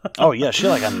 Oh yeah, she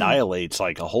like annihilates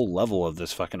like a whole level of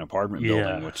this fucking apartment building,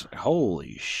 Yeah. which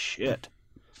holy shit.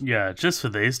 Yeah, just for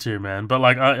these two, man. But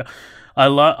like I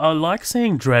like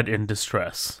seeing Dredd in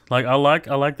distress. Like I like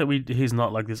that he's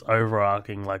not like this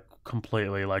overarching like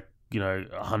completely like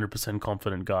 100%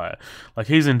 confident guy. Like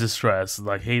he's in distress.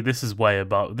 Like this is way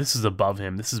above. This is above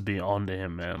him. This is beyond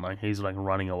him, man. Like he's like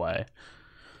running away.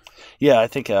 Yeah, I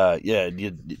think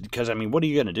because I mean, what are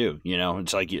you gonna do? You know,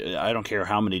 it's like I don't care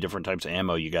how many different types of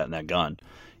ammo you got in that gun.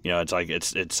 You know, it's like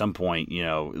it's at some point, you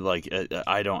know, like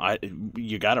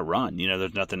you got to run. You know,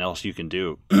 there's nothing else you can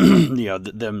do. You know,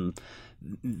 them,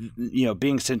 you know,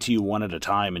 being sent to you one at a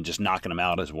time and just knocking them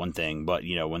out is one thing, but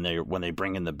you know, when they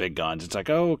bring in the big guns, it's like,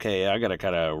 oh, okay, I got to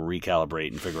kind of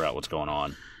recalibrate and figure out what's going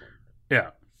on. Yeah.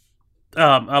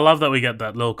 I love that we get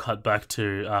that little cut back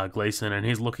to Gleason, and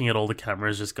he's looking at all the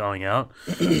cameras just going out.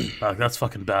 Like that's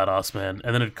fucking badass, man.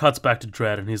 And then it cuts back to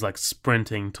Dredd, and he's like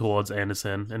sprinting towards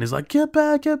Anderson, and he's like, "Get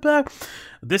back, get back!"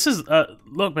 This is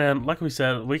look, man. Like we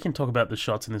said, we can talk about the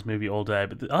shots in this movie all day,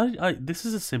 but this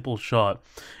is a simple shot.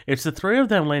 It's the three of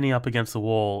them leaning up against the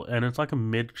wall, and it's like a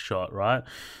mid shot, right?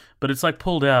 But it's like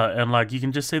pulled out, and like you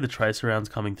can just see the tracer rounds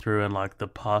coming through, and like the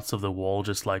parts of the wall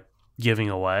just like giving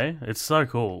away. It's so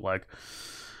cool. Like,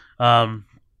 but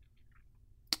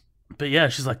yeah,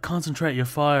 she's like, concentrate your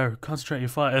fire,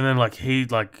 and then like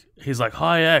he's like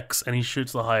high X, and he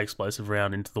shoots the high explosive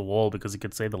round into the wall because he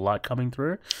could see the light coming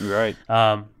through. Right.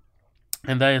 And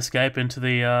they escape into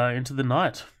the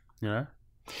night. You know.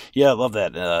 Yeah, I love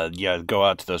that. Yeah, go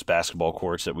out to those basketball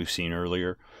courts that we've seen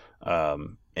earlier.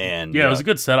 And yeah, it was a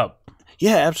good setup.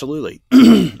 Yeah, absolutely.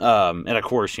 And of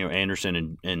course, you know,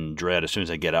 Anderson and Dredd, as soon as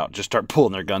they get out, just start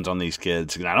pulling their guns on these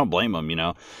kids. And I don't blame them, you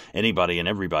know. Anybody and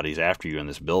everybody's after you in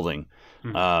this building.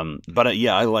 But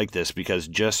yeah, I like this because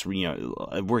just, you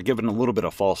know, we're given a little bit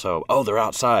of false hope. Oh, they're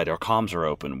outside. Our comms are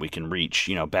open. We can reach,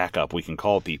 you know, back up. We can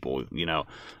call people, you know.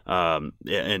 And,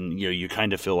 you know, you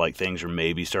kind of feel like things are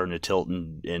maybe starting to tilt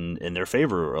in their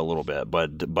favor a little bit.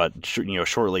 But you know,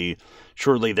 shortly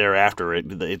thereafter,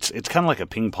 it's kind of like a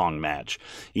ping pong match.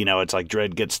 You know, it's like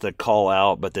Dredd gets the call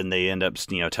out, but then they end up,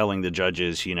 you know, telling the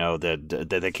judges, you know, that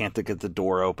they can't get the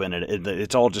door open, and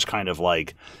it's all just kind of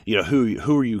like, you know,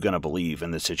 who are you going to believe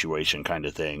in this situation, kind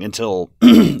of thing, until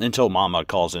until Mama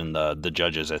calls in the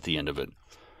judges at the end of it.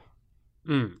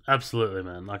 Absolutely,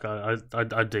 man. Like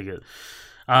I dig it.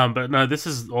 But no, this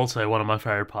is also one of my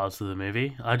favorite parts of the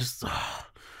movie. I just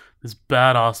this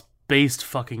badass beast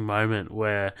fucking moment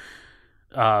where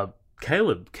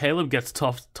Caleb gets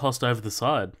tossed over the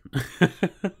side.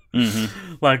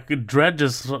 Like Dredd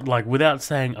just like without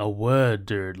saying a word,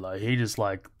 dude. Like he just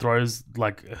like throws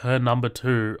like her number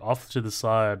 2 off to the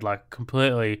side, like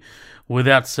completely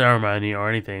without ceremony or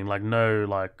anything. Like no,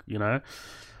 like you know,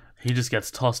 he just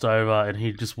gets tossed over and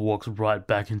he just walks right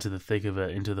back into the thick of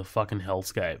it, into the fucking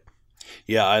hellscape.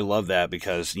 Yeah, I love that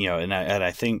because, you know, and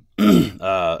I think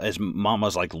as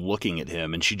Mama's like looking at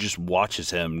him and she just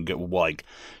watches him go, like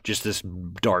just this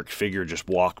dark figure just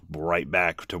walk right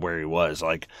back to where he was.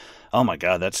 Like, oh my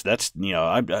God, that's you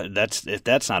know, that's if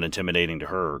that's not intimidating to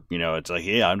her, you know, it's like,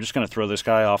 yeah, I'm just gonna throw this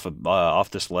guy off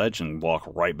this ledge and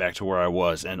walk right back to where I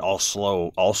was, and all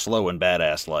slow and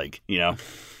badass, like, you know.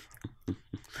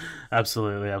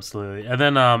 Absolutely. And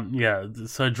then yeah,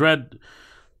 so Dredd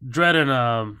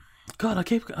and God, I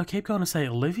keep going to say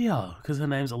Olivia because her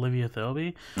name's Olivia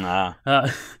Thirlby.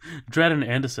 Dredd and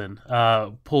Anderson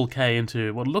pull Kay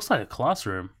into what looks like a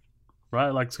classroom, right?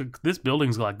 Like so this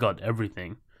building's like got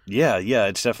everything. Yeah,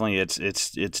 it's definitely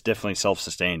it's definitely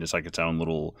self-sustained. It's like its own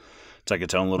little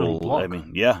block. I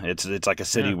mean, yeah, it's like a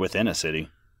city within a city.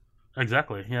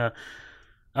 Exactly. Yeah.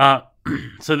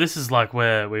 So this is like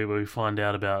where we find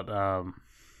out about.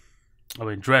 I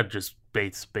mean, Dredd just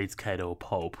beats Kay to a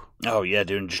pulp. Oh yeah,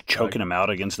 dude, just choking him out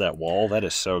against that wall. That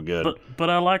is so good. But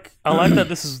I like that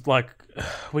this is like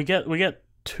we get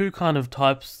two kind of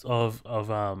types of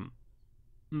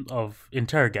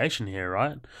interrogation here,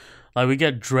 right? Like we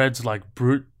get Dredd's like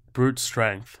brute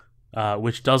strength,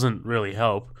 which doesn't really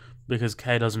help because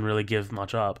Kay doesn't really give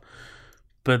much up.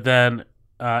 But then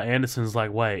Anderson's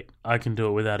like, wait, I can do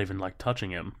it without even like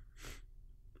touching him.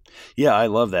 Yeah, I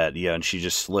love that. Yeah, and she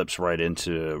just slips right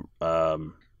into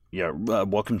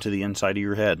welcome to the inside of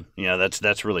your head. Yeah,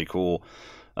 that's really cool.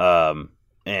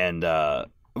 And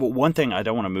one thing I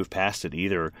don't want to move past it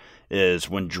either is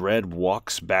when Dredd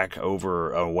walks back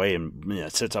away and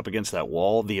sits up against that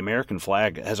wall, the American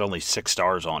flag has only 6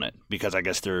 stars on it because I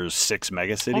guess there's 6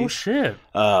 megacities. Oh shit!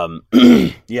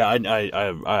 Yeah,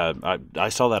 I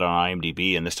saw that on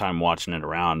IMDb, and this time watching it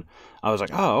around, I was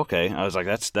like, oh okay. I was like,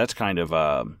 that's kind of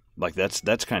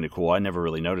that's kind of cool. I never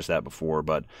really noticed that before,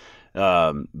 but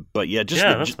yeah,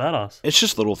 that's badass. It's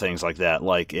just little things like that,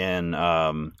 like in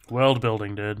world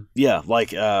building, dude. Yeah,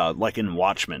 like in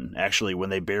Watchmen. Actually, when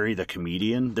they bury the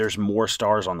comedian, there's more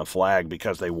stars on the flag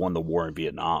because they won the war in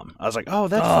Vietnam. I was like, oh,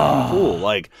 that's fucking cool.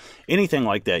 Like anything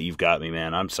like that, you've got me,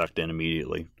 man. I'm sucked in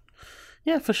immediately.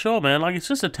 Yeah, for sure, man. Like it's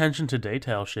just attention to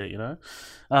detail shit, you know.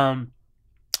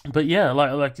 But yeah,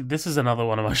 like this is another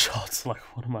one of my shots, like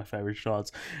one of my favorite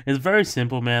shots. It's very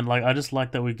simple, man. Like I just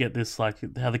like that we get this, like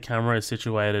how the camera is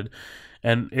situated,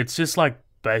 and it's just like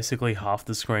basically half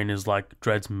the screen is like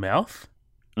Dredd's mouth.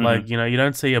 Mm-hmm. Like, you know, you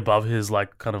don't see above his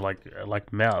like kind of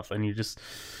like mouth, and it's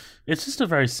just a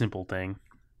very simple thing.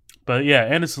 But yeah,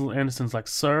 Anderson's like,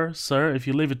 sir, if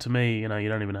you leave it to me, you know, you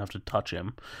don't even have to touch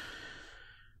him.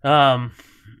 But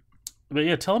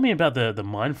yeah, tell me about the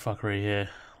mindfuckery here,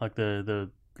 like the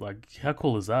like, how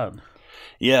cool is that?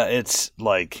 Yeah, it's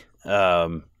like, I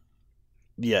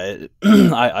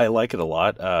like it a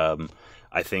lot.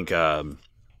 I think I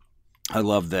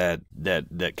love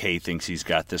that Kay thinks he's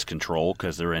got this control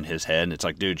because they're in his head. And it's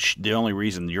like, dude, the only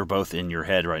reason you're both in your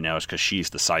head right now is because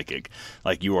she's the psychic.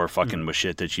 Like, you are fucking with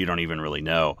shit that you don't even really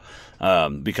know.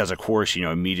 Because, of course, you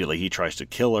know, immediately he tries to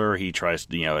kill her. He tries,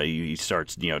 you know, he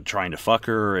starts, you know, trying to fuck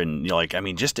her. And, you know, like, I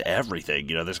mean, just everything.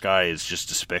 You know, this guy is just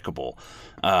despicable.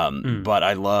 But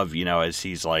I love, you know, as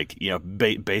he's like, you know,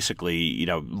 basically, you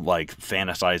know, like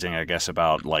fantasizing, I guess,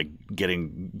 about like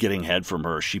getting head from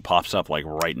her. She pops up like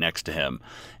right next to him,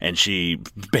 and she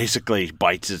basically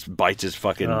bites his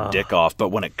fucking dick off. But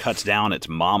when it cuts down, it's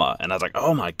Mama, and I was like,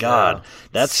 oh my god,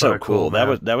 that's so cool.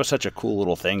 That was such a cool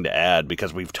little thing to add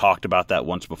because we've talked about that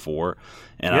once before,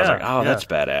 and I was like, oh, that's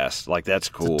badass. Like that's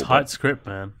cool. It's a tight script,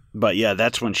 man. But yeah,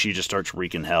 that's when she just starts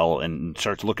wreaking hell and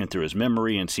starts looking through his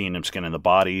memory and seeing him skinning the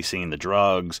body, seeing the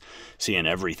drugs, seeing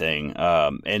everything.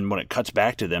 And when it cuts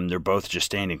back to them, they're both just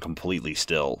standing completely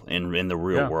still in the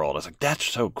real world. I was like, that's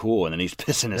so cool. And then he's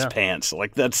pissing his pants.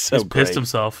 Like, that's so he's great. Pissed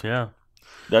himself, yeah.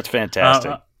 That's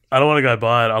fantastic. I don't want to go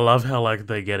by it. I love how like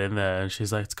they get in there and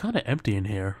she's like, it's kind of empty in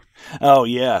here. Oh,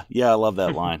 yeah. Yeah, I love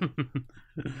that line.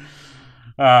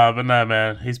 But no,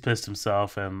 man, he's pissed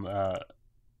himself, and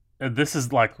this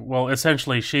is like, well,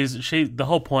 essentially, the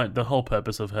whole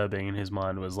purpose of her being in his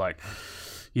mind was like,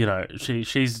 you know,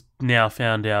 she's now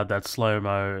found out that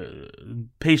slow-mo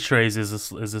Peachtree's is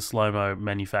a slow-mo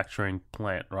manufacturing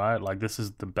plant, right? Like this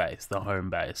is the base, the home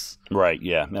base. Right.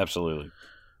 Yeah. Absolutely.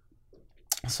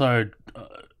 So,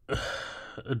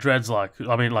 Dredd's like,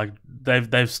 I mean, like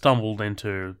they've stumbled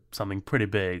into something pretty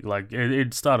big. Like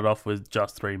it started off with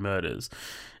just 3 murders,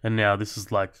 and now this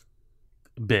is like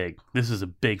big. This is a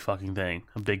big fucking thing,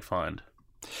 a big find.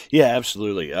 Yeah,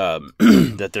 absolutely.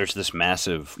 That there's this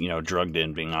massive, you know, drug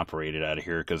den being operated out of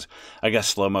here because I guess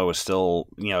slow-mo is still,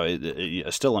 you know,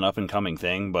 still an up-and-coming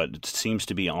thing, but it seems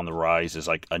to be on the rise as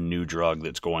like a new drug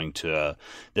that's going to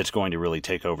really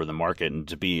take over the market, and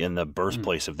to be in the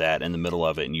birthplace of that, in the middle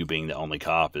of it, and you being the only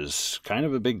cop is kind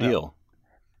of a big deal.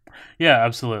 Yeah,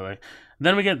 absolutely.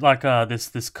 Then we get like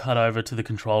this cut over to the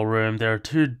control room. There are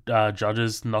 2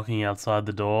 judges knocking outside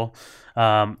the door,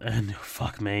 and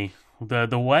fuck me.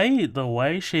 The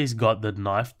way she's got the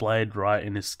knife blade right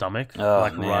in his stomach,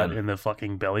 right in the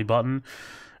fucking belly button,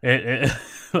 it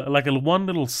like one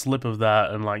little slip of that,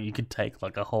 and like you could take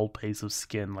like a whole piece of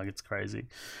skin, like it's crazy.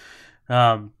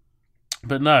 But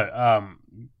no,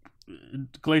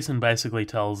 Gleason basically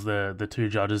tells the 2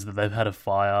 judges that they've had a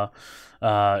fire,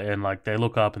 and like they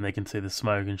look up and they can see the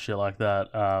smoke and shit like that.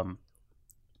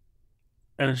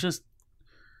 And it's just,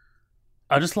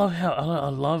 I just love how I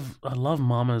love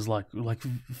Mama's like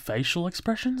facial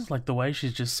expressions, like the way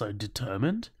she's just so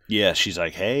determined. Yeah, she's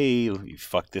like, "Hey, you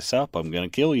fuck this up, I'm gonna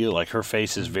kill you." Like her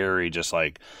face is very just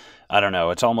like, I don't know.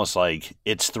 It's almost like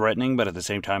it's threatening, but at the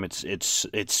same time, it's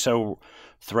so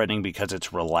threatening because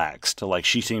it's relaxed. Like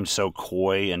she seems so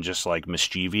coy and just like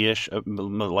mischievous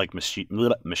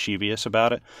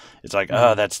about it. It's like,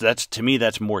 that's to me,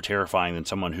 that's more terrifying than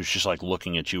someone who's just like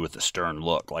looking at you with a stern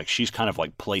look. Like she's kind of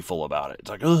like playful about it.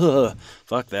 It's like, ugh,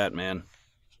 fuck that, man.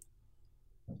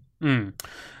 Mm.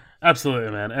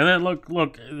 Absolutely, man. And then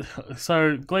look.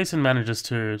 So Gleason manages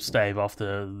to stave off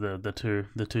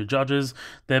the two judges.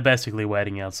 They're basically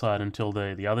waiting outside until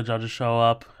the other judges show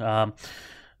up.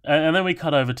 And then we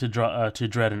cut over to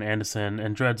Dredd and Anderson,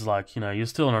 and Dredd's like, you're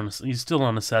still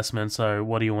on assessment. So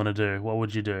what do you want to do? What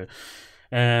would you do?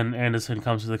 And Anderson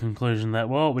comes to the conclusion that,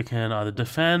 well, we can either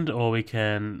defend or we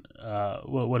can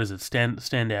what is it?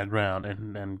 Stand our ground.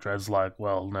 And Dredd's like,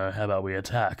 well, no. How about we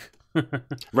attack?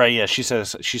 Right, yeah. She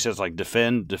says like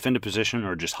defend a position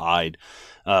or just hide.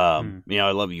 I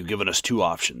love you giving us two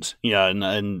options.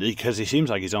 And because he seems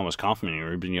like he's almost complimenting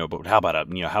her, but how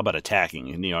about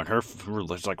attacking? And and her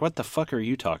it's like, what the fuck are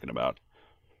you talking about?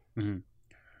 Mm-hmm.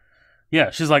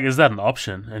 Yeah, she's like, is that an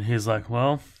option? And he's like,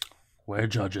 well, we're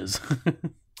judges.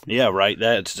 Yeah, right.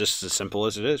 That's just as simple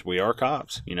as it is. We are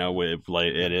cops.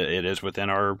 It is within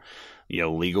our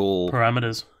legal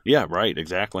parameters. Yeah, right.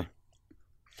 Exactly.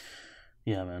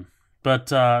 Yeah, man.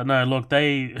 But no, look,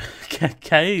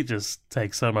 Kay just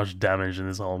takes so much damage in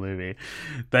this whole movie.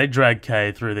 They drag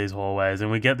Kay through these hallways, and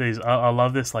we get these. I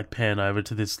love this like pan over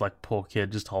to this like poor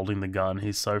kid just holding the gun.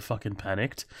 He's so fucking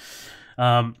panicked.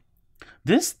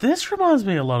 This reminds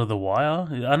me a lot of The Wire.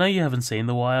 I know you haven't seen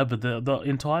The Wire, but the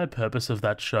entire purpose of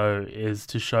that show is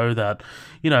to show that,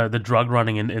 the drug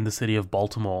running in the city of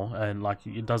Baltimore, and like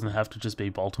it doesn't have to just be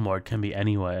Baltimore, it can be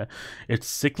anywhere. It's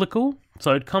cyclical,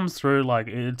 so it comes through, like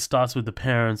it starts with the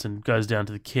parents and goes down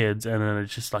to the kids, and then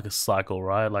it's just like a cycle,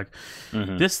 right? Like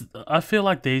this, I feel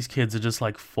like these kids are just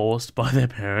like forced by their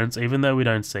parents, even though we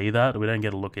don't see that, we don't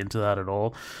get a look into that at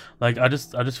all. Like I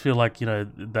just feel like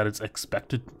that it's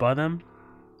expected by them.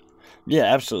 Yeah,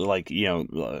 absolutely. Like,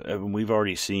 we've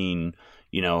already seen,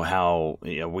 how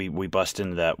we bust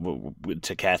into that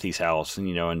to Kathy's house,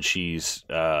 and she's,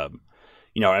 her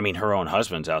own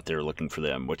husband's out there looking for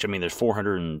them, which, there's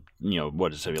 400 and,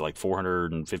 what is it, like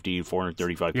 450,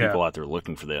 435 people out there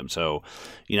looking for them. So,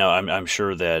 I'm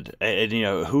sure that,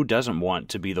 who doesn't want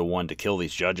to be the one to kill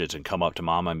these judges and come up to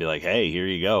mama and be like, hey, here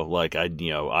you go. Like, I'm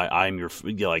your,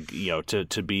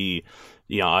 to be,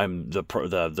 I'm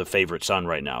the favorite son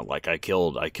right now. Like I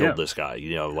killed this guy.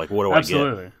 Like what do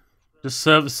Absolutely. I get? Just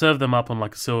serve them up on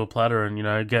like a silver platter,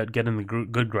 and get in the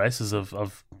good graces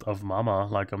of mama.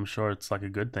 Like I'm sure it's like a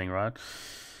good thing, right?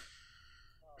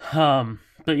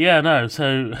 But yeah, no.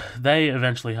 So they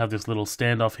eventually have this little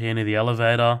standoff here near the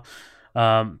elevator.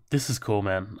 This is cool,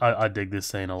 man. I dig this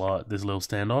scene a lot. This little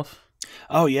standoff.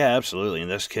 Oh yeah, absolutely. And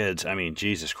this kid's,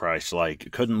 Jesus Christ,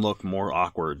 like couldn't look more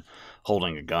awkward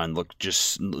holding a gun. Look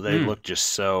just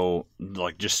so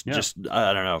like just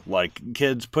I don't know, like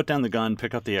kids put down the gun,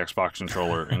 pick up the Xbox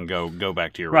controller and go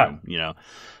back to your room,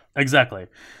 Exactly.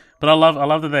 But I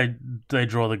love that they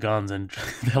draw the guns and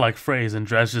they're like freeze, and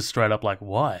Dredd's just straight up like,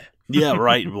 why? Yeah,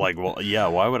 right. Like, well, yeah,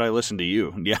 why would I listen to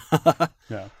you? Yeah.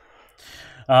 Yeah.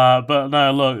 But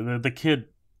no, look,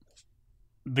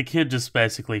 the kid just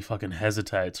basically fucking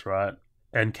hesitates, right?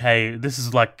 And Kay, this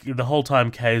is like the whole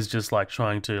time Kay's just like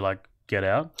trying to like get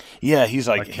out. Yeah, he's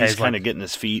kind of getting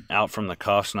his feet out from the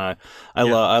cuffs, and I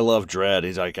love Dredd.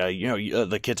 He's like,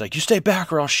 the kid's like, you stay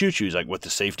back or I'll shoot you. He's like, with the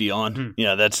safety on.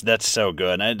 Mm-hmm. That's so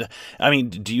good.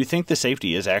 And do you think the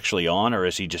safety is actually on, or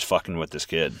is he just fucking with this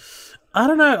kid? I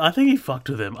don't know. I think he fucked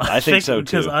with him. I think so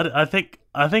too. Because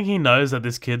I think he knows that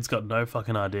this kid's got no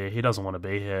fucking idea. He doesn't want to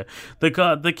be here.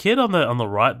 The kid on the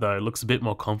right though looks a bit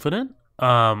more confident.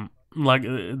 Like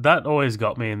that always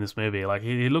got me in this movie. Like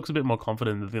he looks a bit more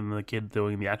confident than the kid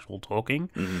doing the actual talking.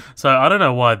 Mm-hmm. So I don't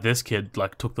know why this kid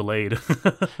like took the lead.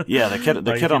 Yeah,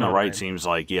 the kid on the right seems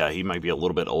like he might be a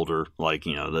little bit older. Like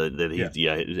he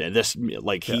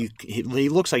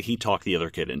looks like he talked the other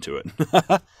kid into it.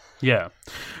 Yeah.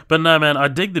 But no, man, I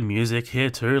dig the music here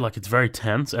too. Like it's very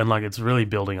tense and like it's really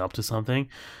building up to something.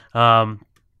 But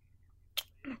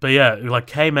yeah, like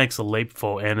Kay makes a leap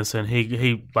for Anderson.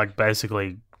 He like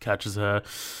basically catches her,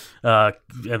 and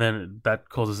then that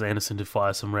causes Anderson to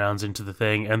fire some rounds into the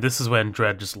thing. And this is when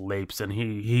Dredd just leaps and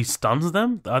he stuns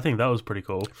them. I think that was pretty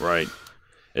cool. Right.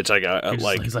 It's like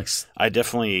I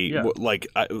definitely like.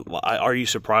 Are you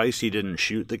surprised he didn't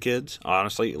shoot the kids?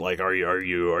 Honestly, like, are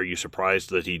you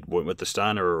surprised that he went with the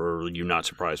stun, or are you not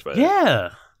surprised by that? Yeah,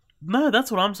 no,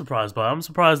 that's what I'm surprised by. I'm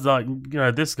surprised, like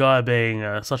this guy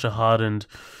being such a hardened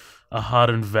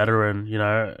veteran.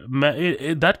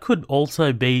 That could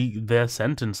also be their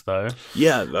sentence, though.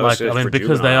 Yeah,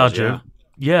 because they are.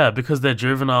 Yeah, because they're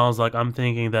juveniles. Like I'm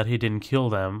thinking that he didn't kill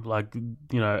them. Like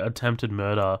attempted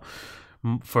murder.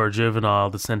 For a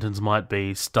juvenile, the sentence might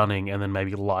be stunning and then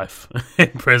maybe life in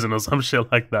prison or some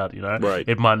shit like that, Right.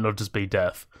 It might not just be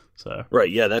death. So right,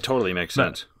 yeah, that totally makes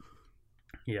sense.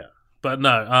 Yeah. But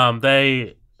no,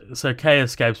 they So Kay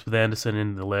escapes with Anderson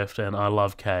in the lift, and I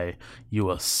love Kay. You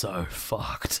are so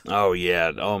fucked. Oh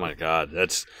yeah. Oh my God.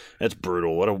 That's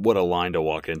brutal. What a line to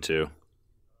walk into.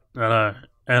 I know,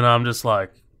 and I'm just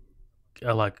like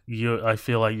you. I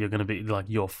feel like you're gonna be like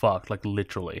you're fucked, like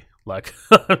literally. Like,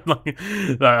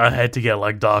 I hate to get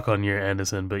like dark on you,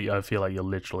 Anderson, but I feel like you're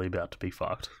literally about to be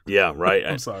fucked. Yeah, right.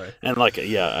 I'm sorry. And like,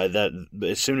 yeah, that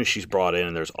as soon as she's brought in,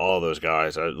 and there's all those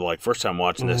guys. Like first time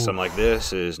watching this, I'm like,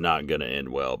 this is not gonna end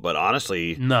well. But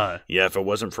honestly, no. Yeah, if it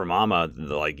wasn't for Mama,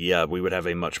 like, yeah, we would have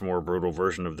a much more brutal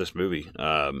version of this movie.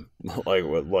 Because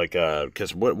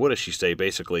what does she say?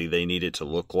 Basically, they need it to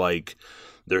look like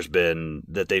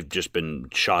they've just been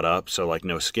shot up, so like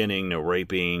no skinning, no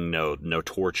raping, no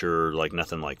torture, like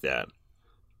nothing like that.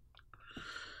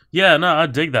 Yeah, no, I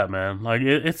dig that, man. Like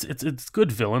it's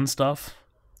good villain stuff.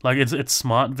 Like it's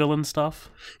smart villain stuff.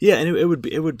 Yeah, and it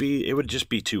would just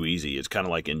be too easy. It's kind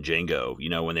of like in Django,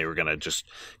 when they were gonna just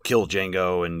kill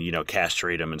Django and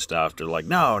castrate him and stuff. They're like,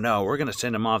 no, we're gonna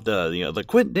send him off the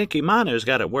Quentin Nicky Mano's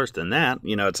got it worse than that.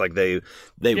 It's like they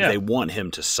want him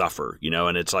to suffer.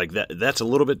 And it's like that's a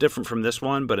little bit different from this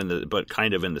one, but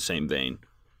kind of in the same vein.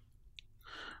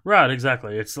 Right,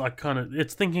 exactly. It's like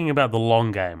it's thinking about the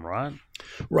long game, right?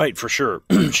 Right, for sure.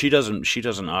 She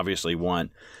doesn't obviously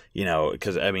want,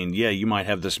 because I mean, yeah, you might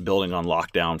have this building on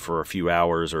lockdown for a few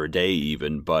hours or a day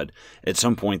even, but at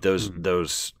some point those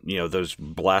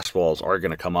blast walls are going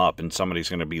to come up, and somebody's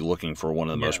going to be looking for one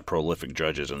of the most prolific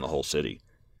judges in the whole city.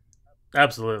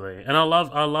 Absolutely, and I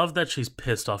love that she's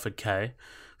pissed off at Kay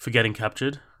for getting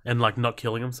captured and like not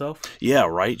killing himself. Yeah,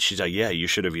 right. She's like, yeah, you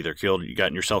should have either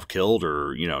gotten yourself killed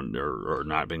or or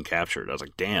not been captured. I was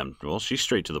like, damn. Well, she's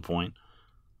straight to the point.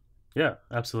 Yeah,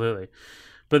 absolutely.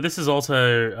 But this is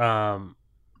also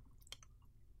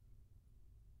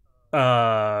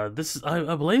I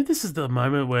believe this is the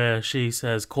moment where she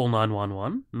says call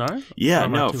 911. No? Yeah,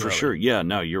 no, for sure. Yeah,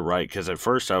 no, you're right. Because at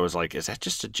first I was like, is that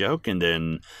just a joke? And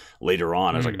then later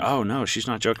on I was like, oh no, she's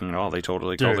not joking at all. They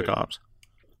totally called the cops.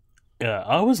 Yeah,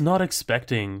 I was not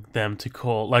expecting them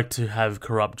to have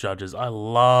corrupt judges. I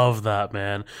love that,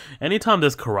 man. Anytime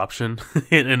there's corruption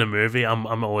in a movie, I'm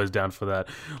always down for that.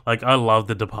 Like, I love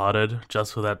The Departed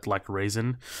just for that like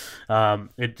reason.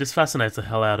 It just fascinates the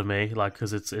hell out of me, like,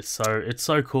 because it's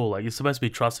so cool. Like, you're supposed to be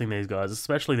trusting these guys,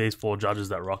 especially these 4 judges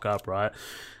that rock up, right?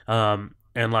 And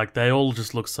like they all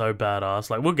just look so badass.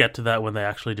 Like, we'll get to that when they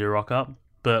actually do rock up.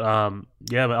 But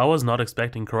but I was not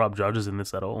expecting corrupt judges in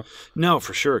this at all. No,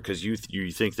 for sure, because you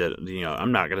think that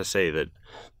I'm not going to say that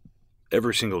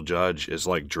every single judge is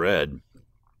like Dredd,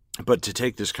 but to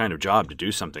take this kind of job to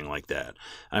do something like that,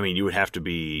 I mean, you would have to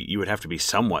be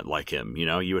somewhat like him.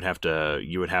 You would have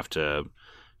to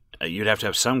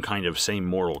have some kind of same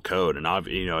moral code, and I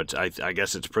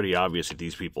guess it's pretty obvious that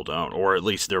these people don't, or at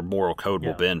least their moral code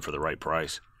will bend for the right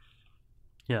price.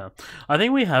 Yeah, I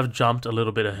think we have jumped a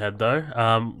little bit ahead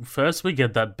though. First, we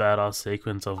get that badass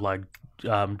sequence of like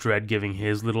Dredd giving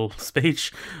his little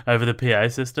speech over the PA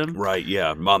system. Right?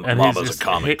 Yeah, Mama's a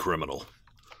common criminal.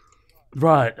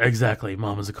 Right? Exactly.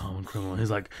 Mama's a common criminal.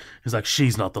 He's like,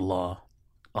 she's not the law.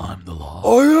 I'm the law.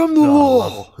 I am the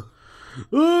law.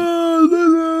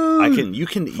 You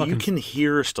can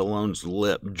hear Stallone's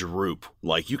lip droop.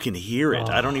 Like you can hear it.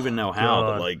 I don't even know how,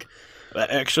 but like.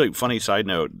 Actually, funny side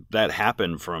note, that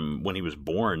happened from when he was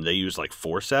born. They used like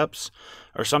forceps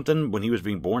or something when he was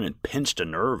being born and pinched a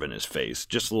nerve in his face.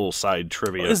 Just a little side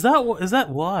trivia. Is that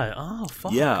why? Oh,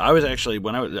 fuck. Yeah, I was actually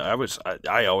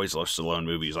I always loved Stallone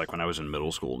movies. Like when I was in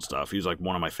middle school and stuff, he was like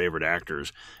one of my favorite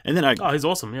actors. And then he's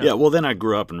awesome. Yeah. Yeah. Well, then I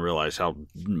grew up and realized how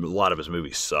a lot of his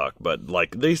movies suck. But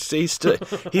like he's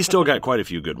still got quite a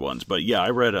few good ones. But yeah, I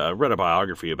read a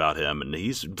biography about him, and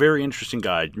he's a very interesting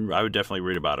guy. I would definitely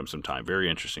read about him sometime.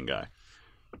 Very interesting guy.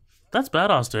 That's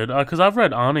badass, dude. Because I've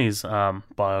read Arnie's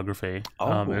biography.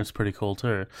 And it's pretty cool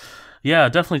too. Yeah,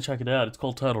 definitely check it out. It's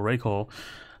called Total Recall.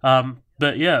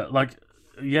 But yeah,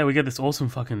 we get this awesome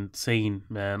fucking scene,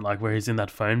 man. Like where he's in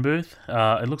that phone booth.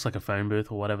 It looks like a phone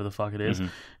booth or whatever the fuck it is. Mm-hmm.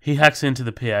 He hacks into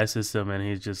the PA system and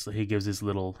he gives his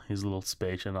little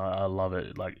speech, and I love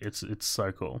it. Like it's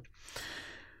so cool.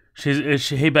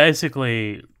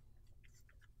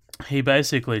 He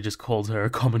basically just calls her a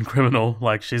common criminal.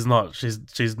 Like she's not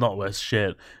worth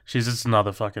shit. She's just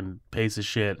another fucking piece of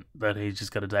shit that he's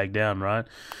just got to take down, right?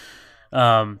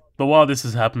 But while this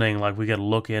is happening, like we get a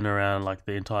look in around like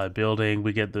the entire building.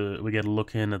 We get a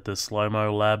look in at the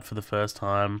slow-mo lab for the first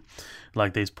time.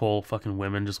 Like these poor fucking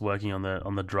women just working on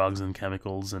the drugs and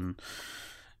chemicals, and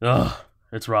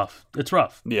it's rough. It's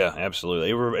rough. Yeah, absolutely.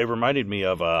 It reminded me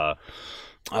of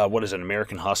what is it,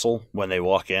 American Hustle, when they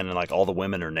walk in and like all the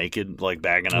women are naked, like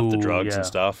bagging up the Ooh, drugs yeah. and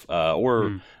stuff.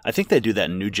 I think they do that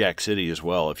in New Jack City as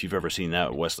well. If you've ever seen that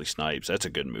with Wesley Snipes, that's a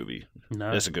good movie.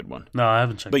 No. That's a good one. No, I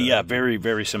haven't checked But that yeah, out. very,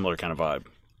 very similar kind of vibe.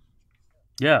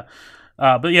 Yeah.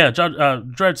 But yeah,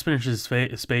 Dredd finishes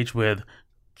his speech with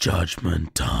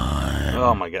Judgment Time.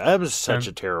 Oh my god, that was such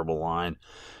a terrible line.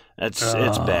 It's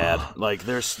bad. Like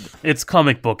It's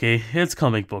comic booky. It's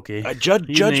comic booky.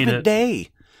 Judgment Day.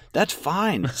 That's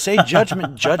fine. Say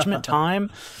Judgment Time.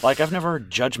 Like, I've never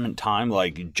heard Judgment Time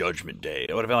like Judgment Day.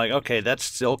 It would have been like, okay, that's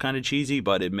still kind of cheesy,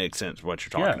 but it makes sense what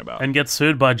you're talking about. And get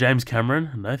sued by James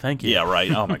Cameron? No, thank you. Yeah,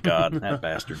 right. Oh my god, that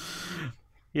bastard.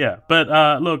 Yeah,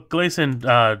 but look, Gleason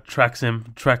tracks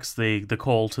the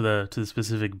call to the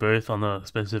specific booth on the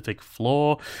specific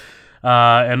floor,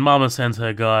 and Mama sends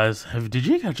her guys. Did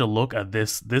you catch a look at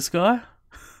this guy?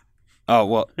 Oh,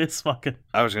 well, It's fucking...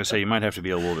 I was going to say, you might have to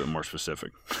be a little bit more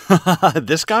specific.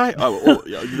 This guy? Oh,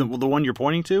 the one you're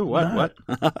pointing to? What?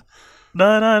 No.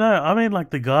 I mean, like,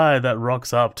 the guy that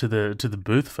rocks up to the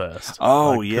booth first.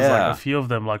 Oh, like, 'cause, yeah. like, a few of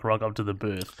them, like, rock up to the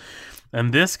booth.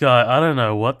 And this guy, I don't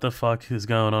know what the fuck is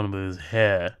going on with his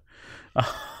hair.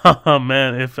 Oh,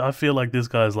 man, I feel like this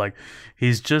guy's, like,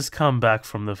 he's just come back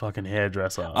from the fucking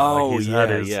hairdresser. Oh,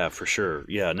 like, yeah, for sure.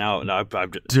 Yeah, now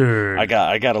Dude. I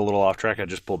got a little off track. I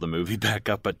just pulled the movie back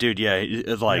up, but dude, yeah,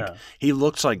 he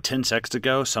looks like 10 seconds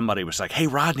ago somebody was like, "Hey,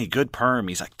 Rodney, good perm."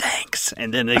 He's like, "Thanks,"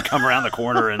 and then they come around the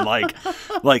corner and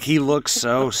like he looks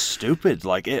so stupid.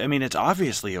 Like, I mean, it's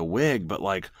obviously a wig, but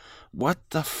like, what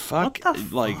the fuck?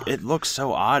 Like, it looks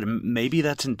so odd. Maybe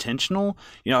that's intentional.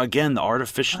 You know, again, the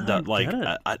artificial,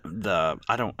 I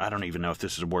don't even know if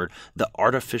this is a word. The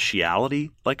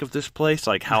artificiality, like, of this place,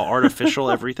 like how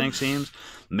artificial everything seems.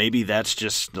 Maybe that's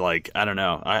just like, I don't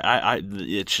know.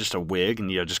 It's just a wig and,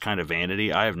 you know, just kind of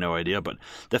vanity. I have no idea. But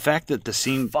the fact that the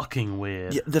scene, fucking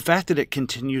weird. the fact that it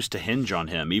continues to hinge on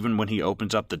him, even when he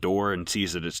opens up the door and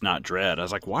sees that it's not Dredd, I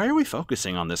was like, why are we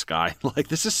focusing on this guy? Like,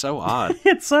 this is so odd.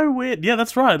 It's so weird. Yeah,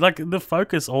 that's right. Like, the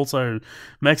focus also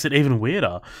makes it even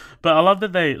weirder. But I love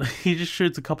that he just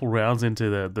shoots a couple rounds into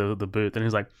the booth and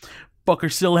he's like,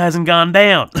 "Fucker still hasn't gone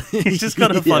down." He's just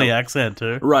got a funny accent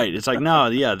too. Right. It's like, no,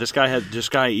 yeah, this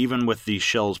guy, even with these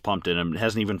shells pumped in him,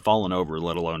 hasn't even fallen over,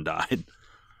 let alone died.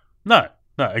 No,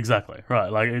 exactly. Right.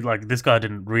 Like this guy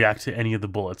didn't react to any of the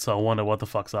bullets, so I wonder what the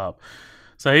fuck's up.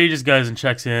 So he just goes and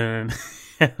checks in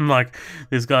and like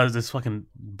this fucking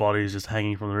body is just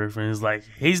hanging from the roof and he's like,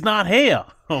 "He's not here,"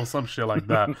 or some shit like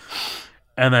that.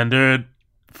 And then, dude,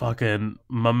 fucking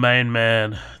my main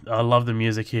man, I love the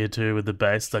music here too with the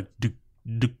bass, like duk,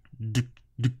 duk, duk,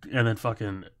 duk, and then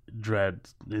fucking Dredd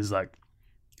is like,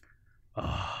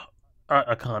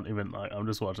 I can't even, like, I'm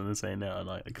just watching the scene now and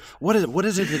like, what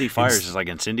is it that he fires? Is like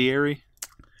incendiary?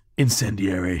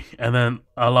 And then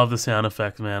I love the sound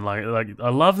effect, man. Like I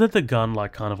love that the gun,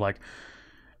 like, kind of like,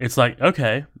 it's like,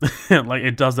 okay, like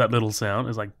it does that little sound.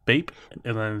 It's like beep,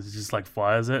 and then it just like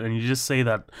fires it, and you just see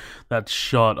that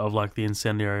shot of like the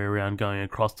incendiary round going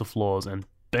across the floors, and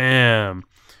bam,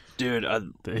 dude,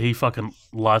 he fucking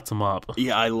lights them up.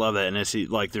 Yeah, I love it. And it's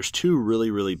like there's two really,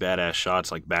 really badass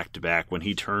shots like back to back when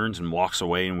he turns and walks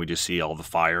away, and we just see all the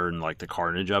fire and like the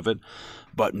carnage of it.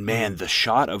 But man, the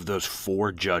shot of those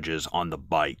 4 judges on the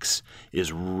bikes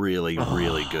is really,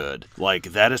 really good. Like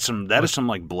that is some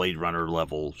like Blade Runner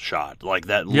level shot. Like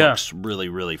that looks really,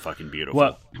 really fucking beautiful.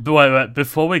 Well, but wait,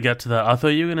 before we get to that, I thought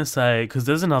you were gonna say, because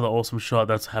there's another awesome shot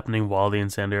that's happening while the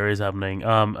incendiary is happening.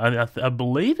 I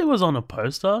believe it was on a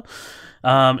poster.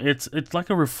 It's like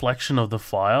a reflection of the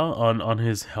fire on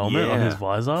his helmet, on his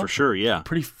visor. For sure, yeah.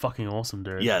 Pretty fucking awesome,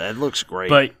 dude. Yeah, that looks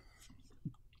great.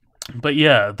 But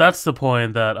yeah, that's the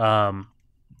point that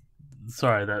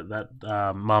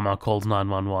Mama calls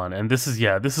 911, and this is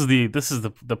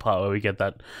the part where we get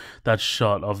that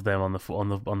shot of them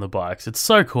on the bikes. It's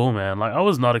so cool, man. Like, I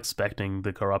was not expecting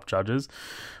the corrupt judges,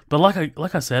 but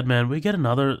like I said, man, we get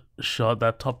another shot,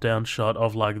 that top down shot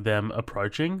of like them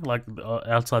approaching, like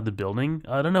outside the building.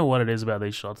 I don't know what it is about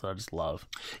these shots that I just love.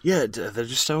 Yeah, they're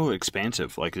just so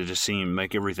expansive. Like, they just seem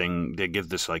like everything. They give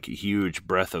this like huge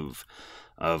breath of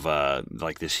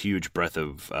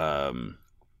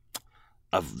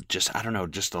just, I don't know,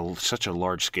 just such a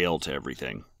large scale to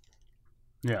everything.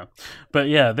 Yeah, but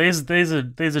yeah, these are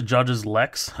judges.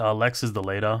 Lex is the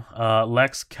leader.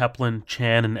 Lex, Kaplan,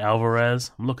 Chan, and Alvarez.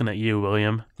 I'm looking at you,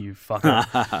 William. You fucker.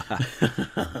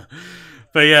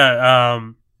 But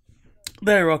yeah,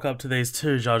 they rock up to these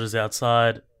 2 judges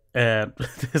outside, and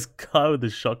this guy with the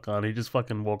shotgun, he just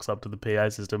fucking walks up to the PA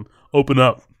system. "Open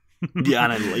up."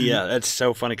 Yeah, yeah, that's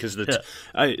so funny because Yeah.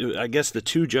 I guess the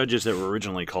two judges that were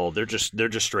originally called, they're just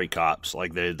straight cops,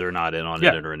 like they're not in on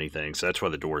Yeah. it or anything, so that's why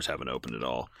the doors haven't opened at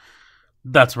all.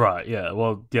 That's right. Yeah.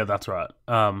 Well, yeah, that's right.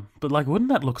 But like, wouldn't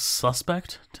that look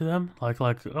suspect to them? Oh,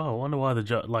 I wonder why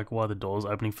why the door's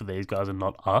opening for these guys and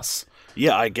not us.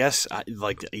 Yeah, I guess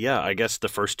I guess the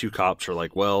first two cops are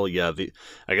like, well, yeah,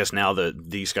 I guess now that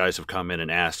these guys have come in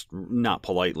and asked, not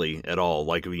politely at all,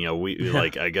 like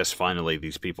like I guess finally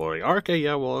these people are like, okay,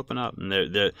 yeah, we'll open up, and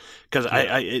they're because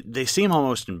they seem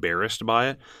almost embarrassed by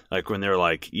it, like when they're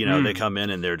like, they come in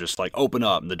and they're just like, open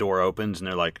up, and the door opens, and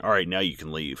they're like, all right, now you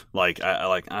can leave. Like I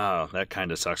like, oh, that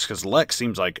kind of sucks because Lex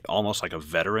seems like almost like a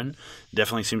veteran,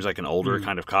 definitely seems like an older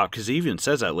kind of cop because he even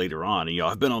says that later on.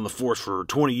 I've been on the force for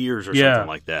 20 years or something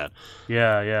like that.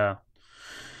 Yeah,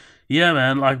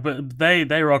 man. Like, but they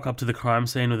rock up to the crime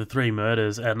scene with the three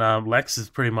murders, and Lex is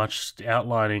pretty much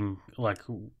outlining like,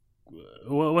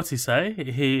 what's he say?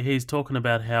 He's talking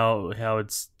about how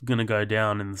it's gonna go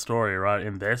down in the story, right?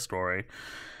 In their story,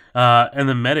 and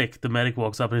the medic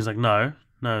walks up and he's like, no,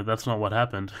 that's not what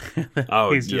happened.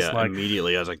 Oh, he's just like,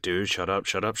 immediately I was like, dude, shut up.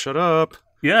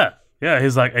 Yeah. Yeah,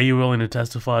 he's like, are you willing to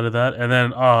testify to that? And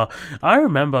then, I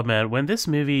remember, man, when this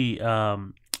movie,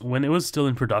 when it was still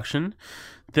in production,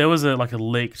 there was a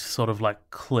leaked sort of like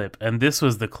clip, and this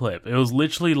was the clip. It was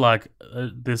literally like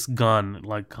this gun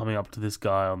like coming up to this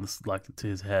guy on this to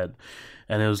his head,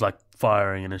 and it was like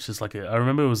firing, and it's just like I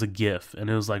remember it was a GIF, and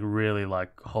it was like really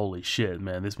like, holy shit,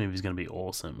 man, this movie's gonna be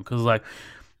awesome because like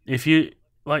if you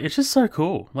like, it's just so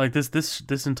cool, like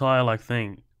this entire like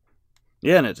thing.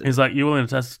 Yeah, and he's like, you willing to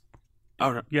test?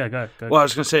 Oh, yeah, go. Well, I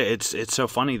was going to say, it's so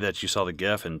funny that you saw the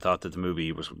GIF and thought that the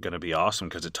movie was going to be awesome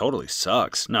because it totally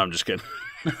sucks. No, I'm just kidding.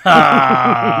 All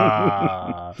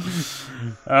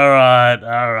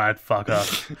right,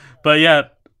 fucker. But yeah,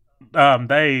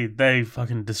 they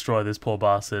fucking destroy this poor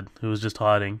bastard who was just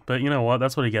hiding. But you know what?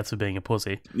 That's what he gets for being a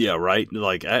pussy. Yeah, right.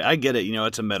 Like I get it.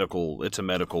 It's a medical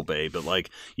bay, but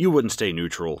like you wouldn't stay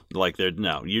neutral. Like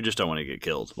no, you just don't want to get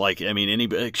killed. Like I mean,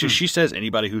 anybody. She says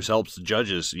anybody who helps the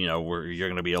judges, where you're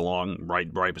going to be along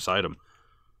right beside them.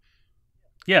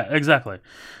 Yeah, exactly.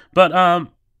 But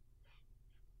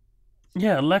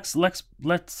yeah, Lex,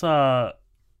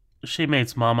 she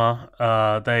meets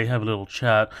Mama. They have a little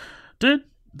chat. Dude,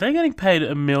 they're getting paid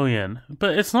 $1 million,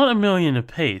 but it's not $1 million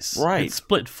apiece. Right. It's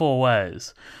split 4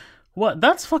 ways. What?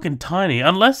 That's fucking tiny.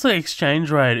 Unless the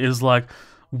exchange rate is like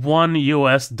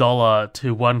 $1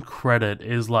 to 1 credit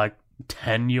is like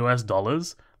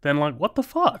 $10, then like, what the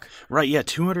fuck? Right, yeah,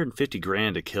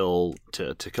 $250,000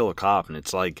 to kill a cop, and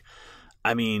it's like,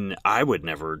 I mean, I would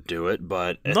never do it,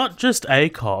 but not just a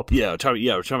cop. Yeah, we're talking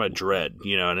about Dredd,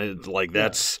 and it's like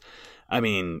that's. Yeah. I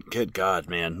mean, good God,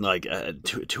 man! Like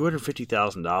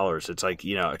 $250,000. It's like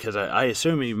because I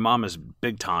assume Mama's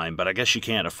big time, but I guess she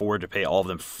can't afford to pay all of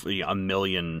them $1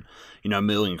 million, $1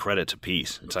 million credits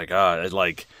apiece. It's like I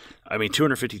mean,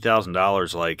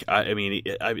 $250,000. Like I mean,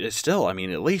 still, I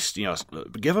mean, at least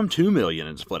give them $2 million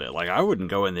and split it. Like I wouldn't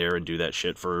go in there and do that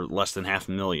shit for less than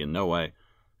 $500,000. No way.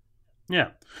 Yeah.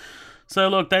 So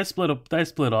look, they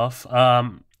split off.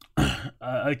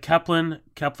 Kaplan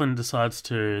decides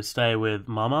to stay with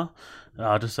Mama,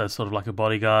 just as sort of like a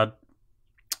bodyguard.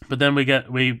 But then we go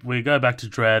back to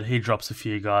Dredd. He drops a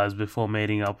few guys before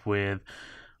meeting up with,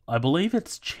 I believe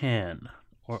it's Chan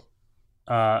or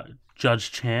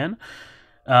Judge Chan.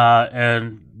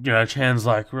 And Chan's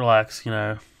like, relax,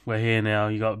 we're here now.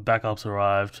 You got backups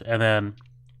arrived, and then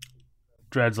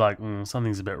Dredd's like,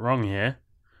 something's a bit wrong here.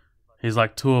 He's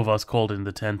like, 2 of us called in the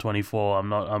 1024.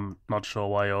 I'm not sure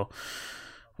why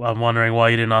I'm wondering why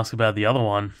you didn't ask about the other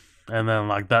one. And then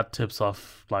like that tips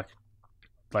off like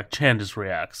Chan just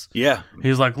reacts. Yeah.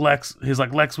 He's like, Lex,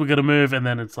 we gotta move, and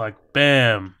then it's like,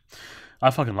 bam. I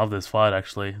fucking love this fight,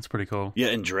 actually. It's pretty cool. Yeah,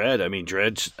 and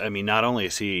Dredd, not only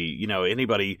is he,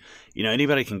 anybody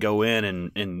can go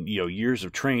in and years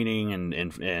of training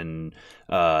and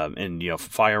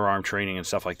firearm training and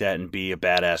stuff like that and be a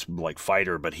badass like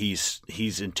fighter, but he's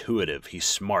intuitive, he's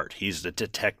smart, he's the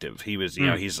detective. He was,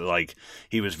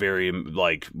 he was very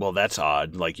like, well, that's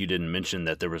odd. Like you didn't mention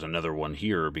that there was another one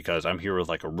here because I'm here with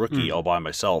like a rookie all by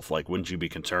myself. Like, wouldn't you be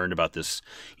concerned about this,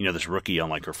 this rookie on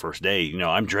like her first day?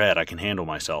 I'm Dredd, I can handle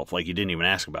myself. Like you didn't even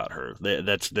ask about her.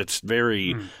 That's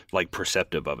very like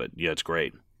perceptive of it. Yeah, it's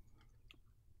great.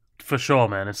 For sure,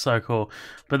 man. It's so cool.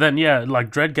 But then, yeah,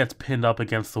 like Dredd gets pinned up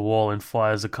against the wall and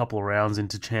fires a couple of rounds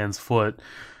into Chan's foot.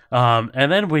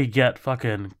 And then we get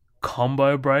fucking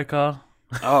combo breaker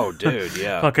Oh, dude,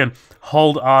 yeah. Fucking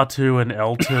hold R2 and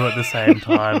L2 at the same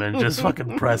time and just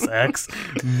fucking press X,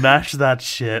 mash that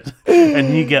shit,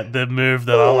 and you get the move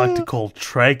that I like to call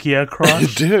trachea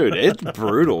crush. Dude, it's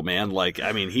brutal, man. Like,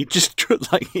 I mean, he just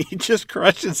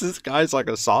crushes this guy's like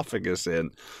esophagus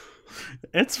in.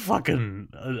 It's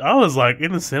fucking. I was like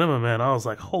in the cinema, man. I was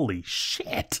like, holy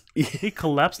shit! He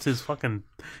collapsed his fucking.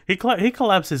 He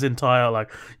collapsed his entire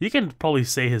like. You can probably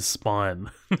see his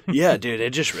spine. Yeah, dude.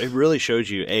 It really shows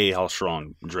you A, how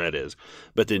strong Dredd is,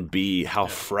 but then B, how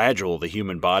fragile the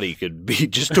human body could be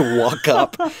just to walk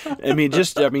up. I mean,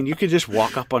 you could just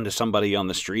walk up onto somebody on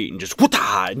the street and just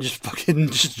and just fucking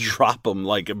just drop them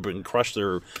like and crush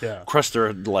their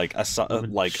like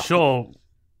Sure.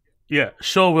 Yeah,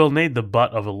 sure, we'll need the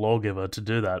butt of a lawgiver to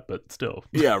do that, but still.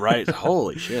 Yeah, right.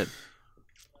 Holy shit.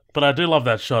 But I do love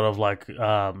that shot of, like,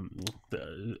 I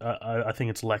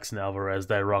think it's Lex and Alvarez.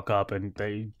 They rock up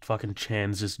and fucking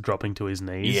Chan's just dropping to his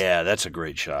knees. Yeah, that's a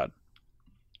great shot.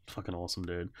 Fucking awesome,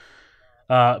 dude.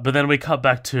 But then we cut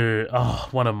back to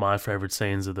one of my favorite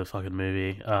scenes of the fucking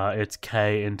movie. It's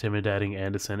Kay intimidating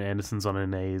Anderson. Anderson's on her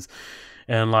knees.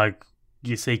 And, like,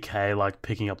 you see Kay, like,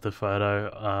 picking up the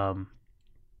photo.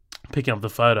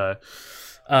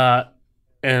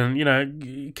 And, you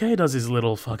know, Kay does his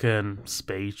little fucking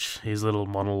speech, his little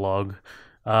monologue,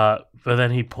 but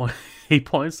then he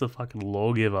points the fucking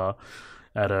lawgiver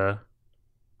at her.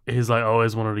 He's like, I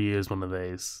always wanted to use one of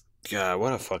these. God,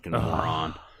 what a fucking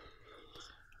moron.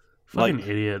 Fucking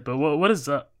idiot. But what is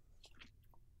that?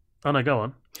 Oh, no, go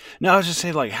on. No, I was just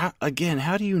saying, like, how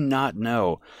do you not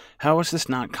know? How is this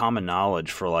not common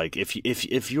knowledge for, like,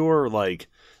 if you're, like...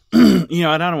 You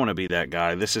know, and I don't want to be that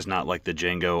guy. This is not like the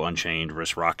Django Unchained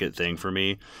versus Rocket thing for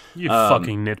me. You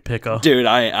fucking nitpicker, dude.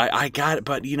 I got it,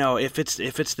 but you know, if it's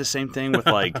the same thing with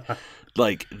like,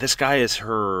 like this guy is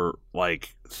her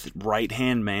like right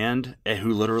hand man,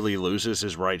 who literally loses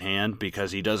his right hand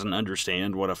because he doesn't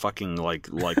understand what a fucking like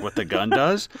what the gun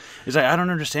does. It's like I don't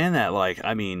understand that. Like,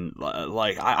 I mean,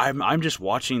 like I'm just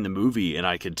watching the movie and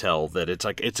I could tell that it's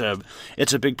like it's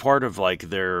a big part of like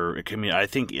their. I mean, I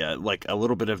think like a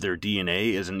little bit of their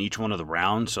DNA is in each one of the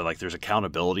rounds. So like there's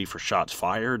accountability for shots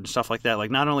fired and stuff like that.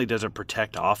 Like not only does it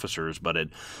protect officers, but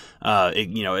it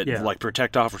like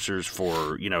protect officers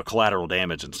for, you know, collateral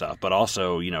damage and stuff, but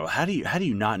also, you know, how do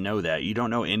you not know that? You don't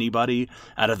know anybody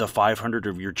out of the 500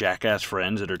 of your jackass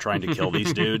friends that are trying to kill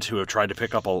these dudes who have tried to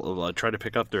pick up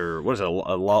their, what is it, a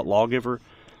lawgiver?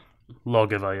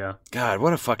 Lawgiver, yeah. God,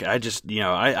 what a fuck! I just, you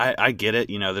know, I get it.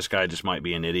 You know, this guy just might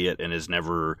be an idiot and is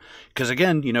never, because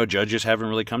again, you know, judges haven't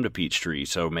really come to Peachtree,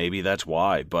 so maybe that's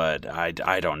why. But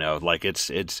I don't know. Like it's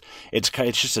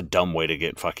just a dumb way to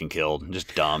get fucking killed.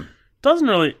 Just dumb. Doesn't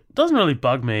really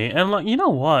bug me. And like, you know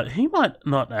what? He might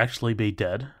not actually be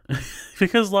dead,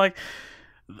 because like,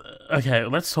 okay,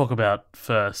 let's talk about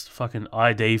first fucking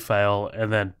ID fail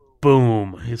and then.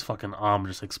 Boom! His fucking arm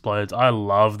just explodes. I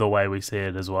love the way we see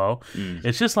it as well.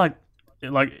 It's just like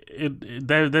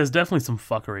there's definitely some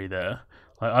fuckery there.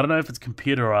 Like I don't know if it's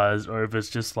computerized or if it's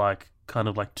just like kind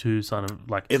of like two sort of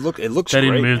like it looks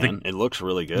great, man. It looks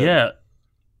really good. Yeah,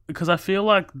 because I feel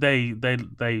like they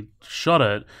shot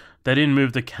it. They didn't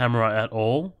move the camera at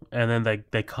all, and then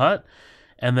they cut,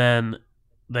 and then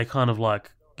they kind of like,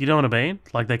 you know what I mean?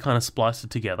 Like they kind of spliced it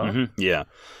together. Mm-hmm. Yeah,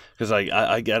 because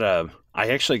I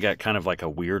actually got kind of like a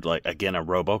weird, like, again, a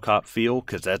RoboCop feel,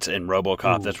 because that's in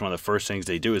RoboCop. Ooh. That's one of the first things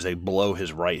they do is they blow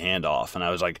his right hand off, and I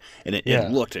was like, and it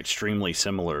looked extremely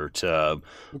similar to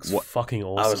what fucking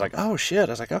awesome. I was like, oh shit!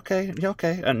 I was like, okay,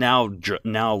 and now you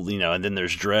know, and then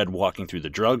there's Dredd walking through the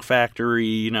drug factory,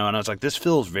 you know, and I was like, this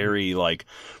feels very like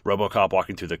RoboCop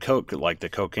walking through the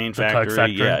cocaine factory. Coke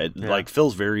factory. Yeah, it like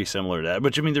feels very similar to that.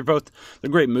 But I mean, they're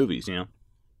great movies, you know.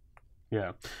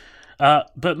 Yeah.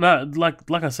 But no,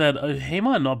 like I said, he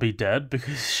might not be dead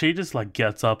because she just like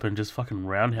gets up and just fucking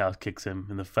roundhouse kicks him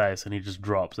in the face and he just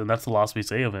drops, and that's the last we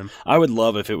see of him. I would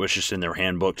love if it was just in their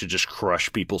handbook to just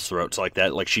crush people's throats like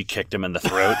that, like she kicked him in the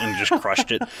throat and just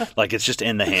crushed it, like it's just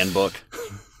in the handbook.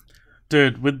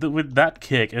 Dude, with that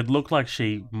kick, it looked like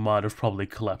she might have probably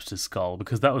collapsed his skull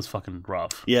because that was fucking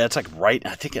rough. Yeah, it's like right.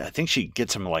 I think she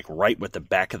gets him like right with the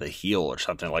back of the heel or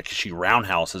something. Like she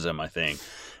roundhouses him, I think.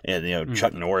 And you know,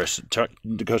 Chuck Norris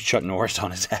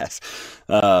on his ass.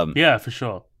 Yeah, for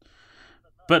sure.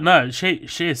 But no, she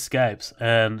escapes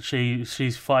and she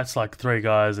fights like three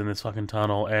guys in this fucking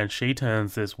tunnel, and she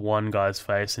turns this one guy's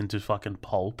face into fucking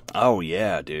pulp. Oh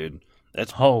yeah, dude.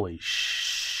 That's holy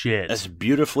shit. That's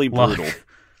beautifully brutal. Like,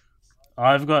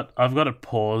 I've got it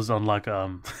paused on like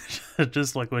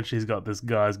just like when she's got this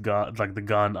guy's gun, like the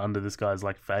gun under this guy's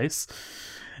like face.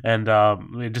 and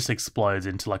it just explodes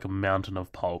into like a mountain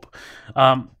of pulp.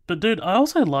 But dude, I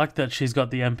also like that she's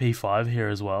got the MP5 here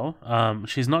as well.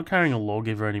 She's not carrying a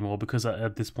lawgiver anymore because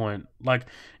at this point, like,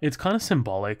 it's kind of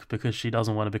symbolic because she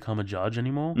doesn't want to become a judge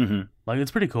anymore. Mm-hmm. Like,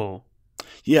 it's pretty cool.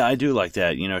 Yeah, I do like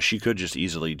that. You know, she could just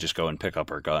easily just go and pick up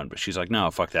her gun, but she's like, no,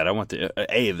 fuck that. I want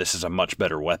this is a much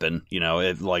better weapon. You know,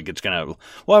 it's going to,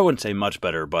 well, I wouldn't say much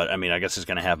better, but I mean, I guess it's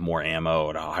going to have more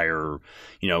ammo at a higher,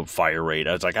 you know, fire rate.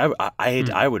 I was like,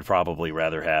 I would probably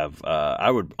rather have, I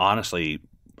would honestly,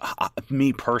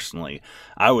 me personally,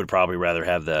 I would probably rather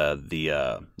have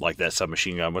the like that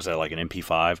submachine gun. Was that like an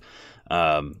MP5?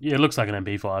 Yeah, it looks like an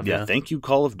MP5. Yeah, Yeah. thank you,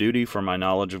 Call of Duty, for my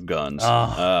knowledge of guns.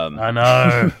 I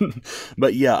know.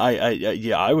 But yeah,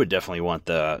 I would definitely want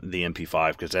the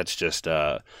MP5 because that's just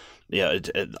I've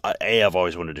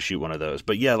always wanted to shoot one of those.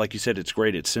 But yeah, like you said, it's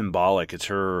great. It's symbolic. It's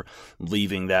her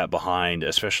leaving that behind,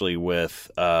 especially with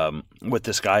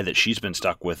this guy that she's been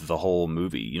stuck with the whole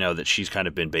movie. You know, that she's kind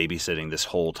of been babysitting this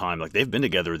whole time. Like they've been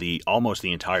together almost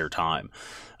the entire time.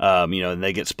 You know, and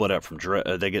they get split up from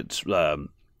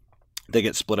they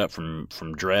get split up from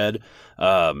Dredd,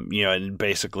 you know, and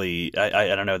basically,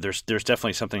 I don't know. There's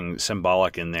definitely something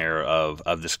symbolic in there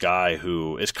of this guy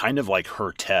who is kind of like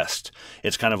her test.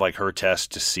 It's kind of like her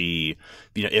test to see,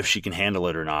 you know, if she can handle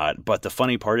it or not. But the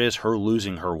funny part is, her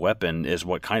losing her weapon is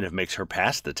what kind of makes her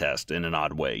pass the test in an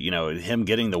odd way. You know, him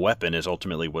getting the weapon is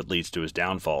ultimately what leads to his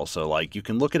downfall. So, like, you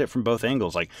can look at it from both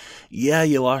angles. Like, yeah,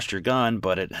 you lost your gun,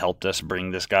 but it helped us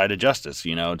bring this guy to justice.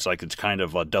 You know, it's like it's kind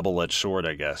of a double-edged sword,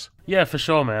 I guess. Yeah, for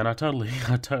sure, man. I totally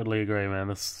agree, man.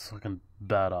 That's fucking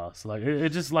badass. Like, it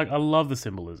just, like, I love the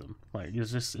symbolism. Like,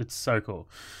 it's so cool.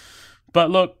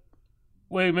 But look,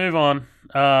 we move on.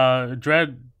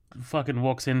 Dredd fucking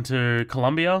walks into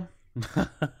Colombia.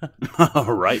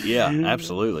 Right, yeah,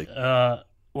 absolutely.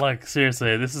 Like,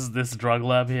 seriously, this drug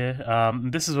lab here.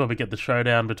 This is where we get the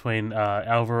showdown between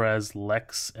Alvarez,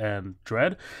 Lex, and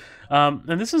Dredd.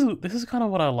 And this is kind of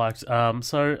what I liked.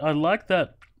 So I like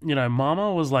that, you know,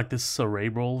 Mama was like this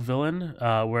cerebral villain,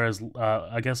 whereas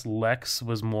I guess Lex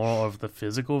was more of the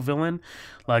physical villain.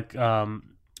 Like,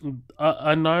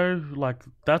 I know, like,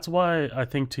 that's why I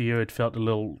think to you it felt a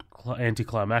little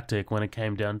anticlimactic when it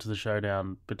came down to the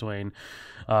showdown between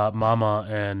Mama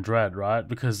and Dredd, right?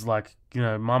 Because, like, you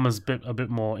know, Mama's a bit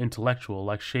more intellectual.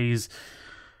 Like, she's,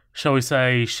 shall we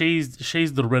say, she's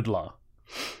the Riddler.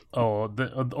 Or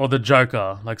the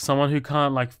Joker, like someone who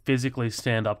can't like physically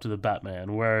stand up to the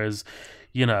Batman, whereas,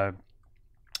 you know,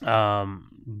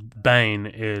 Bane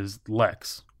is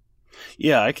Lex.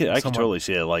 Yeah, I could totally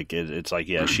see it. Like it's like,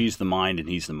 yeah, she's the mind and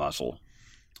he's the muscle.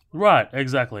 Right,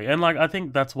 exactly, and like I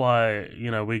think that's why,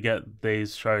 you know, we get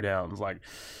these showdowns. Like,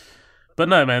 but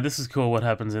no, man, this is cool. What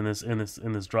happens in this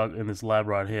lab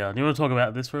right here? Do you want to talk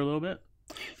about this for a little bit?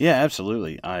 Yeah,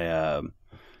 absolutely. I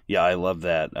love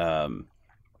that.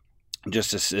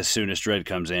 Just as soon as Dredd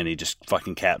comes in, he just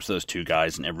fucking caps those two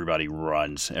guys, and everybody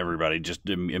runs. Everybody just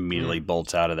immediately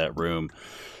bolts out of that room.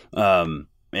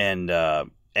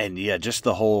 And yeah, just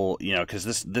the whole, you know,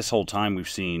 because this whole time we've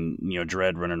seen, you know,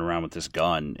 Dredd running around with this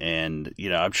gun, and, you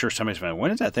know, I'm sure somebody's been,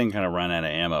 when does that thing kind of run out of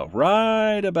ammo?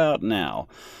 Right about now.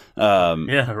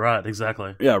 Yeah, right,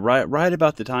 exactly. Yeah, right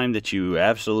about the time that you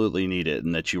absolutely need it,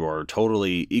 and that you are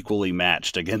totally equally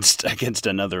matched against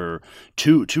another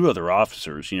two other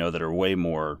officers, you know, that are way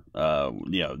more,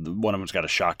 you know, one of them's got a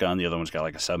shotgun, the other one's got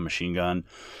like a submachine gun.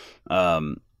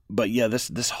 But yeah,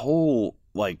 this whole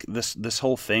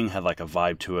thing had like a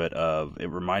vibe to it of, it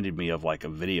reminded me of like a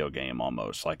video game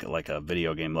almost, like a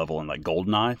video game level in like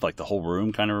GoldenEye, like the whole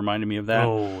room kind of reminded me of that.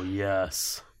 Oh,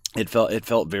 yes. It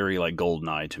felt very like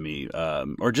GoldenEye to me,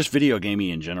 or just video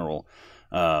gamey in general.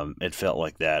 It felt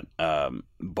like that.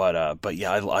 But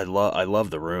yeah, I love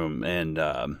the room, and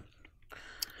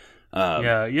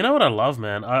yeah, you know what I love,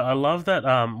 man? I love that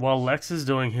while Lex is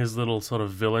doing his little sort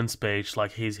of villain speech,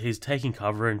 like he's taking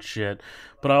cover and shit,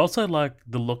 but I also like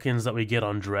the look-ins that we get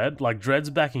on Dredd. Like, Dredd's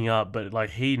backing up, but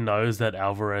like he knows that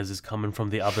Alvarez is coming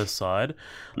from the other side.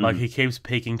 Like, he keeps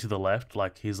peeking to the left,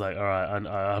 like he's like, all right,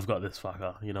 I've got this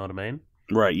fucker, you know what I mean?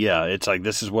 Right, yeah, it's like,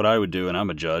 this is what I would do, and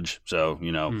I'm a judge, so,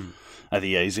 you know, I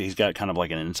think, yeah, he's got kind of like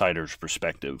an insider's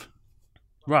perspective.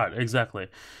 Right, exactly.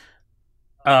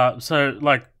 So,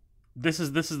 like, this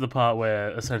is the part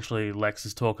where essentially Lex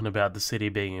is talking about the city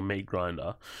being a meat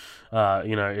grinder.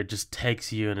 You know, it just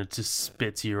takes you and it just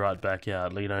spits you right back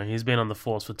out. You know, he's been on the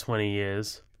force for 20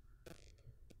 years.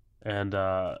 And,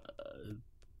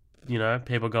 you know,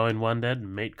 people go in one dead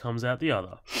and meat comes out the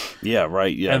other. Yeah,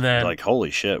 right. Yeah, and then, like,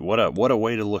 holy shit, what a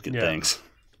way to look at things.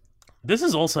 This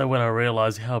is also when I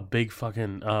realized how big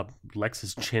fucking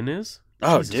Lex's chin is.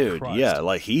 Oh, Jesus dude, Christ. yeah,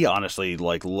 like he honestly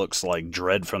like looks like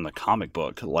Dredd from the comic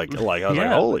book. Like I was like,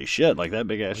 Yeah. holy shit, like that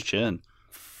big ass chin.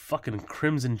 Fucking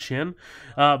crimson chin.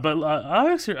 But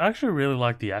I actually really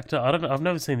like the actor. I don't know. I've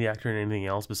never seen the actor in anything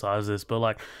else besides this, but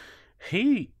like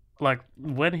he like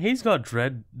when he's got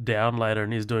Dredd down later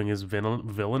and he's doing his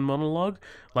villain monologue,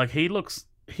 like he looks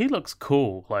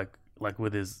cool. Like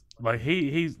with his like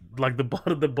he's like the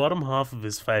bottom half of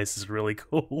his face is really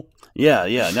cool.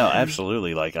 Yeah, no,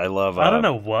 absolutely. Like I love. I don't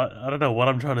know what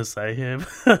I'm trying to say here,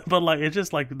 but like it's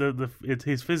just like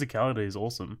his physicality is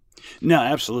awesome. No,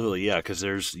 absolutely, yeah. Because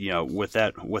there's with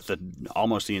the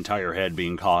almost the entire head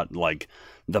being caught, like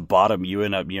the bottom, you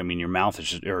end up. I mean, your mouth is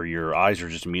just, or your eyes are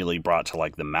just immediately brought to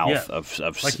like the mouth of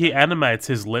like he animates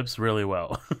his lips really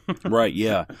well. Right,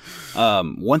 yeah.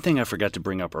 One thing I forgot to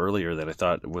bring up earlier that I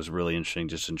thought was really interesting,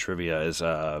 just in trivia, is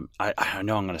I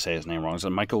know I'm going to say his name wrong. Is it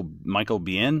Michael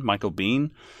Biehn? Michael Biehn?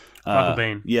 Michael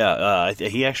Biehn. Yeah,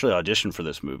 he actually auditioned for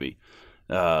this movie.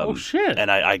 Oh shit! And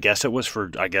I guess it was for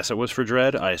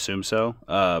Dredd. I assume so.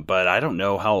 But I don't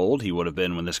know how old he would have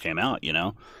been when this came out.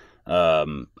 I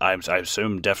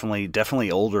assume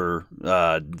definitely older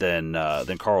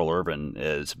than Carl Urban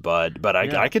is, but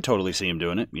I could totally see him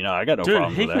doing it. I got no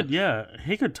problem with that.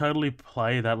 He could totally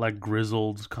play that like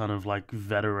grizzled kind of like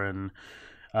veteran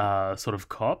sort of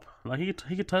cop. Like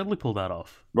he could totally pull that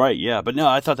off. Right, yeah, but no,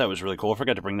 I thought that was really cool. I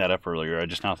forgot to bring that up earlier. I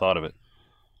just now thought of it.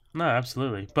 No,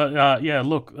 absolutely. But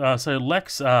look, so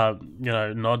Lex,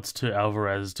 nods to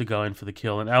Alvarez to go in for the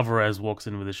kill, and Alvarez walks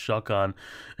in with his shotgun,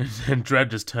 and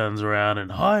Dredd just turns around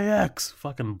and hi X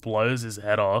fucking blows his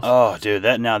head off. Oh, dude,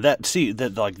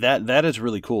 that is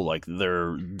really cool. Like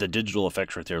the digital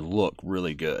effects right there look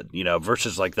really good.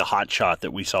 Versus like the hot shot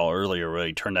that we saw earlier where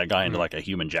he turned that guy into like a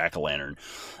human jack-o'-lantern.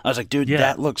 I was like, dude,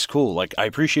 that looks cool. Like I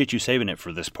appreciate you saving it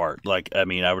for this part. Like I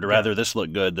mean, I would rather this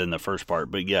look good than the first part,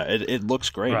 but yeah, it looks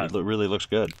great. Right. It really looks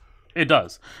good. It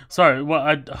does. Sorry, well,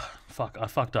 I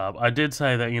fucked up. I did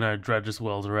say that Dredd just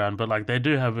whirls around, but like they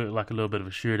do have like a little bit of a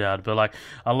shootout. But like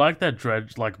I like that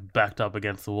Dredd like backed up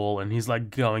against the wall and he's like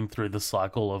going through the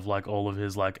cycle of like all of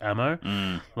his like ammo,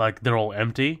 like they're all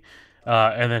empty,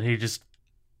 and then he's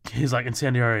like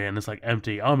incendiary and it's like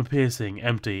empty. Armor piercing,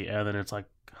 empty, and then it's like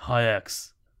high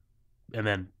X, and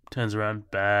then turns around,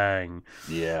 bang.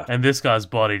 Yeah. And this guy's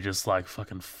body just like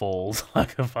fucking falls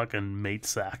like a fucking meat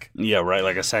sack. Yeah, right,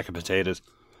 like a sack of potatoes.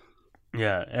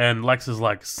 Yeah, and Lex is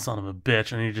like, son of a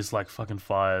bitch, and he just like fucking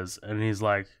fires, and he's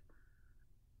like,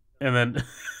 and then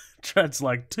Tread's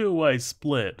like two-way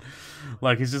split.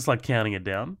 Like he's just like counting it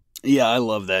down. Yeah, I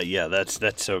love that. Yeah,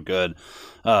 that's so good.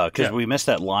 Because we missed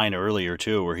that line earlier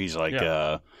too where he's like,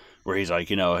 hey,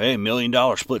 $1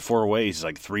 million split 4 ways. He's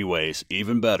like 3 ways,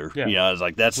 even better. Yeah. I was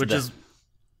like,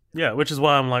 which is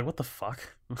why I'm like, what the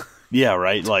fuck? Yeah,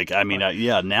 right. Like, I mean,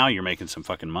 now you're making some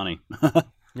fucking money.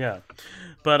 Yeah,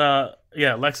 but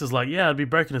Lex is like, I'd be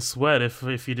breaking a sweat if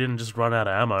you didn't just run out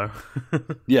of ammo.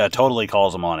 Yeah, totally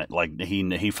calls him on it. Like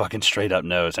he fucking straight up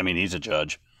knows. I mean, he's a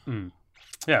judge.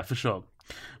 Yeah, for sure.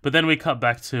 But then we cut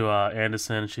back to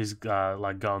Anderson. She's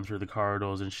like going through the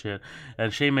corridors and shit,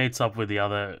 and she meets up with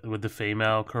the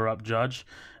female corrupt judge.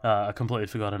 I completely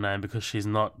forgot her name because she's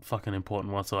not fucking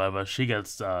important whatsoever. She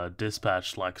gets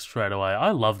dispatched like straight away. I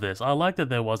love this. I like that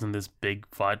there wasn't this big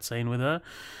fight scene with her,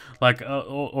 like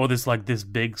or this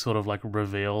big sort of like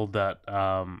reveal that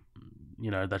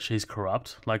that she's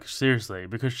corrupt. Like seriously,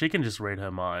 because she can just read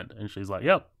her mind, and she's like,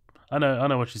 "Yep, I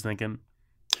know what she's thinking."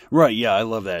 Right, yeah, I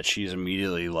love that. She's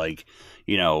immediately like,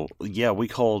 we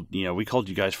called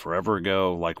you guys forever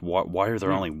ago. Like, why are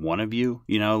there only one of you?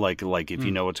 Like if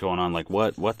you know what's going on, like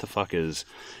what the fuck is?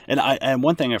 And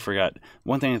one thing I forgot.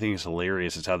 One thing I think is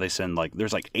hilarious is how they send like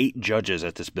there's like 8 judges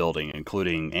at this building,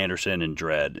 including Anderson and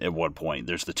Dredd. At one point,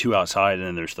 there's the 2 outside, and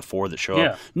then there's the 4 that show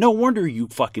up. No wonder you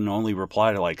fucking only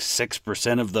reply to like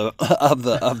 6% of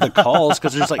the calls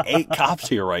because there's like 8 cops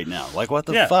here right now. Like, what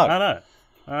the fuck?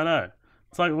 I know.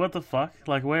 It's like, what the fuck?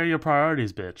 Like, where are your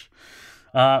priorities, bitch?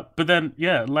 But then,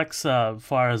 Lex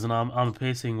fires an armor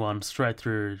piercing one straight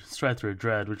through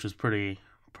Dredd, which is pretty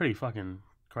fucking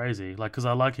crazy. Like, because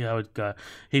I like how it go.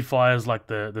 He fires like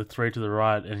the 3 to the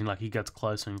right, and he gets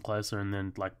closer and closer, and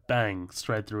then like bang,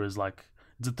 straight through his like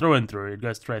it's a through and through. It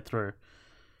goes straight through.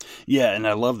 Yeah, and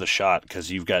I love the shot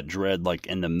because you've got Dredd like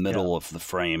in the middle of the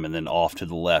frame, and then off to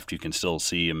the left, you can still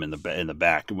see him in the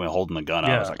back when holding the gun.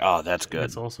 I was like, oh, that's good.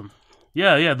 That's awesome.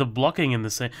 Yeah, the blocking in the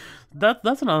scene.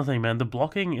 That's another thing, man. The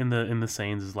blocking in the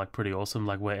scenes is like pretty awesome.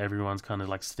 Like where everyone's kind of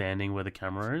like standing where the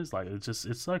camera is. Like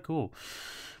it's so cool.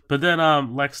 But then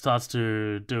Lex starts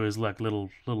to do his like little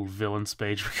villain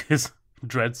speech because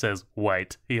Dredd says,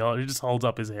 wait. He just holds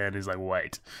up his hand. He's like,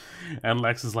 wait. And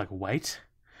Lex is like, wait?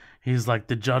 He's like,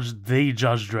 the Judge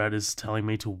Dredd is telling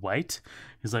me to wait?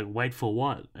 He's like, wait for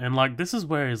what? And, like, this is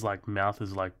where his, like, mouth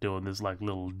is, like, doing this, like,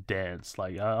 little dance.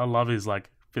 Like, I love his,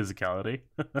 like, physicality.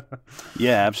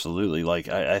 Yeah, absolutely. Like,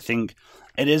 I think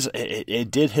it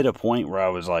did hit a point where I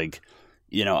was like,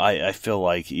 you know, I feel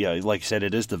like, yeah, like you said,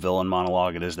 it is the villain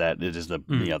monologue. It is the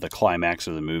you know, the climax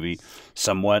of the movie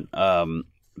somewhat.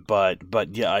 But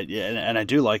yeah, and I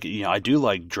do like, you know, I do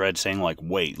like Dredd saying like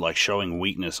wait, like showing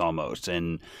weakness almost,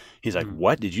 and he's like,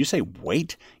 what did you say?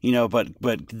 Wait, you know, but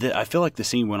I feel like the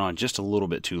scene went on just a little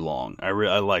bit too long. I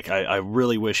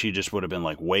really wish he just would have been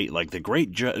like wait, like the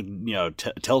great you know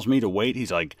tells me to wait.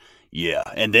 He's like yeah,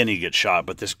 and then he gets shot.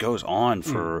 But this goes on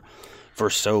for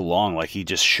so long, like he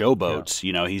just showboats. Yeah.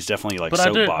 You know, he's definitely like. But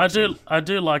I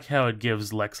do like how it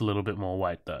gives Lex a little bit more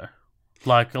weight though.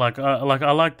 Like I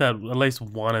like that at least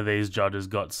one of these judges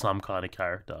got some kind of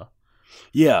character.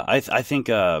 Yeah, I think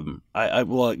I don't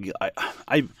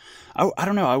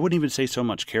know. I wouldn't even say so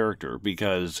much character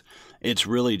because it's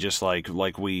really just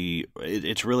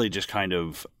it's really just kind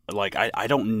of like I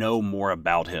don't know more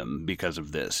about him because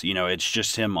of this. You know, it's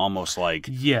just him almost like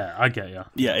yeah, I get you.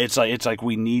 Yeah, it's like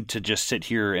we need to just sit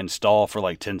here and stall for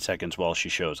like 10 seconds while she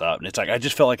shows up, and it's like I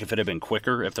just felt like if it had been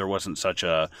quicker, if there wasn't such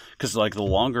a because like the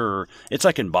longer it's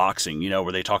like in boxing, you know,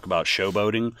 where they talk about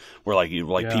showboating, where like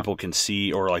people can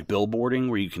see or like billboarding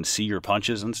where you can see your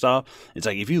punches and stuff. It's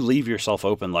like if you leave yourself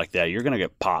open like that, you're gonna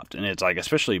get popped, and it's like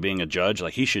especially being a judge,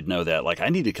 like he should know that. Like I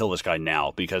need to kill this guy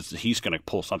now because he's gonna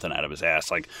pull something out of his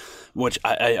ass, like. Which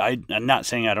I'm not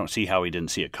saying I don't see how he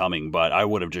didn't see it coming, but I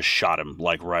would have just shot him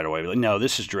like right away. Like, no,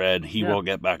 this is Dredd. He will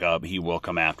get back up. He will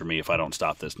come after me if I don't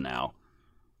stop this now.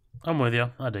 I'm with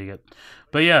you. I dig it.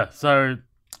 But yeah, so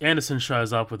Anderson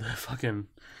shows up with a fucking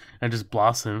and just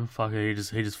blasts him. He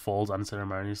just falls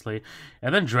unceremoniously,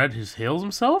 and then Dredd just heals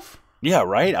himself. Yeah,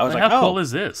 right. I was like, how cool is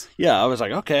this? Yeah, I was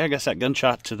like, okay, I guess that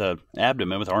gunshot to the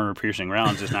abdomen with armor-piercing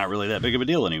rounds is not really that big of a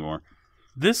deal anymore.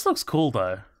 This looks cool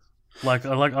though.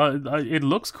 It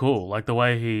looks cool, like the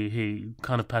way he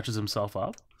kind of patches himself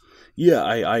up. Yeah,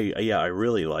 I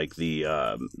really like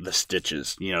the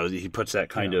stitches. You know, he puts that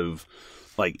kind of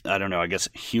like I don't know, I guess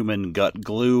human gut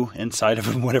glue inside of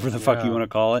him, whatever the fuck you want to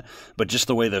call it. But just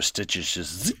the way those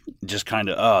stitches just kind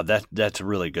of that's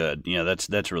really good. You know,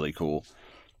 that's really cool.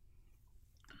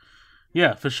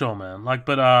 Yeah, for sure, man. Like,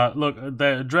 but look,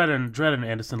 Dredd and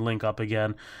Anderson link up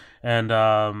again,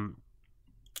 and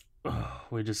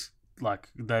we just. Like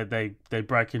they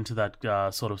break into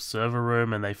that sort of server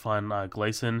room and they find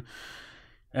Gleason,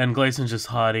 and Gleason's just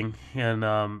hiding, and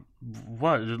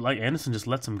Anderson just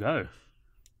lets him go.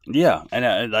 Yeah,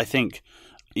 and I think,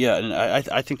 and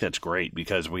I think that's great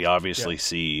because we obviously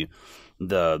see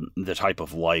the type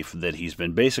of life that he's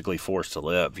been basically forced to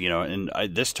live, you know, and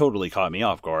this totally caught me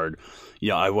off guard. You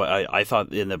know, I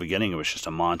thought in the beginning it was just a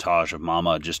montage of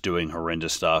Mama just doing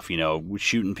horrendous stuff, you know,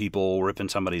 shooting people, ripping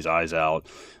somebody's eyes out,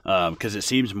 because it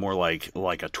seems more like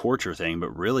a torture thing,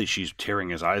 but really she's tearing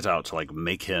his eyes out to like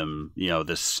make him, you know,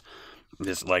 this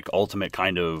like ultimate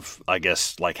kind of, I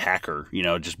guess, like hacker, you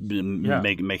know, just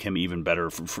make him even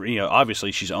better. For, you know,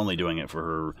 obviously she's only doing it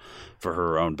for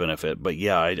her own benefit, but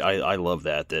yeah, I love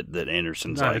that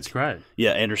Anderson's like, it's great.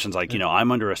 Yeah, Anderson's like, you know,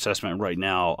 I'm under assessment right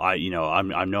now. I know I'm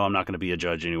not going to be a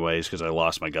judge anyways because I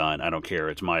lost my gun. I don't care.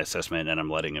 It's my assessment, and I'm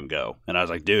letting him go. And I was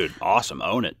like, dude, awesome,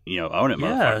 own it, you know, own it,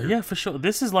 motherfucker. Yeah, for sure.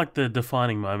 This is like the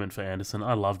defining moment for Anderson.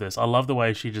 I love this. I love the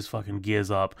way she just fucking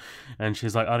gears up, and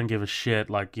she's like, I don't give a shit.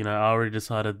 Like, you know, I already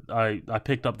decided. I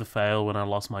picked up the fail when I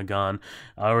lost my gun.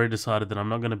 I already decided that I'm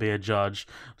not going to be a judge.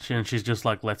 And she's just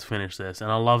like, let's finish this.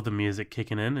 And I love the music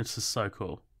kicking in. It's just so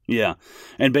cool. Yeah,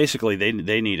 and basically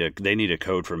they need a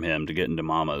code from him to get into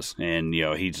Mama's, and you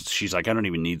know she's like, I don't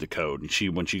even need the code.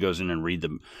 And when she goes in and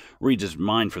reads his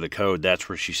mind for the code, that's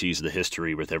where she sees the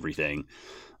history with everything.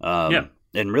 And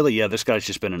really, this guy's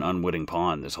just been an unwitting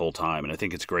pawn this whole time, and I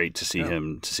think it's great to see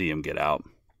him get out.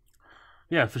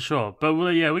 Yeah, for sure. But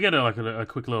we get a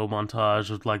quick little montage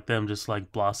of like them just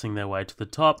like blasting their way to the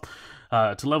top,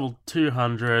 to level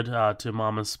 200, to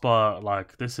Mama's spot.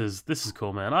 Like this is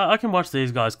cool, man. I can watch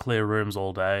these guys clear rooms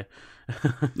all day.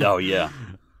 Oh yeah,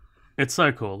 it's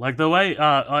so cool. Like the way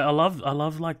I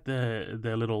love like their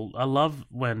little. I love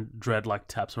when Dredd like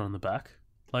taps her on the back.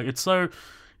 Like it's so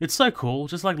cool.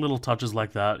 Just like little touches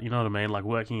like that. You know what I mean? Like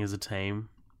working as a team.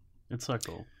 It's so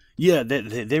cool. Yeah,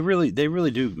 they really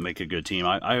do make a good team.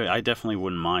 I definitely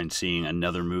wouldn't mind seeing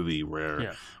another movie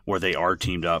Yeah. where they are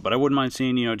teamed up, but I wouldn't mind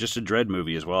seeing just a Dredd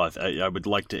movie as well. I would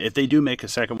like to, if they do make a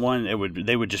second one,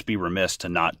 they would just be remiss to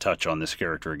not touch on this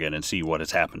character again and see what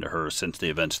has happened to her since the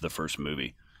events of the first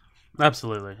movie.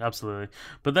 Absolutely, absolutely.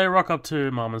 But they rock up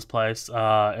to Mama's place,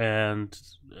 and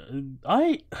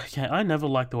I never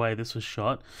liked the way this was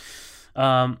shot.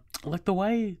 Like the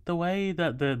way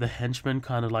that the henchmen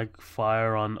kind of like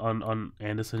fire on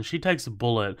Anderson. She takes a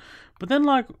bullet, but then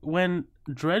like when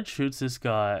Dredd shoots this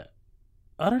guy,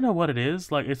 I don't know what it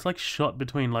is. Like it's like shot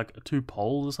between like two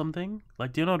poles or something.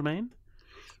 Like, do you know what I mean?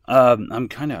 I'm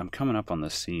coming up on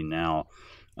this scene now,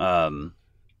 um,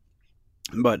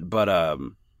 but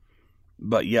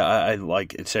yeah, I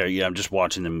like it's there. Yeah, I'm just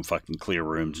watching them fucking clear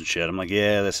rooms and shit. I'm like,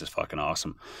 yeah, this is fucking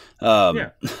awesome.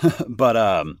 Yeah.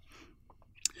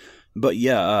 But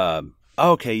yeah.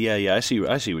 Okay, yeah. I see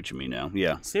what you mean now.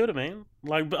 Yeah. See what I mean?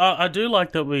 Like, but I do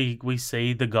like that we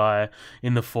see the guy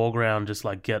in the foreground just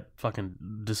like get fucking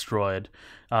destroyed,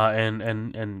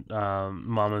 and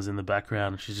Mama's in the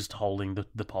background. She's just holding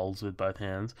the poles with both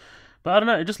hands. But I don't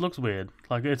know. It just looks weird.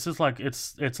 Like it's just like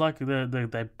it's like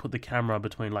they put the camera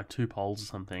between like two poles or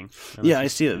something. Yeah, I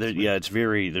see that. Yeah, it's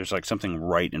very. There's like something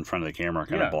right in front of the camera,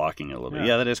 kind of blocking it a little bit.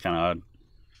 Yeah, that is kind of odd.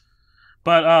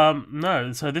 But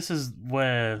no. So this is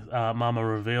where Mama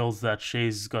reveals that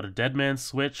she's got a dead man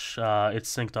switch.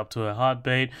 It's synced up to her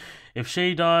heartbeat. If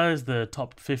she dies, the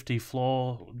top 50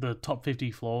 floors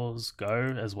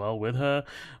go as well with her,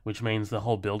 which means the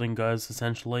whole building goes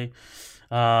essentially.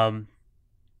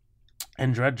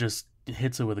 And Dredd just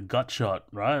hits her with a gut shot,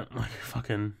 right? Like,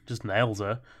 fucking just nails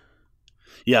her.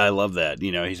 Yeah, I love that.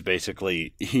 He's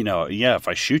basically, yeah, if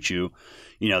I shoot you,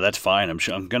 that's fine.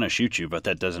 I'm going to shoot you, but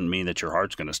that doesn't mean that your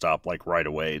heart's going to stop, like, right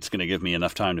away. It's going to give me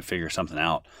enough time to figure something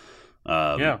out.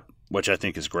 Yeah. Which I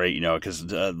think is great, because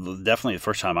definitely the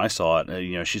first time I saw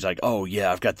it, she's like, oh,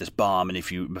 yeah, I've got this bomb, and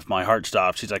if my heart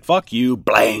stops, she's like, fuck you,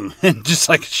 blang, and just,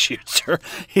 like, shoots her.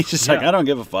 He's just like, I don't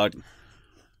give a fuck.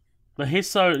 But he's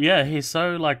so stoic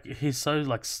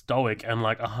and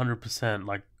like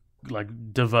 100%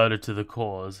 like devoted to the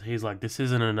cause. He's like, this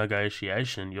isn't a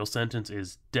negotiation. Your sentence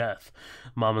is death.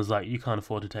 Mama's like, you can't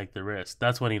afford to take the risk.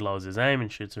 That's when he lowers his aim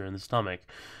and shoots her in the stomach.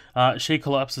 She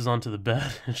collapses onto the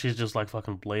bed and she's just like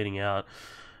fucking bleeding out.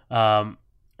 And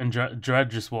Dredd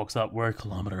just walks up. We're a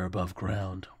kilometer above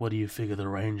ground. What do you figure the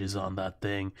range is on that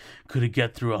thing? Could it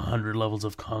get through 100 levels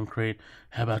of concrete?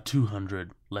 How about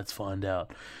 200? Let's find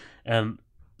out. And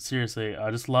seriously,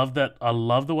 I just love that. I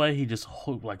love the way he just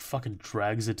like fucking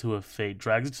drags it to her feet,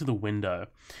 drags it to the window.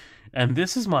 And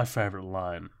this is my favorite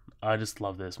line. I just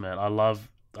love this, man. I love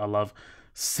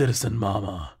Citizen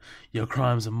Mama. Your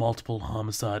crimes are multiple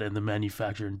homicide and the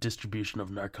manufacture and distribution of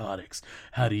narcotics.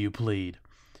 How do you plead?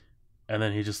 And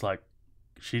then he just like,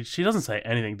 she doesn't say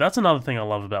anything. That's another thing I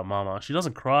love about Mama. She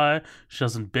doesn't cry. She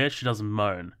doesn't bitch. She doesn't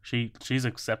moan. She's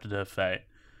accepted her fate.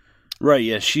 Right,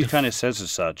 yeah, she kind of says as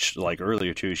such, like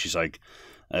earlier too. She's like,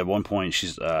 at one point,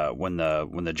 she's when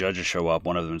the judges show up,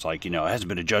 one of them's like, it hasn't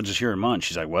been a judge this here in months.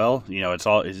 She's like, well, it's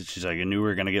all. She's like, I knew we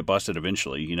were gonna get busted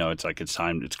eventually. It's like it's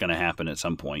time. It's gonna happen at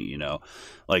some point.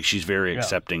 Like she's very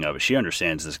accepting of it. She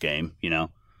understands this game.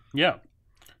 Yeah,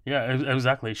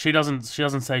 exactly. She doesn't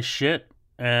say shit,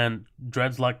 and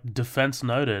Dredd's like, defense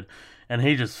noted, and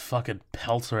he just fucking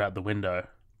pelts her out the window.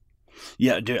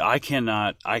 Yeah, dude,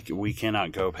 we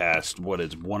cannot go past what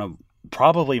is one of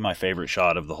probably my favorite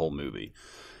shot of the whole movie.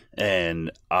 And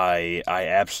I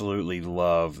absolutely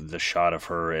love the shot of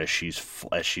her as she's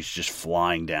just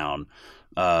flying down.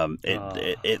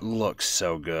 It looks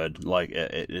so good. Like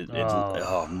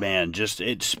oh man, just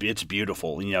it's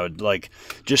beautiful. Like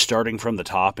just starting from the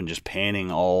top and just panning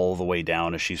all the way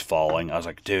down as she's falling. I was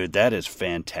like, dude, that is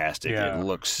fantastic. Yeah. It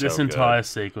looks so good. This entire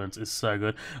sequence is so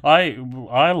good. I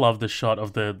love the shot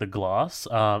of the glass.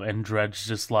 And Dredd's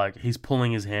just like, he's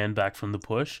pulling his hand back from the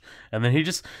push, and then he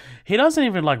doesn't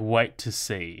even like wait to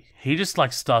see. He just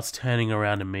like starts turning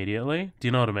around immediately. Do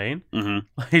you know what I mean?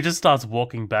 Mm-hmm. He just starts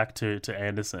walking back to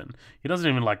Anderson. He doesn't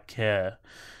even like care.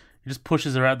 He just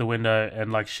pushes her out the window,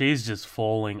 and like she's just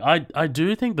falling. I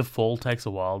do think the fall takes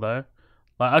a while though.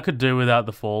 Like I could do without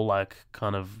the fall, like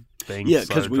kind of being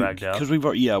so dragged out. Because we've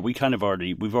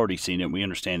already seen it. We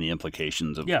understand the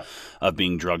implications of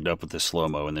being drugged up with this slow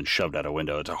mo and then shoved out a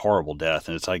window. It's a horrible death,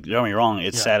 and it's like, don't get me wrong,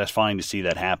 it's satisfying to see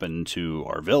that happen to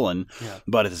our villain,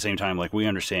 but at the same time, like we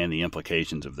understand the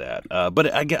implications of that.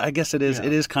 But I guess it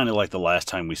is kind of like the last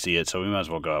time we see it, so we might as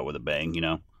well go out with a bang,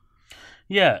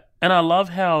 Yeah, and I love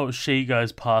how she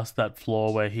goes past that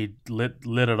floor where he lit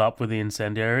it up with the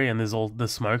incendiary, and there's all the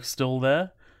smoke still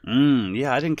there.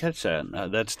 Yeah, I didn't catch that.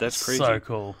 That's crazy. So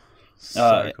cool.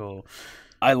 Uh, So cool.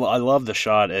 I love the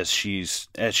shot as she's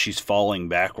falling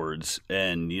backwards,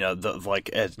 and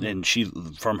and she,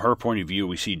 from her point of view,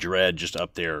 we see Dredd just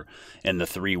up there in the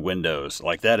three windows.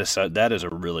 Like that is a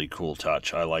really cool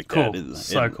touch. I like Cool. that.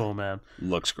 So cool, man.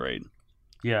 Looks great.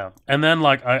 Yeah. And then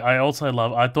like I also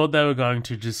love I thought they were going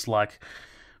to just like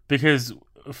because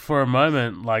for a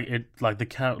moment like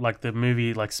the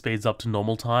movie like speeds up to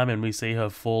normal time and we see her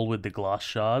fall with the glass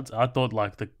shards. I thought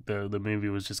like the movie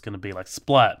was just gonna be like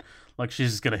splat. Like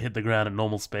she's just gonna hit the ground at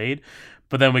normal speed.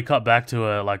 But then we cut back to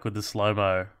her like with the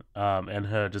slow-mo, and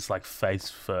her just like face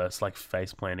first, like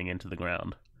face planting into the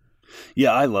ground.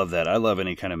 Yeah, I love that. I love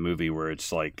any kind of movie where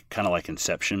it's like kind of like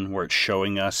Inception, where it's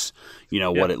showing us,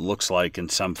 what it looks like in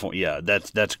some form. Yeah,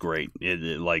 that's great.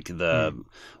 Like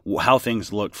how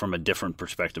things look from a different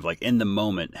perspective, like in the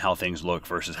moment, how things look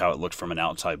versus how it looked from an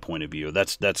outside point of view.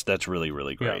 That's really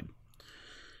really great.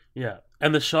 Yeah.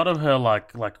 And the shot of her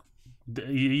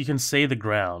you can see the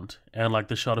ground and like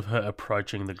the shot of her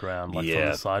approaching the ground like from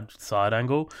the side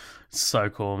angle, so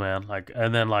cool, man. Like,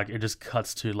 and then like it just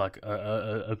cuts to like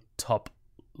a top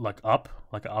like an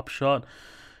up shot,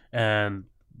 and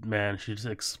man, she just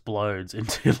explodes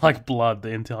into like blood.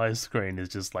 The entire screen is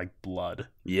just like blood.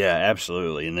 Yeah,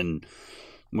 absolutely. And then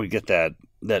we get that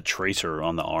tracer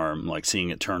on the arm, like seeing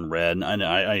it turn red. And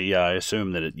I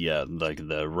assume that like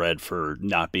the red for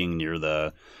not being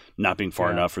not being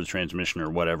far enough for the transmission or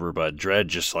whatever, but Dredd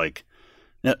just like,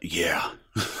 yeah.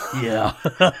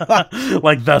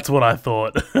 Like that's what I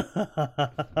thought.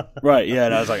 Right, yeah,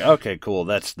 and I was like, okay, cool.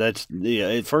 That's yeah.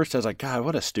 At first I was like, God,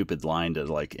 what a stupid line to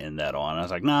like end that on. I was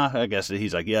like, nah, I guess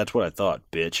he's like, yeah, that's what I thought,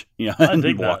 bitch. And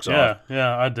he walks off.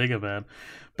 Yeah, I dig it, man.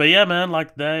 But yeah, man,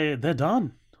 like they're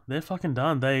done. They're fucking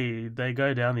done. They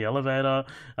go down the elevator.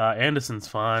 Anderson's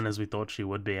fine, as we thought she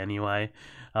would be anyway.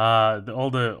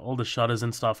 All the shutters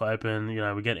and stuff open.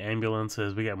 We get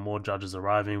ambulances. We get more judges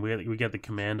arriving. We get the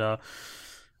commander.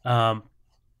 Dredd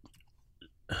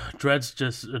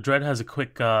has a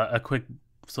quick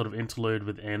sort of interlude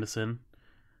with Anderson,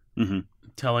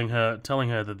 telling her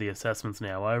that the assessment's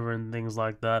now over and things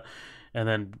like that. And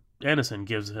then Anderson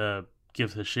gives her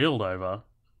shield over.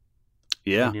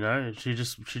 Yeah, and, she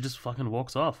just fucking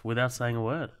walks off without saying a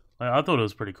word. I thought it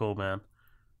was pretty cool, man.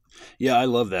 Yeah, I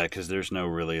love that because there's not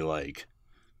really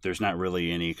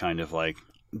any kind of like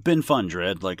been fun,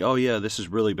 Dredd. Like, oh yeah, this has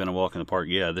really been a walk in the park.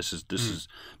 Yeah, this has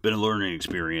been a learning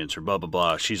experience or blah blah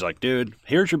blah. She's like, dude,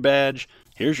 here's your badge,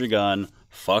 here's your gun,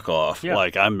 fuck off. Yeah.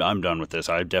 Like, I'm done with this.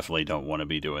 I definitely don't want to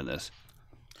be doing this.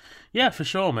 Yeah, for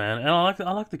sure, man. And I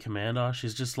like the commander.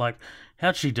 She's just like,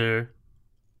 how'd she do?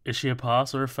 Is she a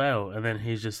pass or a fail? And then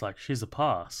he's just like, she's a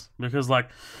pass. Because, like,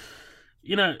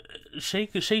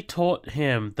 she taught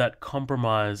him that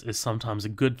compromise is sometimes a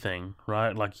good thing,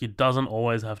 right? Like, it doesn't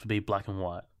always have to be black and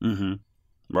white. Mm-hmm.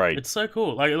 Right. It's so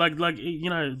cool. Like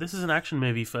this is an action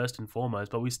movie first and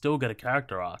foremost, but we still get a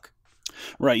character arc.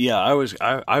 Right, yeah. I was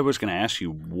going to ask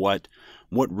you what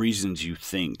reasons you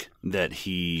think that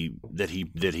he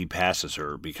passes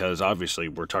her, because obviously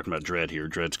we're talking about Dredd here.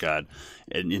 Dredd's got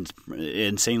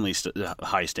insanely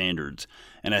high standards,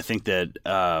 and I think that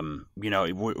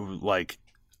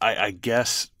I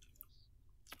guess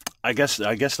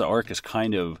the arc is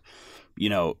kind of,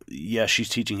 she's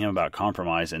teaching him about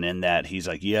compromise, and in that he's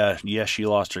like, she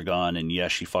lost her gun, and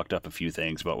she fucked up a few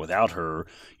things, but without her,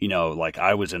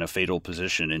 I was in a fatal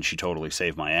position, and she totally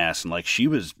saved my ass, and like she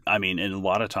was, and a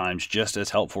lot of times just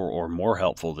as helpful or more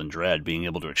helpful than Dredd, being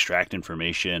able to extract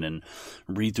information and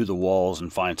read through the walls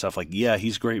and find stuff. Like, yeah,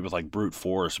 he's great with like brute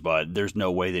force, but there's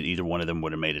no way that either one of them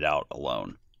would have made it out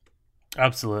alone.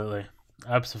 Absolutely,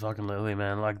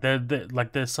 man. Like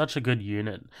they're such a good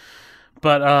unit.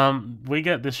 But we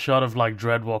get this shot of like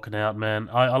Dredd walking out, man.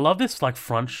 I love this like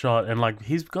front shot, and like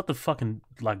he's got the fucking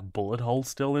like bullet hole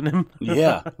still in him.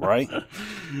 Yeah, right.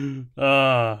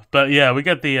 But yeah, we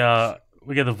get the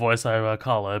voiceover,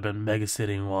 Carl Urban, Mega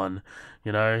City 1.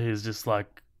 He's just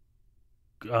like,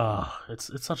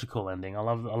 it's such a cool ending. I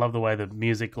love the way the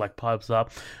music like pipes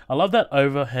up. I love that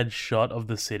overhead shot of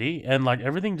the city, and like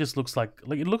everything just looks like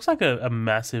it looks like a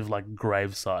massive like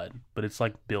gravesite, but it's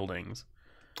like buildings.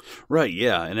 Right,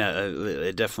 yeah, and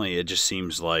it just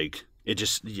seems like it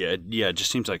just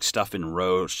seems like stuff in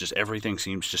rows. Just everything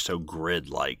seems just so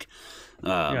grid-like.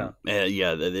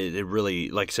 It really,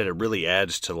 like I said, it really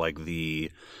adds to like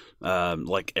the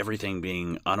like everything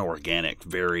being unorganic.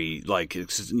 Very like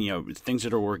things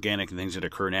that are organic and things that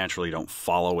occur naturally don't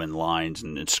follow in lines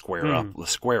and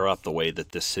square up the way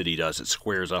that this city does. It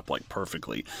squares up like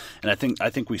perfectly, and I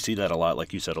think we see that a lot.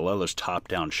 Like you said, a lot of those top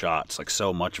down shots, like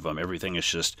so much of them, everything is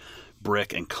just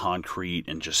brick and concrete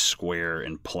and just square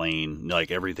and plain.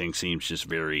 Like everything seems just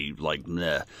very like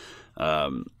meh.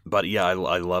 But yeah, I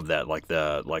love that. Like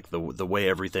the way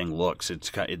everything looks. It's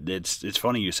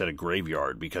funny you said a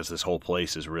graveyard, because this whole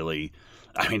place is really,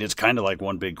 I mean, it's kind of like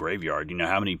one big graveyard. You know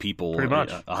how many people? Pretty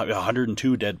much.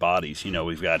 102 dead bodies. You know,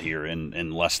 we've got here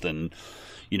in less than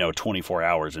 24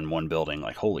 hours in one building.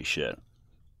 Like, holy shit.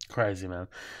 Crazy, man.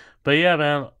 But yeah,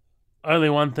 man, only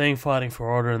one thing fighting for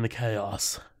order in the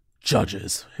chaos.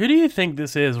 Judges. Who do you think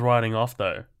this is riding off,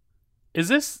 though?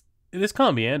 This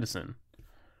can't be Anderson.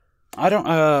 I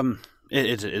don't,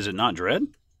 is it not Dredd?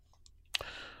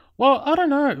 Well, I don't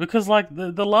know, because like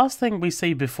the last thing we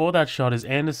see before that shot is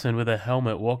Anderson with a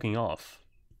helmet walking off.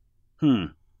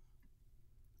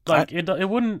 Like it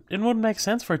wouldn't make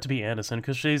sense for it to be Anderson,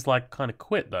 because she's like kind of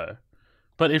quit though.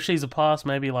 But if she's a past,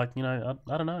 maybe like I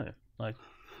don't know, like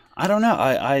I don't know.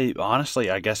 I honestly,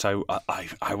 I guess I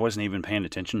wasn't even paying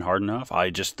attention hard enough. I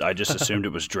just assumed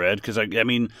it was Dredd, because I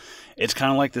mean, it's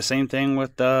kind of like the same thing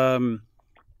with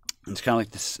It's kind of like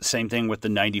the same thing with the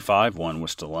 95 one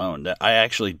with Stallone. I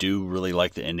actually do really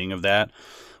like the ending of that,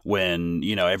 when,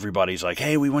 everybody's like,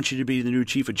 hey, we want you to be the new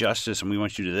Chief of Justice and we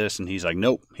want you to this. And he's like,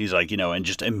 nope. He's like, and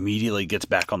just immediately gets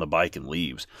back on the bike and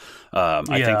leaves. I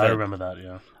remember that,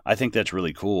 yeah. I think that's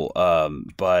really cool.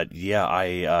 But yeah,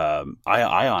 I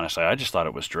honestly, I just thought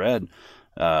it was Dredd.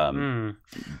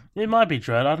 It might be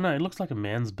Dredd. I don't know. It looks like a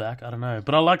man's back. I don't know.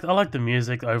 But I like the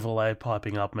music overlay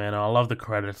piping up, man. I love the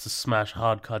credits, the smash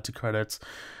hard cut to credits.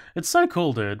 It's so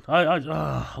cool, dude. I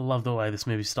love the way this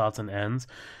movie starts and ends.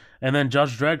 And then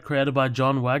Judge Dredd, created by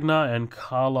John Wagner and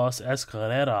Carlos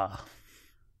Escarrera.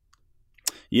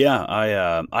 Yeah,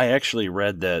 I actually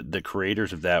read that the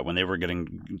creators of that, when they were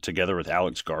getting together with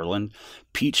Alex Garland,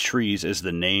 Peach Trees is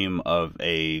the name of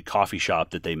a coffee shop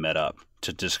that they met up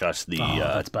to discuss the.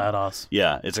 That's badass.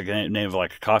 Yeah, it's a name of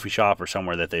like a coffee shop or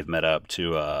somewhere that they've met up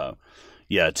to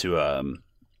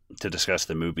discuss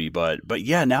the movie. But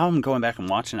yeah, now I'm going back and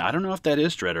watching. I don't know if that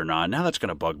is Dredd or not. Now that's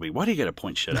gonna bug me. Why do you gotta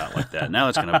point shit out like that? Now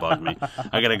it's gonna bug me.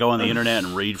 I gotta go on the internet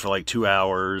and read for like 2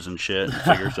 hours and shit and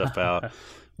figure stuff out.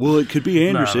 Well, it could be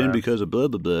Anderson because of blah,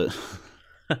 blah, blah.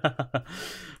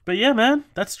 But yeah, man,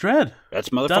 that's Dredd. That's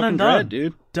motherfucking Dredd,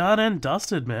 dude. Done and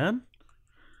dusted, man.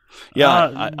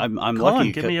 Yeah, I'm lucky.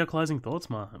 On, give me your closing thoughts,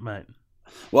 mate.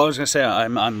 Well, I was gonna say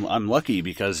I'm lucky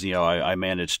because I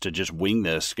managed to just wing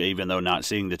this, even though not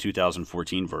seeing the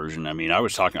 2014 version. I mean, I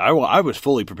was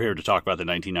fully prepared to talk about the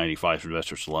 1995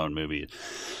 Sylvester Stallone movie.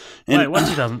 And, wait, what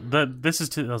 2000? This is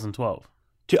 2012.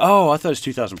 Oh, I thought it was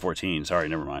 2014. Sorry,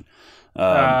 never mind.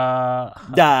 But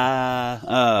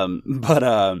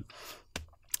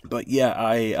yeah,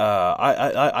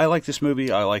 I like this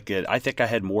movie. I like it. I think I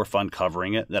had more fun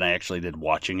covering it than I actually did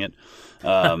watching it.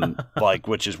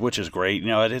 Which is great.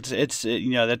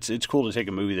 It's cool to take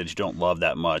a movie that you don't love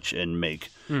that much and make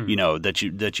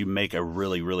that you make a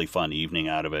really, really fun evening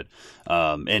out of it.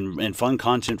 And fun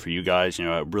content for you guys.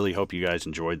 I really hope you guys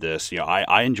enjoyed this.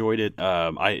 I enjoyed it.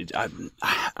 I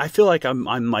feel like I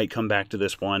might come back to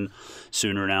this one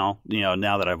sooner now.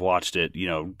 Now that I've watched it,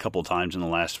 a couple of times in the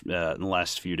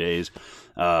last few days.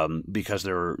 Because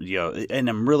they're, and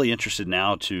I'm really interested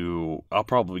now I'll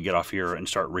probably get off here and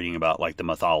start reading about like the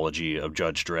mythology of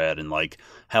Judge Dredd and like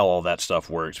how all that stuff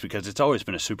works, because it's always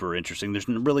been a super interesting. There's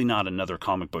really not another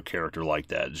comic book character like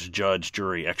that. It's judge,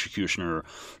 jury, executioner,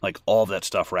 like all of that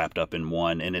stuff wrapped up in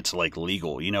one, and it's like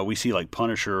legal. We see like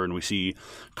Punisher and we see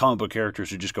comic book characters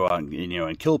who just go out and,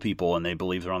 and kill people and they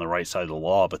believe they're on the right side of the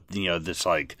law, but this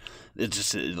like, it's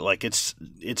just like it's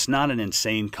not an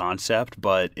insane concept,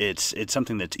 but it's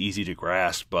something that's easy to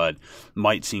grasp, but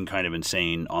might seem kind of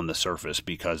insane on the surface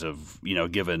because of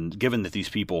given that these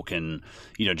people can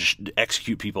just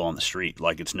execute people on the street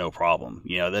like it's no problem.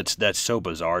 That's so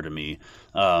bizarre to me.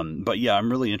 But yeah, I'm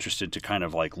really interested to kind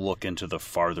of like look into the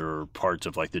farther parts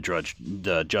of like the Judge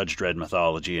Dredd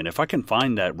mythology, and if I can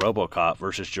find that RoboCop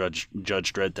versus Judge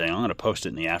Dredd thing, I'm going to post it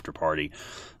in the after party.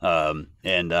 I'll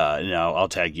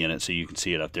tag you in it so you can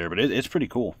see it up there. But it's pretty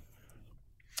cool.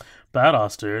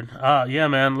 Badass, dude. Yeah,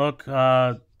 man. Look,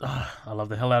 I love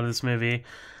the hell out of this movie.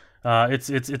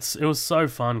 It was so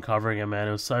fun covering it, man.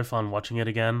 It was so fun watching it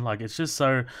again. Like, it's just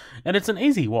so, and it's an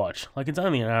easy watch. Like, it's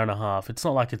only an hour and a half. It's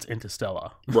not like it's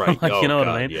Interstellar, right? Like, what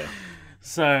I mean? Yeah.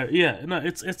 So yeah, no,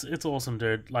 it's awesome,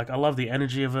 dude. Like, I love the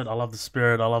energy of it. I love the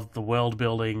spirit. I love the world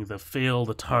building, the feel,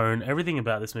 the tone. Everything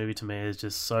about this movie to me is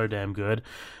just so damn good.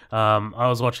 I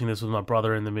was watching this with my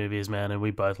brother in the movies, man, and we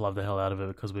both loved the hell out of it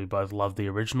because we both loved the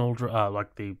original,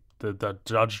 like the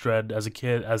Judge Dredd as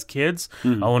kids.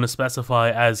 Mm-hmm. I want to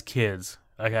specify as kids,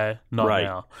 okay, not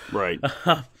now. Right.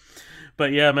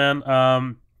 But yeah,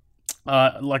 man.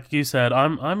 Like you said,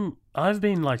 I've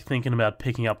been like thinking about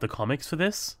picking up the comics for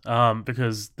this,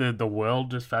 because the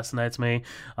world just fascinates me.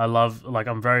 I love, like,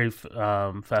 I'm very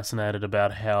fascinated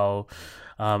about how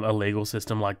a legal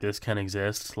system like this can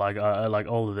exist. Like, I like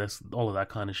all of this, all of that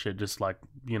kind of shit. Just like,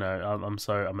 I'm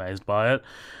so amazed by it.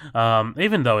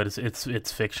 Even though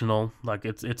it's fictional, like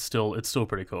it's still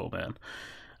pretty cool,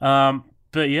 man.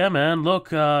 But yeah, man,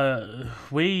 look, I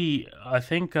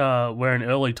think we're in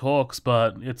early talks,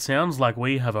 but it sounds like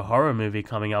we have a horror movie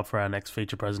coming up for our next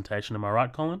feature presentation. Am I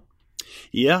right, Colin?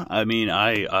 Yeah, I mean,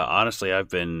 I honestly, I've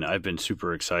been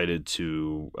super excited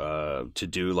to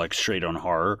do like straight on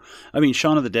horror. I mean,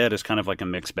 Shaun of the Dead is kind of like a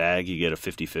mixed bag. You get a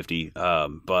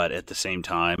 50-50, but at the same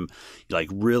time, like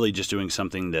really just doing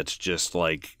something that's just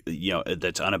like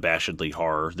that's unabashedly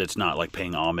horror. That's not like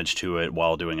paying homage to it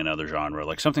while doing another genre,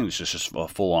 like something that's just a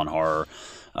full on horror.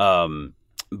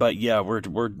 But yeah, we're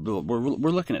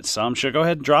looking at some. Should I go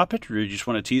ahead and drop it, or do you just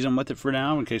want to tease them with it for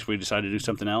now in case we decide to do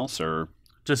something else, or?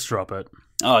 Just drop it.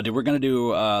 Oh, dude, we're gonna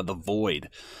do The Void.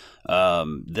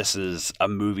 This is a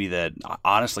movie that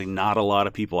honestly not a lot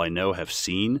of people I know have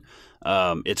seen.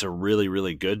 It's a really,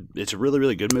 really good. It's a really,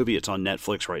 really good movie. It's on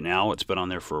Netflix right now. It's been on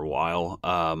there for a while.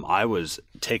 I was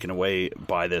taken away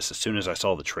by this as soon as I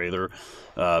saw the trailer.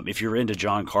 If you're into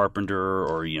John Carpenter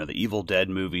or the Evil Dead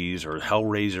movies or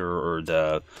Hellraiser or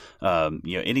the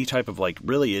any type of like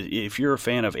really, if you're a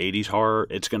fan of 80s horror,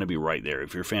 it's going to be right there.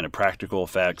 If you're a fan of practical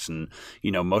effects and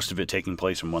most of it taking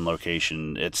place in one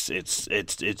location, it's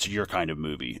your kind of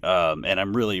movie. And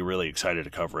I'm really, really excited to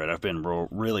cover it. I've been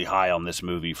really high on this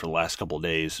movie for the last couple of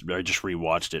days. I just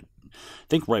rewatched it. I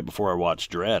think right before I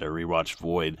watched Dredd, I rewatched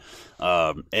Void,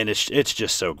 and it's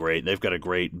just so great. They've got a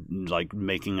great like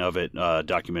making of it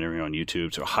documentary on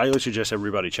YouTube, so highly suggest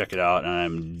everybody check it out. And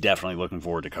I'm definitely looking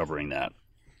forward to covering that.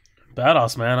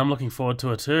 Badass, man. I'm looking forward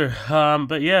to it too.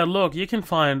 But yeah, look, you can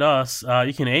find us.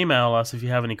 You can email us if you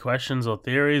have any questions or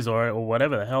theories or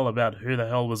whatever the hell about who the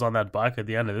hell was on that bike at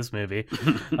the end of this movie.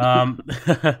 You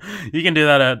can do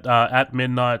that at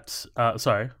midnight.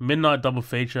 Midnight Double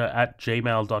Feature at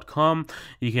gmail.com.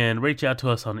 You can reach out to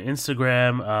us on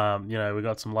Instagram. We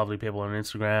got some lovely people on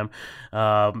Instagram.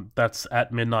 That's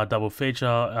at Midnight Double Feature.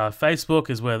 Facebook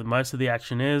is where most of the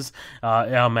action is.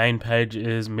 Our main page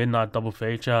is Midnight Double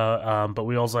Feature. But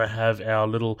we also have a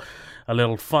little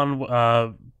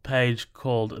fun page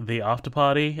called the After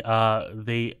Party.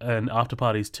 And After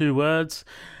Party is 2 words.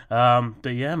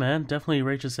 But yeah, man, definitely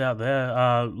reach us out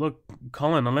there. Look,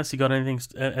 Colin, unless you got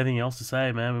anything else to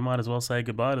say, man, we might as well say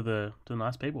goodbye to the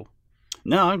nice people.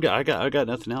 No, I got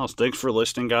nothing else. Thanks for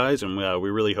listening, guys, and we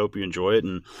really hope you enjoy it.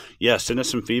 And yeah, send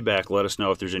us some feedback. Let us know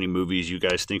if there's any movies you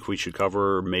guys think we should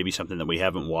cover, maybe something that we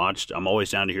haven't watched. I'm always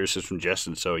down to hear some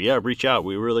suggestions. So yeah, reach out.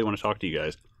 We really want to talk to you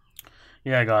guys.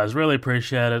 Yeah, guys, really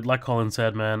appreciate it. Like Colin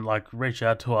said, man, like reach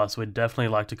out to us. We'd definitely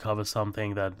like to cover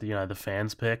something that the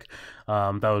fans pick.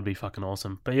 That would be fucking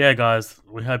awesome. But yeah, guys,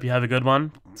 we hope you have a good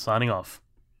one. Signing off.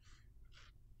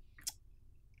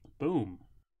 Boom.